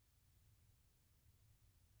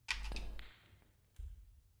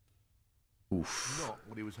 Oof. Not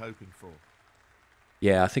what he was hoping for.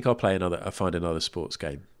 Yeah, I think I'll find another sports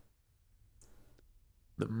game.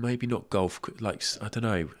 Maybe not golf, like, I don't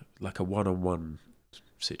know, like a one-on-one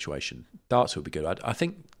situation. Darts would be good. I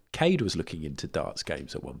think Cade was looking into darts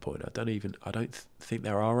games at one point. I don't think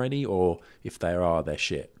there are any, or if there are, they're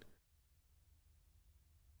shit.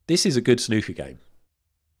 This is a good snooker game.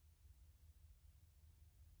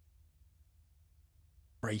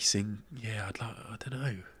 Racing, yeah, I don't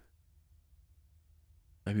know.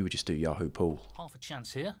 Maybe we just do Yahoo Pool. Half a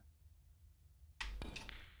chance here.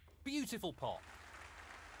 Beautiful pot.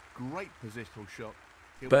 Great positional shot.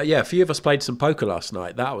 But yeah, a few of us played some poker last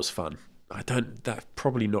night. That was fun. That's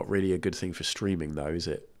probably not really a good thing for streaming though, is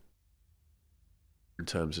it? In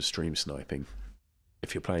terms of stream sniping.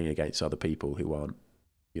 If you're playing against other people who aren't,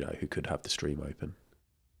 who could have the stream open.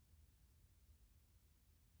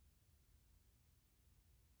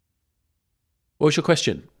 What was your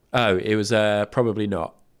question? Oh, it was probably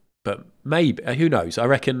not. But maybe, who knows? I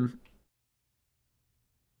reckon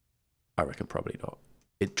probably not.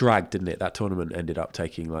 It dragged, didn't it? That tournament ended up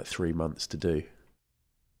taking like 3 months to do.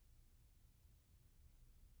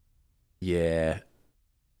 Yeah.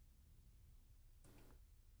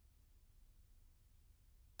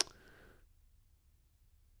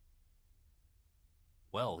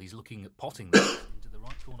 Well, he's looking at potting that into the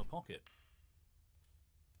right corner pocket.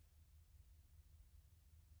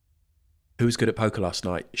 Who was good at poker last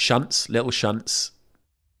night? Shunts, little Shunts.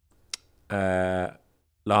 Lama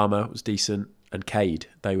was decent, and Cade.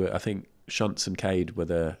 They were, I think, Shunts and Cade were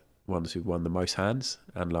the ones who won the most hands,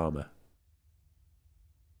 and Lama.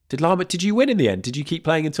 Did you win in the end? Did you keep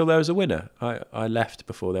playing until there was a winner? I left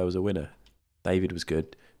before there was a winner. David was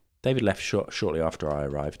good. David left shortly after I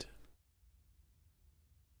arrived.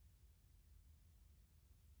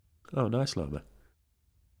 Oh, nice, Lama.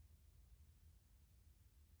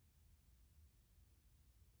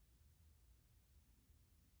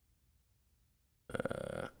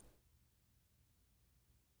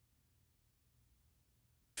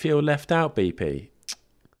 Feel left out, BP.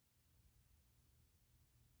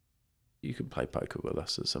 You can play poker with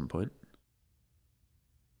us at some point.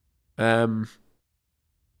 I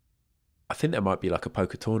think there might be like a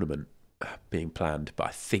poker tournament being planned, but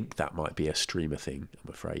I think that might be a streamer thing,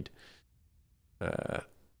 I'm afraid. Not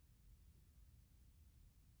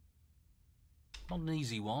an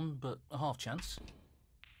easy one, but a half chance.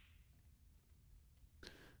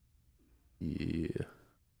 Yeah.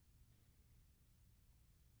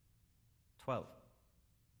 12.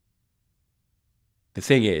 The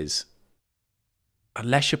thing is,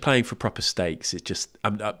 unless you're playing for proper stakes, it just...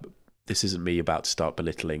 this isn't me about to start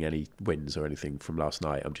belittling any wins or anything from last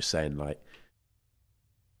night. I'm just saying, like,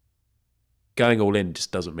 going all in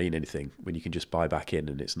just doesn't mean anything when you can just buy back in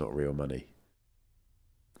and it's not real money.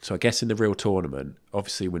 So I guess in the real tournament,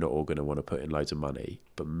 obviously we're not all going to want to put in loads of money,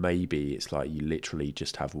 but maybe it's like you literally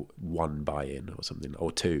just have one buy-in or something,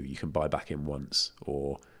 or two. You can buy back in once,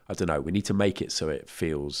 or I don't know. We need to make it so it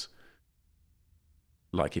feels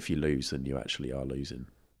like if you lose, then you actually are losing.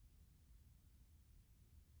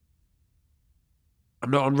 I'm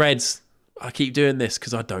not on reds. I keep doing this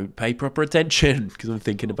because I don't pay proper attention because I'm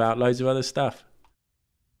thinking about loads of other stuff.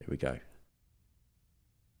 Here we go.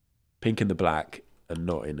 Pink and the black are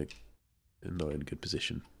not in a good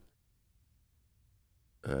position.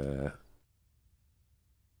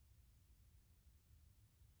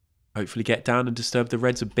 Hopefully get down and disturb the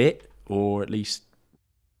reds a bit, or at least...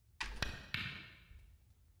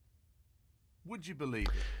 Would you believe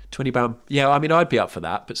it? 20 pound. Yeah, I mean, I'd be up for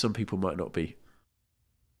that, but some people might not be.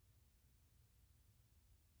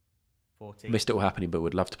 14. Missed it all happening, but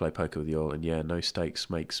would love to play poker with you all. And yeah, no stakes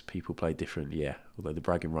makes people play different. Yeah, although the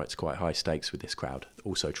bragging right's quite high stakes with this crowd.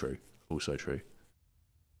 Also true. Also true.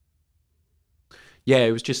 Yeah,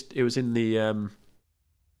 it was in the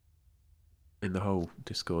whole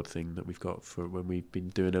Discord thing that we've got for when we've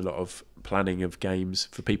been doing a lot of planning of games.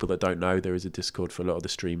 For people that don't know, there is a Discord for a lot of the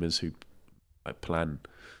streamers who plan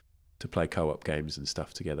to play co-op games and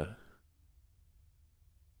stuff together.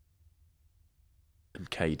 And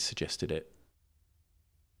Cade suggested it.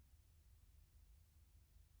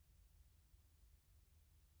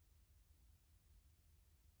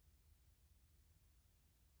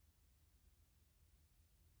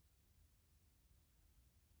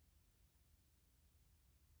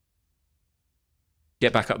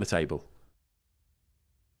 Get back up the table.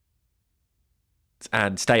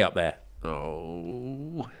 And stay up there.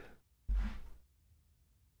 Oh.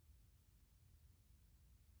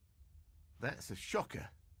 That's a shocker.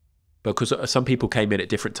 Because some people came in at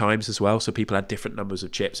different times as well, so people had different numbers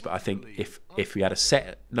of chips. But I think if we had a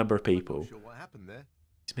set number of people, Sure what happened there.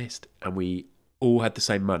 it's missed, and we all had the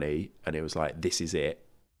same money, and it was like, this is it,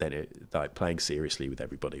 then it, like, playing seriously with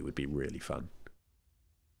everybody would be really fun.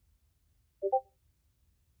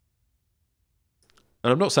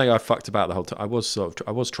 And I'm not saying I fucked about the whole time. I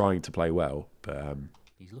was trying to play well, but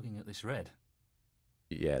He's looking at this red.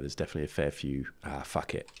 yeah, there's definitely a fair few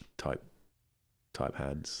fuck it type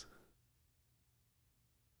hands.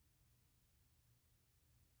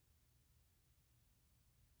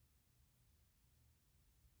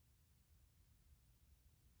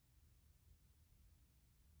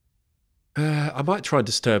 I might try and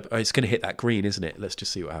disturb. It's going to hit that green, isn't it? Let's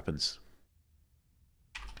just see what happens.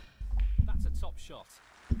 That's a top shot.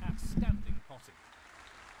 Outstanding potting.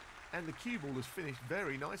 And the cue ball has finished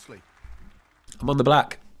very nicely. I'm on the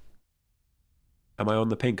black. Am I on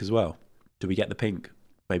the pink as well? Do we get the pink?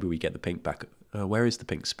 Maybe we get the pink back. Where is the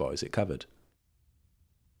pink spot? Is it covered?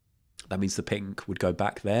 That means the pink would go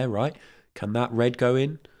back there, right? Can that red go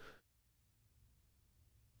in?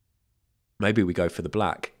 Maybe we go for the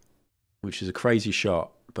black, which is a crazy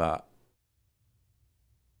shot, but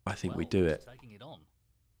I think we do it. Taking it on.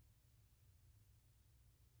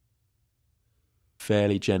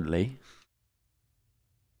 Fairly gently.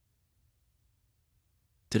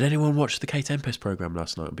 Did anyone watch the Kate Tempest programme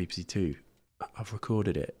last night on BBC Two? I've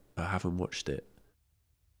recorded it. I haven't watched it.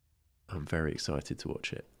 I'm very excited to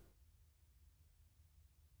watch it.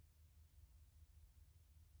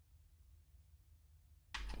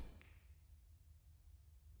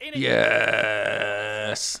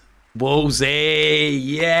 Yes! Wolsey!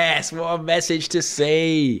 Yes! What a message to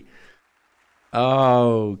see!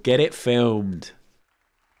 Oh, get it filmed.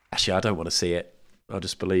 Actually, I don't want to see it. I'll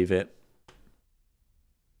just believe it.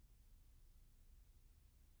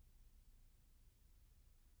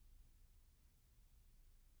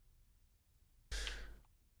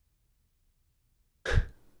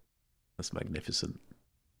 That's magnificent.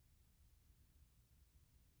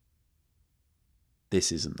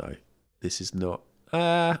 This isn't, though. This is not.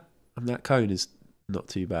 And that cone is not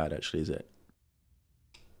too bad, actually, is it?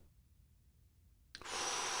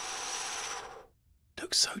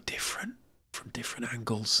 Looks so different from different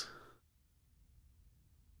angles.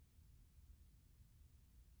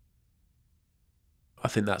 I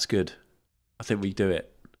think that's good. I think we do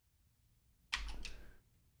it.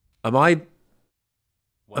 Am I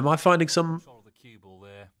finding some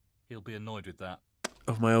He'll be annoyed with that.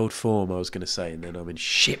 of my old form, I was going to say, and then I'm in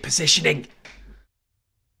shit positioning.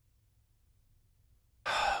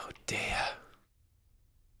 Oh, dear.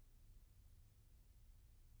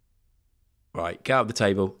 Right, get up the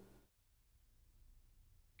table.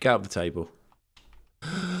 Get up the table.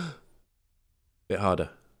 Bit harder.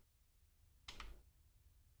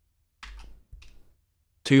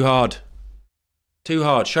 Too hard. Too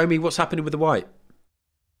hard. Show me what's happening with the white.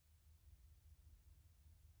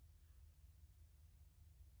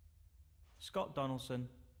 Scott Donaldson,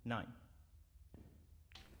 9.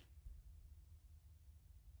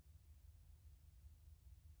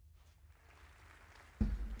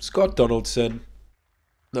 Scott Donaldson,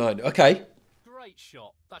 9. Okay. Great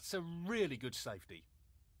shot. That's a really good safety.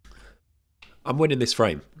 I'm winning this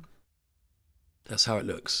frame. That's how it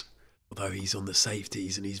looks. Although he's on the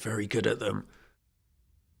safeties and he's very good at them.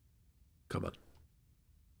 Come on.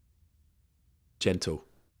 Gentle.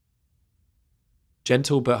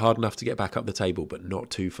 Gentle but hard enough to get back up the table, but not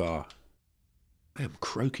too far. I am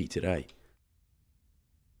croaky today.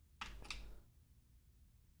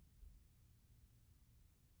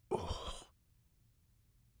 Oh.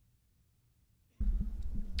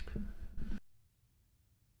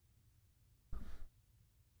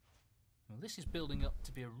 Well, this is building up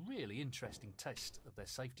to be a really interesting test of their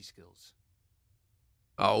safety skills.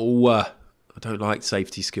 Oh, I don't like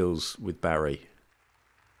safety skills with Barry.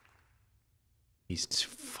 He's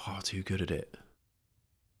far too good at it.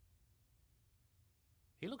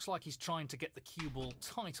 He looks like he's trying to get the cue ball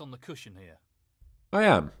tight on the cushion here. I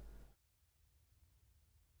am.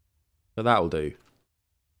 So that'll do.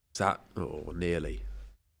 Is that... Oh, nearly.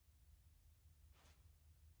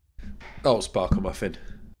 Oh, sparkle muffin.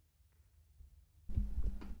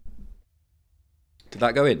 Did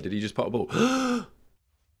that go in? Did he just put a ball?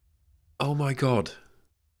 Oh my god.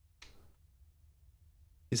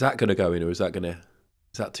 Is that going to go in or is that going to...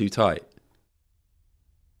 Is that too tight?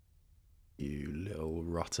 You little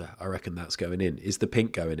rotter. I reckon that's going in. Is the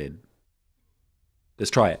pink going in? Let's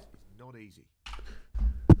try it. Not easy.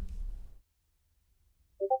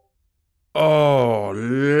 Oh,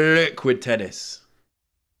 liquid tennis.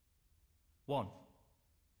 1.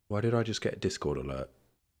 Why did I just get a Discord alert?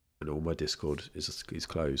 And all my Discord is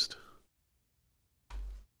closed.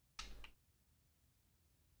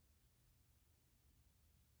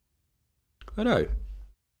 I know.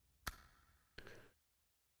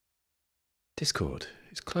 Discord.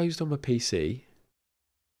 It's closed on my PC.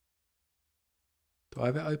 Do I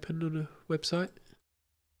have it open on a website?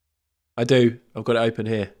 I do. I've got it open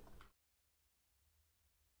here.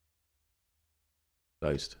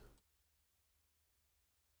 Closed.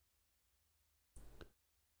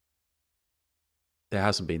 There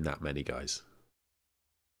hasn't been that many, guys.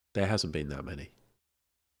 There hasn't been that many.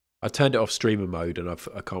 I turned it off streamer mode and I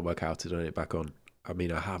can't work out how to turn it back on. I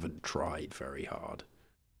mean, I haven't tried very hard.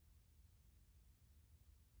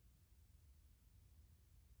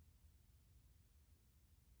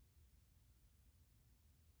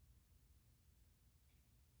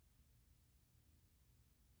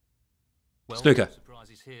 Well, Snooker.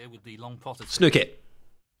 Surprises here with the long pot of Snook it.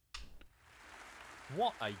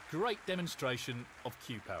 What a great demonstration of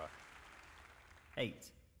cue power. 8.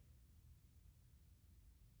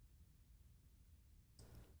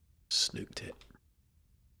 Snooked it.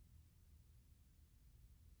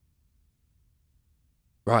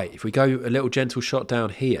 Right, if we go a little gentle shot down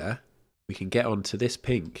here, we can get onto this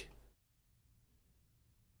pink.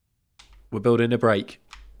 We're building a break.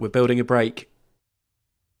 We're building a break.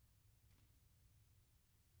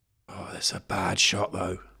 Oh, that's a bad shot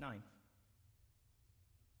though. 9.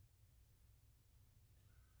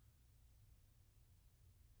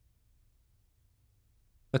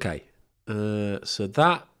 Okay. So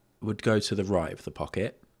that would go to the right of the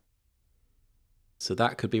pocket. So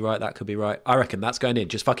that could be right, that could be right. I reckon that's going in.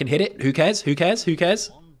 Just fucking hit it. Who cares? Who cares? Who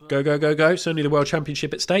cares? Go, go, go, go. It's only the World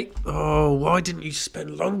Championship at stake. Oh, why didn't you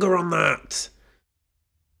spend longer on that?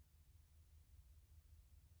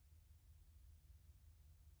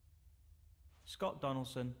 Scott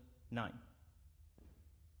Donaldson, 9.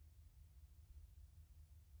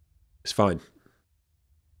 It's fine.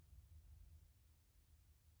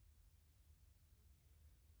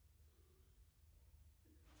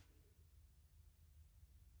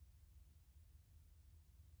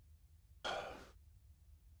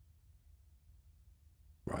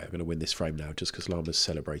 Right, I'm going to win this frame now just because Llama's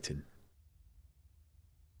celebrating.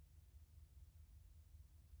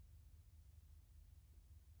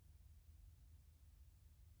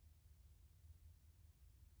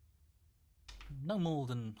 No more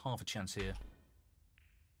than half a chance here.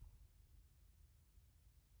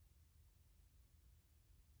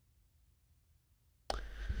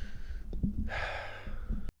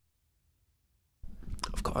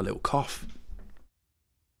 I've got a little cough.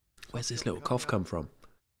 Where's this little cough come from?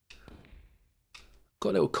 Got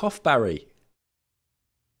a little cough, Barry.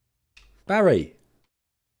 Barry.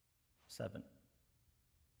 7.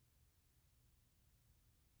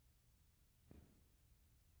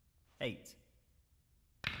 Eight.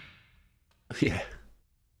 Yeah.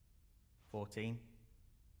 14.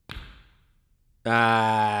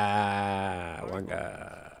 Wanga.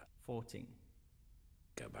 14.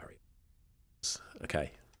 Go, Barry.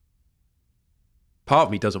 Okay. Part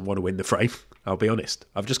of me doesn't want to win the frame. I'll be honest.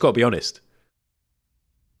 I've just got to be honest.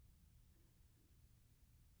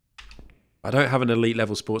 I don't have an elite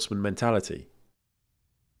level sportsman mentality.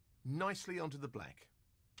 Nicely onto the black.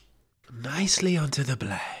 Nicely onto the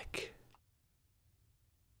black.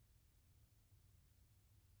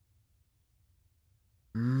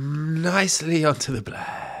 Nicely onto the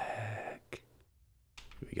black.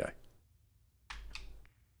 Here we go.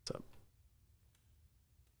 What's up?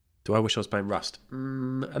 Do I wish I was playing Rust?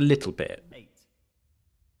 A little bit. 8.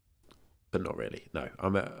 But not really. No,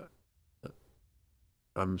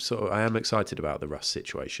 I am excited about the Rust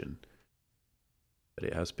situation, but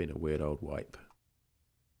it has been a weird old wipe.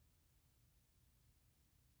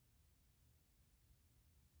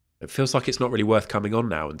 It feels like it's not really worth coming on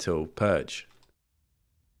now until Purge.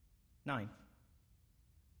 9.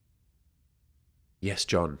 Yes,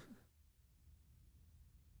 John.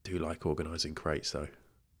 Do like organising crates though.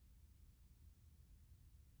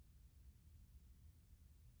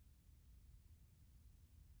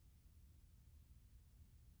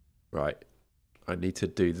 Right, I need to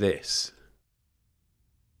do this.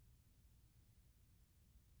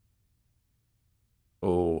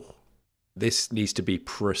 Oh, this needs to be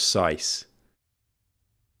precise.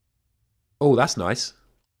 Oh, that's nice.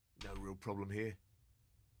 No real problem here.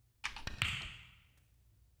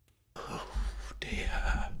 Oh,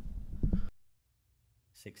 dear.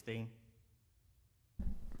 16.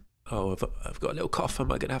 Oh, I've got a little cough.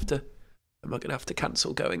 Am I gonna have to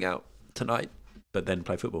cancel going out tonight, but then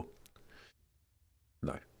play football?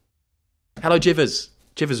 No. Hello, Jivers.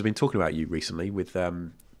 Jivers has been talking about you recently with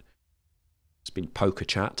it's been poker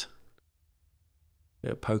chat.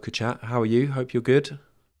 Yeah, poker chat. How are you? Hope you're good.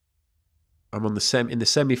 I'm on in the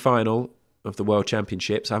semi-final of the World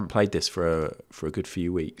Championships. I haven't played this for a good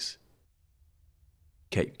few weeks.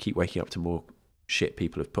 Keep waking up to more shit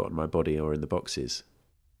people have put on my body or in the boxes.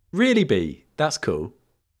 Really, B? That's cool.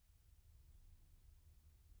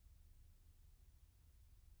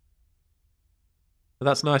 But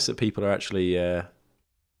that's nice that people are actually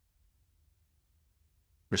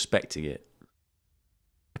respecting it.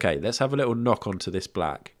 Okay, let's have a little knock onto this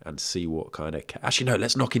black and see what kind of... Actually, no,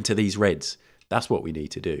 let's knock into these reds. That's what we need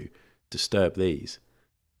to do. Disturb these.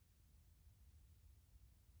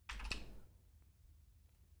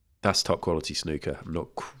 That's top quality snooker. I'm not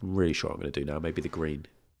really sure what I'm going to do now. Maybe the green.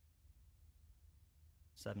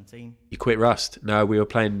 17. You quit Rust? No, we were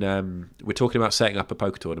playing... we're talking about setting up a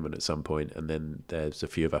poker tournament at some point, and then there's a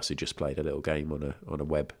few of us who just played a little game on a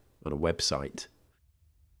website.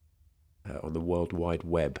 On the World Wide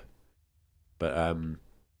Web. But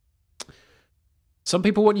some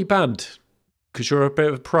people want you banned because you're a bit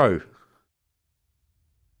of a pro.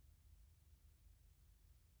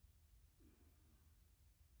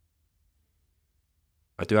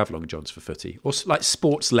 I do have long johns for footy. Or like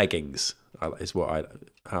sports leggings is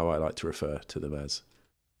how I like to refer to them as.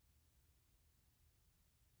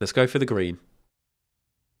 Let's go for the green.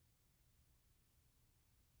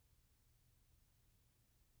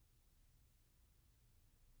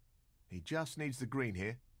 He just needs the green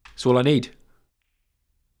here. That's all I need.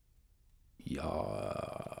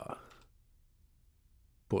 Yes.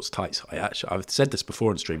 sports tights. I've said this before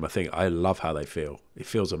on stream. I think I love how they feel. It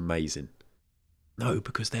feels amazing. No,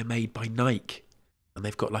 because they're made by Nike, and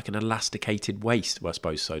they've got like an elasticated waist. Well, I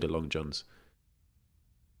suppose so do long johns.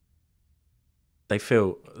 They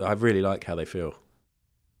feel. I really like how they feel.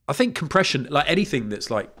 I think compression, like anything that's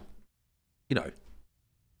like, you know,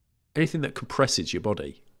 anything that compresses your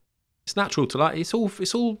body, it's natural to like. It's all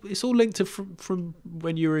linked to from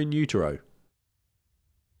when you were in utero.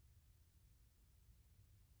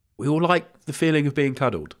 We all like the feeling of being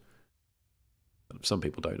cuddled. Some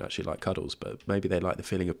people don't actually like cuddles, but maybe they like the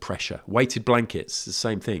feeling of pressure. Weighted blankets, the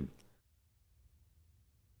same thing.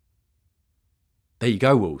 There you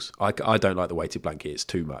go, Wolves. I don't like the weighted blanket. It's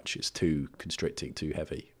too much. It's too constricting, too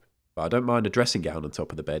heavy. But I don't mind a dressing gown on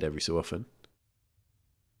top of the bed every so often.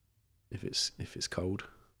 If it's cold.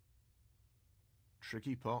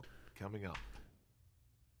 Tricky pot coming up.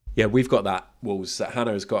 Yeah, we've got that, Wolves, that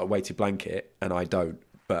Hannah's got a weighted blanket and I don't.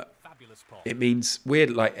 But it means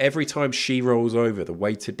weird, like every time she rolls over, the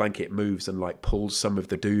weighted blanket moves and like pulls some of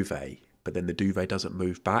the duvet, but then the duvet doesn't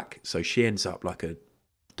move back. So she ends up like a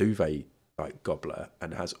duvet like gobbler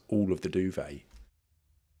and has all of the duvet.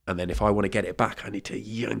 And then if I want to get it back, I need to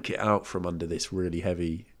yank it out from under this really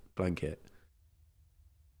heavy blanket.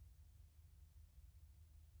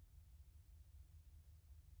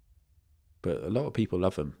 But a lot of people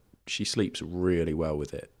love them. She sleeps really well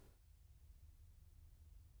with it.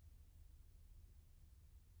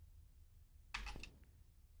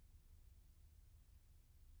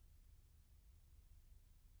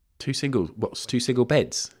 Two single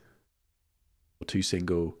beds? Or two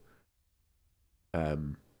single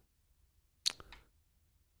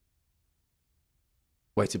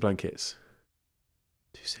weighted blankets?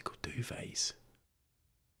 Two single duvets.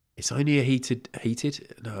 It's only a heated.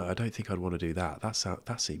 No, I don't think I'd want to do that.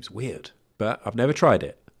 That seems weird. But I've never tried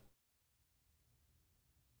it.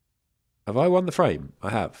 Have I won the frame?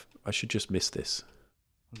 I have. I should just miss this.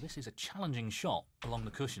 Well, this is a challenging shot along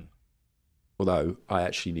the cushion. Although I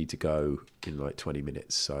actually need to go in like 20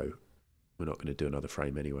 minutes, so we're not going to do another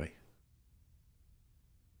frame anyway.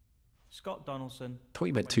 Scott Donaldson. I thought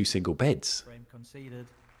you meant two single beds. Frame conceded.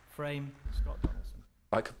 Frame, Scott Donaldson.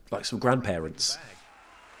 Like some grandparents.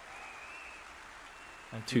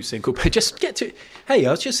 Two single beds. Just get to. Hey,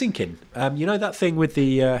 I was just thinking. You know that thing with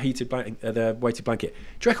the the weighted blanket?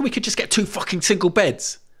 Do you reckon we could just get two fucking single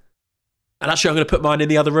beds? And actually, I'm going to put mine in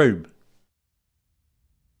the other room.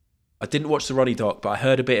 I didn't watch the Ronnie doc, but I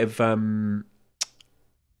heard a bit of.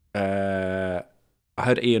 I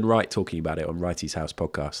heard Ian Wright talking about it on Wrighty's House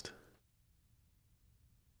podcast.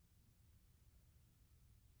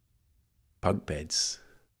 Bunk beds.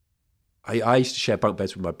 I used to share bunk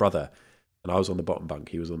beds with my brother, and I was on the bottom bunk.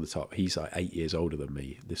 He was on the top. He's like 8 years older than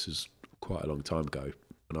me. This was quite a long time ago,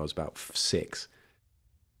 when I was about 6.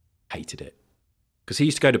 Hated it. Because he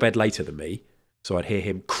used to go to bed later than me, so I'd hear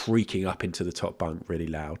him creaking up into the top bunk really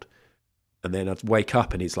loud. And then I'd wake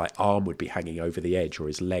up and his like arm would be hanging over the edge, or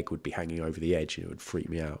his leg would be hanging over the edge, and it would freak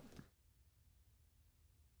me out.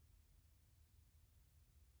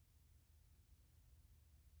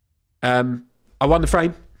 I won the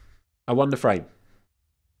frame. Will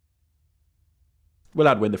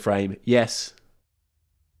I win the frame? Yes.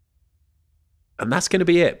 And that's going to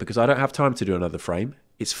be it, because I don't have time to do another frame.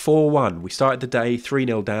 It's 4-1. We started the day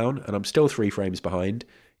 3-0 down, and I'm still 3 frames behind.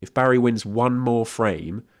 If Barry wins one more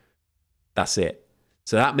frame, that's it.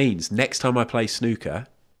 So that means next time I play snooker,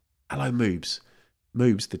 hello Moobs.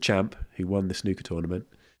 Moobs, the champ who won the snooker tournament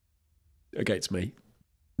against me.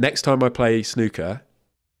 Next time I play snooker,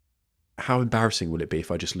 how embarrassing will it be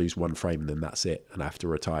if I just lose one frame and then that's it, and I have to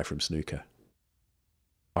retire from snooker?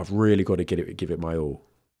 I've really got to give it my all.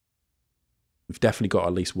 We've definitely got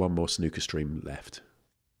at least one more snooker stream left.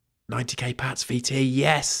 90k Pats VT,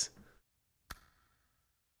 yes!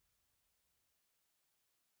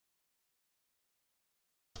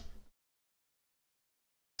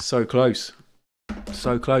 So close.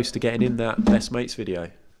 So close to getting in that best mates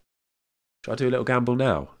video. Should I do a little gamble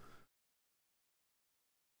now?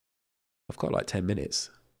 I've got like 10 minutes.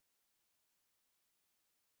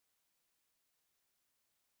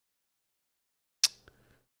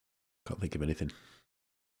 Can't think of anything.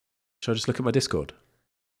 Should I just look at my Discord?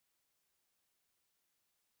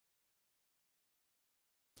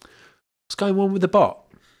 What's going on with the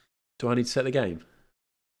bot? Do I need to set the game?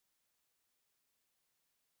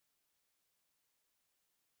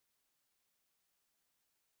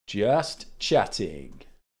 Just chatting.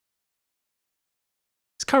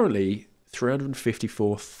 It's currently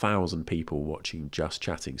 354,000 people watching Just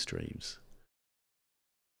Chatting streams.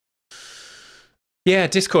 Yeah,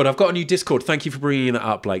 Discord. I've got a new Discord. Thank you for bringing that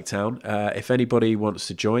up, Blake Town. If anybody wants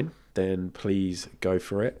to join, then please go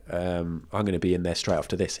for it. I'm going to be in there straight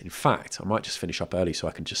after this. In fact, I might just finish up early so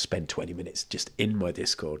I can just spend 20 minutes just in my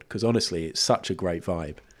Discord, because honestly, it's such a great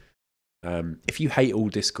vibe. If you hate all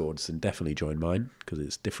Discords, then definitely join mine, because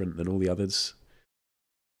it's different than all the others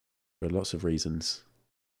for lots of reasons.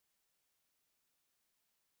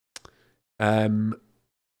 I'll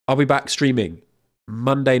be back streaming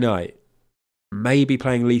Monday night. Maybe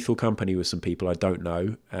playing Lethal Company with some people. I don't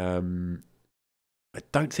know. I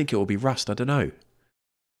don't think it will be Rust. I don't know.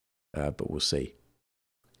 But we'll see.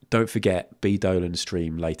 Don't forget, B. Dolan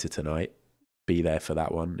stream later tonight. Be there for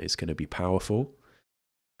that one. It's going to be powerful.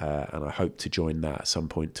 And I hope to join that at some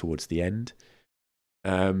point towards the end.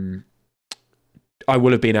 I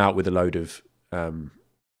will have been out with a load of... the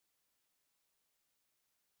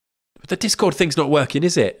Discord thing's not working,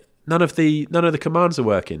 is it? None of the commands are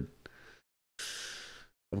working.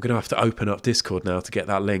 I'm going to have to open up Discord now to get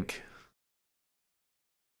that link.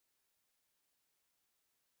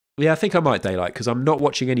 Yeah, I think I might, Daylight, because I'm not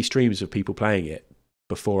watching any streams of people playing it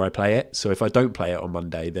before I play it. So if I don't play it on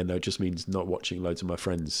Monday, then that just means not watching loads of my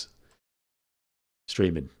friends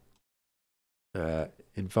streaming.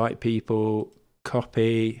 Invite people,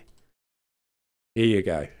 copy. Here you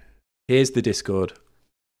go. Here's the Discord.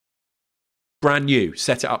 Brand new.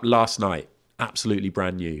 Set it up last night. Absolutely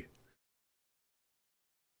brand new.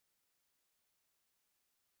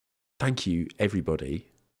 Thank you, everybody,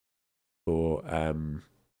 for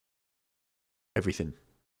everything.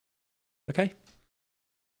 Okay?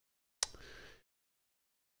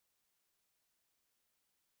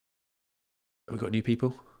 Have we got new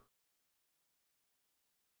people?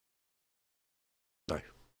 No.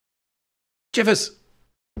 Jivers!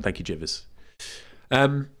 Thank you, Jivers.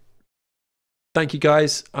 Thank you,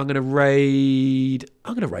 guys. I'm going to raid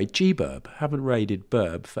G-Burb. Haven't raided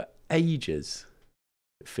Burb for ages.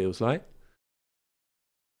 It feels like.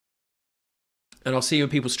 And I'll see you in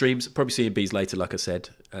people's streams. Probably see you in B's later, like I said.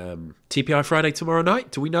 TPI Friday tomorrow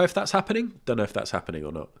night. Do we know if that's happening? Don't know if that's happening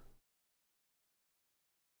or not.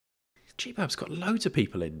 G-Burb's got loads of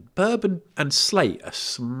people in. Burb and Slate are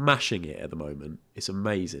smashing it at the moment. It's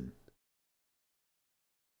amazing.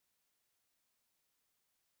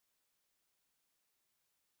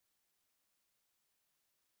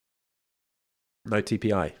 No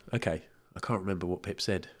TPI. Okay. I can't remember what Pip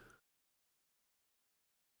said.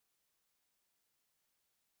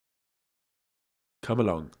 Come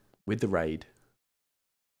along with the raid.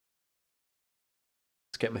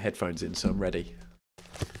 Let's get my headphones in so I'm ready.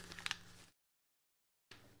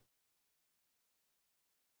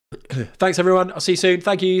 Thanks, everyone. I'll see you soon.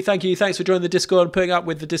 Thank you. Thanks for joining the Discord and putting up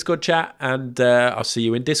with the Discord chat. And I'll see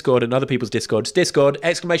you in Discord and other people's Discords. Discord, !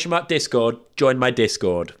 Discord. Join my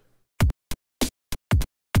Discord.